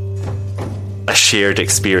about a shared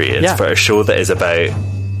experience, for a show that is about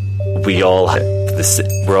we're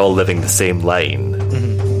all living the same line,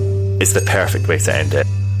 it's the perfect way to end it.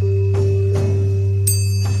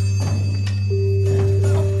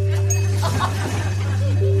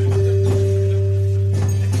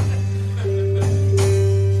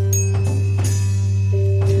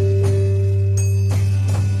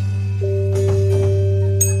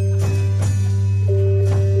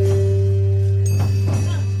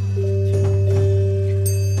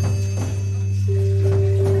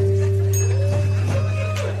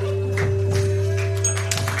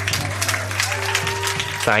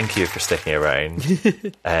 Thank you for sticking around.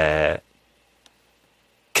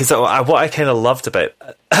 Because what I kind of loved about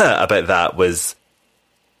that was,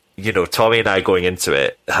 you know, Tommy and I going into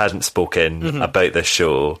it hadn't spoken about this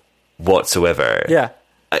show whatsoever. Yeah.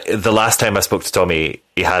 The last time I spoke to Tommy,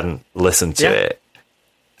 he hadn't listened to it.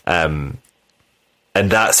 And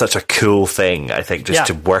that's such a cool thing, I think, just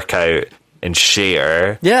to work out and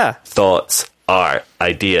share thoughts, art,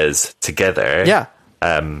 ideas together. Yeah.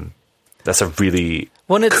 That's a really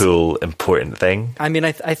cool, important thing. I mean,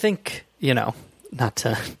 I think, you know, not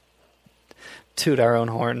to toot our own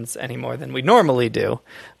horns any more than we normally do,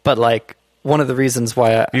 but like one of the reasons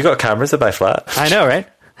why you got cameras at my flat. I know, right?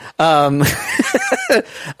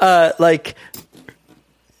 Like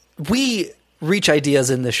we reach ideas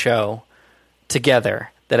in the show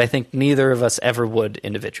together that I think neither of us ever would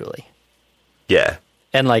individually. Yeah.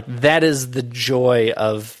 And like that is the joy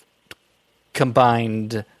of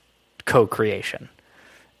combined co-creation.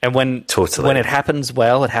 And when it happens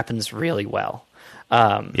well, it happens really well.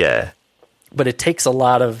 But it takes a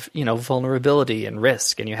lot of, you know, vulnerability and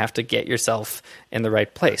risk, and you have to get yourself in the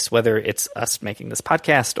right place, whether it's us making this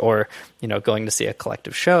podcast or, you know, going to see a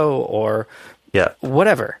collective show or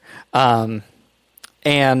whatever. And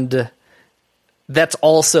that's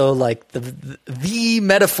also like the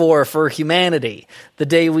metaphor for humanity. The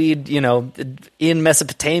day we'd, you know, in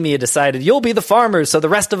Mesopotamia decided you'll be the farmers so the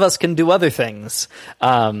rest of us can do other things.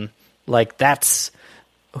 Like that's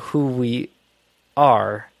who we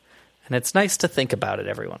are. And it's nice to think about it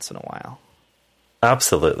every once in a while.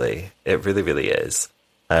 Absolutely. It really, really is.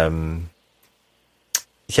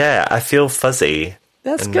 Yeah, I feel fuzzy.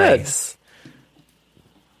 That's and good.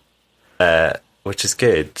 Nice. Which is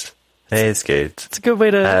good. It is good. It's a good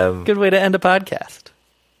way to end a podcast.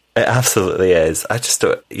 It absolutely is. I just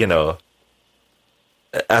don't,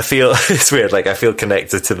 I feel, it's weird, like I feel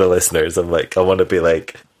connected to the listeners. I'm like, I want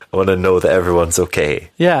to know that everyone's okay.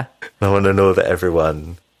 Yeah. I want to know that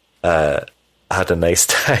everyone had a nice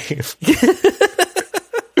time.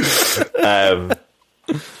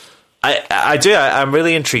 I do. I'm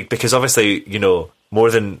really intrigued because obviously,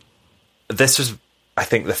 this was, I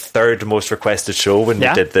think, the third most requested show when we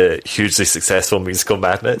did the hugely successful Musical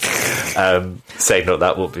Madness. Side note,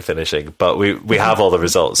 that won't be finishing, but we have all the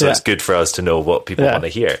results, so it's good for us to know what people want to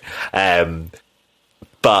hear.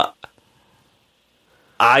 But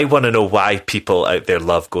I want to know why people out there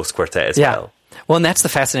love Ghost Quartet as well. Well, and that's the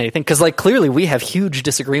fascinating thing, because clearly we have huge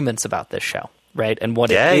disagreements about this show, right? And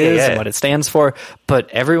what it is and what it stands for, but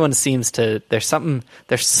everyone seems to, there's something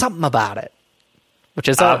about it. Which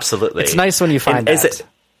is absolutely, it's nice when you find that.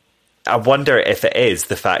 I wonder if it is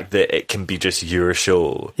the fact that it can be just your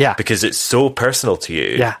show. Yeah. Because it's so personal to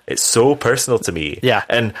you. Yeah. It's so personal to me. Yeah.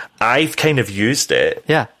 And I've kind of used it,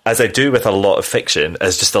 yeah, as I do with a lot of fiction,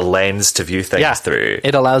 as just a lens to view things through.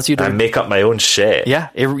 It allows you to make up my own shit. Yeah.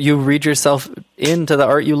 You read yourself into the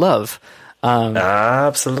art you love.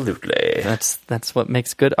 Absolutely. That's what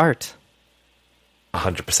makes good art.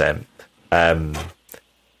 100%.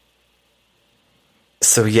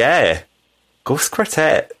 So yeah, Ghost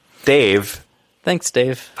Quartet, Dave. Thanks,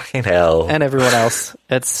 Dave. Fucking hell, and everyone else.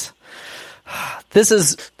 I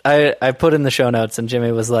put in the show notes, and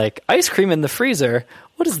Jimmy was like, "Ice cream in the freezer.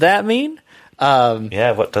 What does that mean?"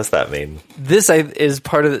 Yeah, what does that mean? This is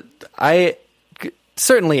part of. I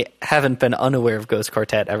certainly haven't been unaware of Ghost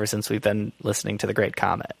Quartet ever since we've been listening to The Great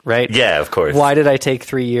Comet, right? Yeah, of course. Why did I take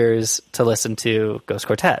 3 years to listen to Ghost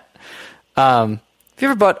Quartet? Have you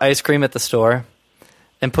ever bought ice cream at the store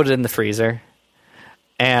and put it in the freezer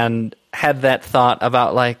and had that thought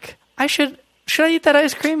about like, should I eat that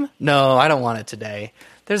ice cream? No, I don't want it today.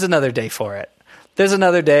 There's another day for it. There's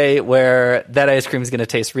another day where that ice cream is going to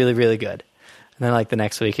taste really, really good. And then like the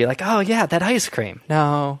next week, you're like, oh yeah, that ice cream.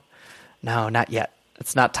 No, not yet.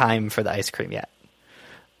 It's not time for the ice cream yet.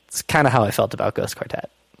 It's kind of how I felt about Ghost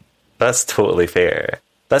Quartet. That's totally fair.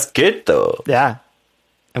 That's good though. Yeah.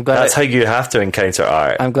 I'm glad that's how you have to encounter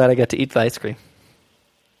art. I'm glad I got to eat the ice cream.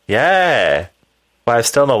 Yeah. Well, I've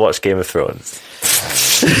still not watched Game of Thrones.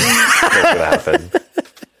 It's never going to happen.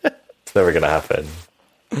 It's never going to happen.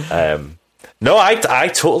 No, I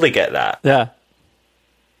totally get that. Yeah.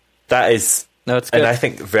 That is... No, it's good. And I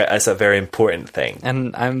think that's a very important thing.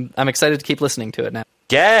 And I'm excited to keep listening to it now.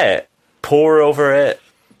 Yeah. Pore over it.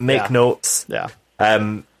 Make notes. Yeah.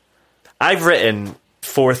 I've written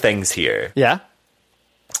 4 things here. Yeah.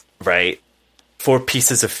 Right. 4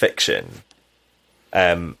 pieces of fiction.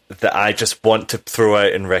 That I just want to throw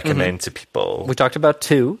out and recommend to people. We talked about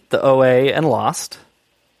 2, the OA and Lost.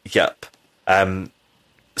 Yep.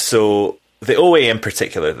 So the OA in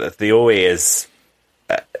particular, the OA is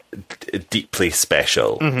deeply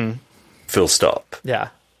special. Mm-hmm. Full stop. Yeah.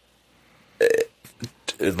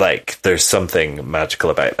 Like there's something magical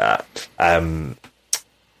about that.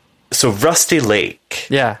 So Rusty Lake.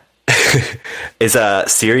 Yeah. is a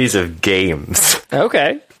series of games.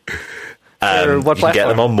 Okay. You what can get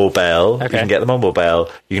them on mobile. Okay. You can get them on mobile.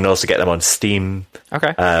 You can also get them on Steam.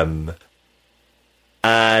 Okay.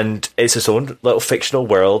 And it's its own little fictional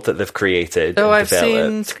world that they've created. Oh, and I've developed.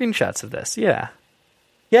 seen screenshots of this. Yeah.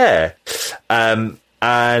 Yeah. And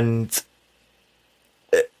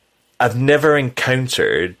I've never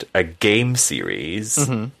encountered a game series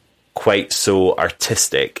quite so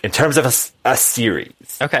artistic in terms of a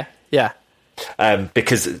series. Okay. Yeah.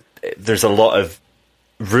 Because there's a lot of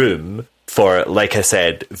room for, like I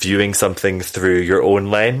said, viewing something through your own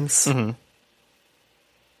lens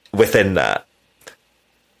within that.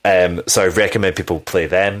 So I recommend people play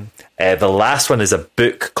them. The last one is a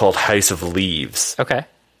book called House of Leaves. Okay.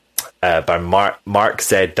 By Mark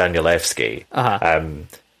Z. Danielewski. Uh-huh.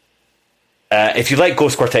 If you like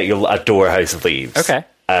Ghost Quartet, you'll adore House of Leaves. Okay.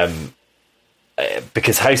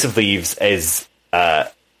 Because House of Leaves is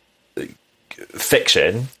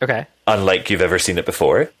fiction. Okay. Unlike you've ever seen it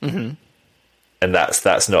before. Mm-hmm. And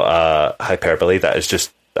that's not a hyperbole. That is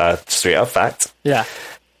just a straight up fact. Yeah.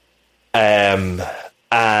 And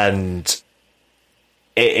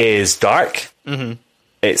it is dark. Mm-hmm.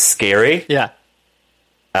 It's scary. Yeah.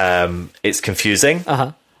 It's confusing.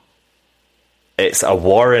 Uh-huh. It's a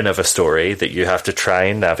warren of a story that you have to try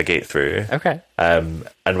and navigate through. Okay. And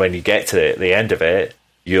when you get to the end of it,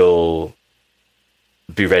 you'll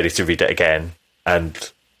be ready to read it again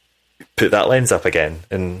and put that lens up again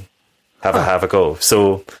and have a go.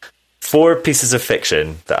 So 4 pieces of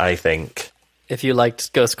fiction that I think... If you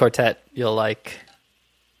liked Ghost Quartet, you'll like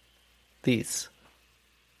these.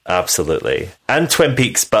 Absolutely. And Twin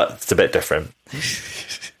Peaks, but it's a bit different.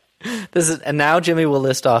 And now Jimmy will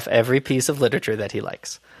list off every piece of literature that he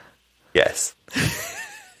likes. Yes.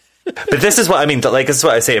 But this is what I mean. Like, this is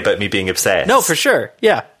what I say about me being obsessed. No, for sure.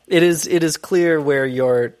 Yeah. It is clear where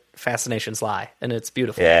your fascinations lie, and it's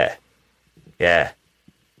beautiful. Yeah.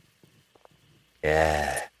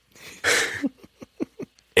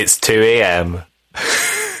 It's 2 a.m.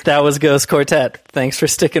 That was Ghost Quartet. Thanks for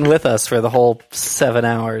sticking with us for the whole 7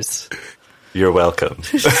 hours. You're welcome.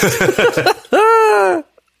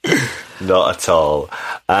 Not at all.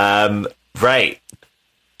 Right.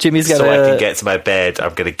 Jimmy's got so I can get to my bed,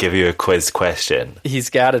 I'm going to give you a quiz question. He's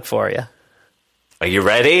got it for you. Are you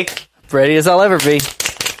ready? Ready as I'll ever be.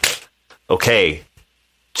 Okay.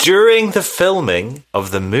 During the filming of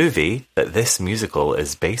the movie that this musical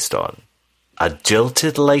is based on, a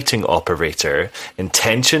jilted lighting operator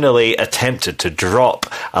intentionally attempted to drop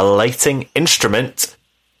a lighting instrument,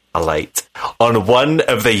 a light, on one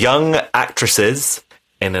of the young actresses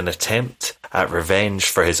in an attempt at revenge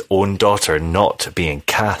for his own daughter not being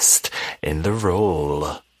cast in the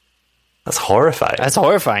role. That's horrifying.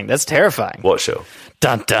 That's terrifying. What show?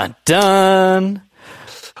 Dun, dun, dun.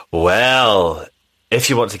 Well,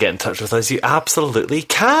 if you want to get in touch with us, you absolutely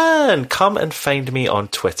can. Come and find me on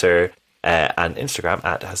Twitter and Instagram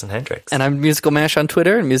at Hassan Hendricks. And I'm Musical Mash on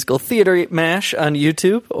Twitter and Musical Theater Mash on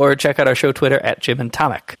YouTube, or check out our show Twitter at Jim and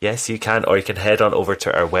Tomic. Yes, you can, or you can head on over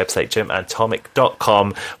to our website,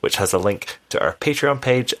 jimandtomic.com, which has a link to our Patreon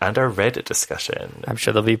page and our Reddit discussion. I'm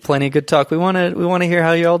sure there'll be plenty of good talk. We want to hear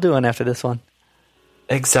how you're all doing after this one.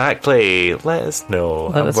 Exactly. Let us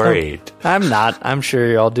know. I'm worried. I'm not. I'm sure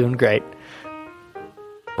you're all doing great.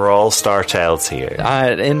 We're all star childs here.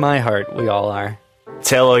 In my heart, we all are.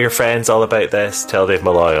 Tell all your friends all about this. Tell Dave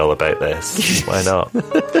Malloy all about this. Why not?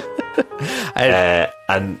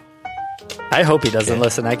 And I hope he doesn't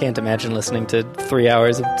listen. I can't imagine listening to 3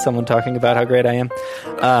 hours of someone talking about how great I am.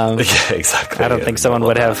 Yeah, exactly. I don't think someone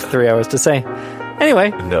would have 3 hours to say. Anyway.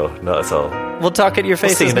 No, not at all. We'll talk at your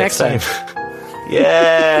faces see you next time.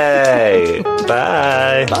 Yay!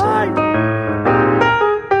 Bye. Bye.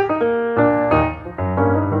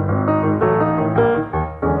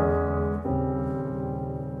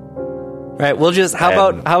 Right, we'll just how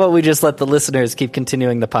about we just let the listeners keep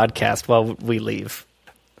continuing the podcast while we leave?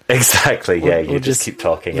 Exactly. Yeah, we'll just keep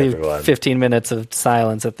talking, everyone. 15 minutes of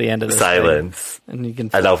silence at the end of this silence, and you can.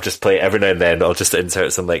 And I'll just play every now and then. I'll just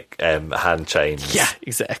insert some hand chimes. Yeah,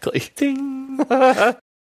 exactly. Ding.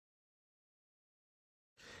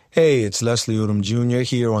 Hey, it's Leslie Odom Jr.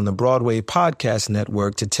 here on the Broadway Podcast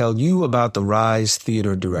Network to tell you about the Rise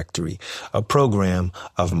Theater Directory, a program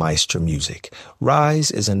of Maestro Music.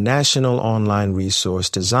 Rise is a national online resource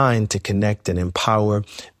designed to connect and empower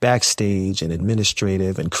backstage and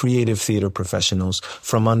administrative and creative theater professionals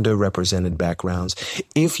from underrepresented backgrounds.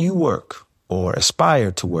 If you work or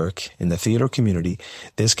aspire to work in the theater community,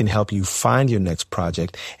 this can help you find your next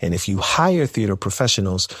project. And if you hire theater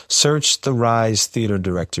professionals, search the Rise Theater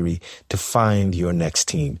Directory to find your next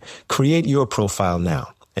team. Create your profile now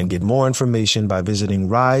and get more information by visiting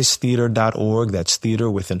risetheater.org. That's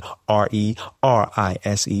theater with an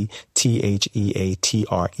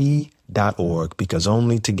RERISETHEATRE.org, because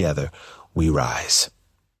only together we rise.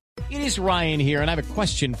 It is Ryan here, and I have a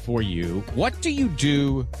question for you. What do you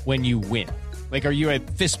do when you win? Like, are you a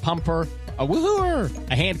fist pumper, a woohooer,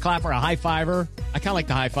 a hand clapper, a high fiver? I kind of like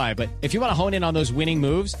the high five, but if you want to hone in on those winning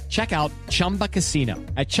moves, check out Chumba Casino.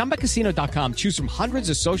 At ChumbaCasino.com, choose from hundreds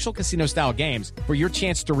of social casino-style games for your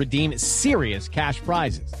chance to redeem serious cash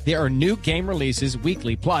prizes. There are new game releases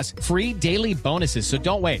weekly, plus free daily bonuses, so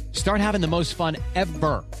don't wait. Start having the most fun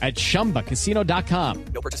ever at ChumbaCasino.com.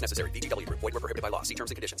 No purchase necessary. VGW Group. Void where prohibited by law. See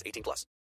terms and conditions. 18+.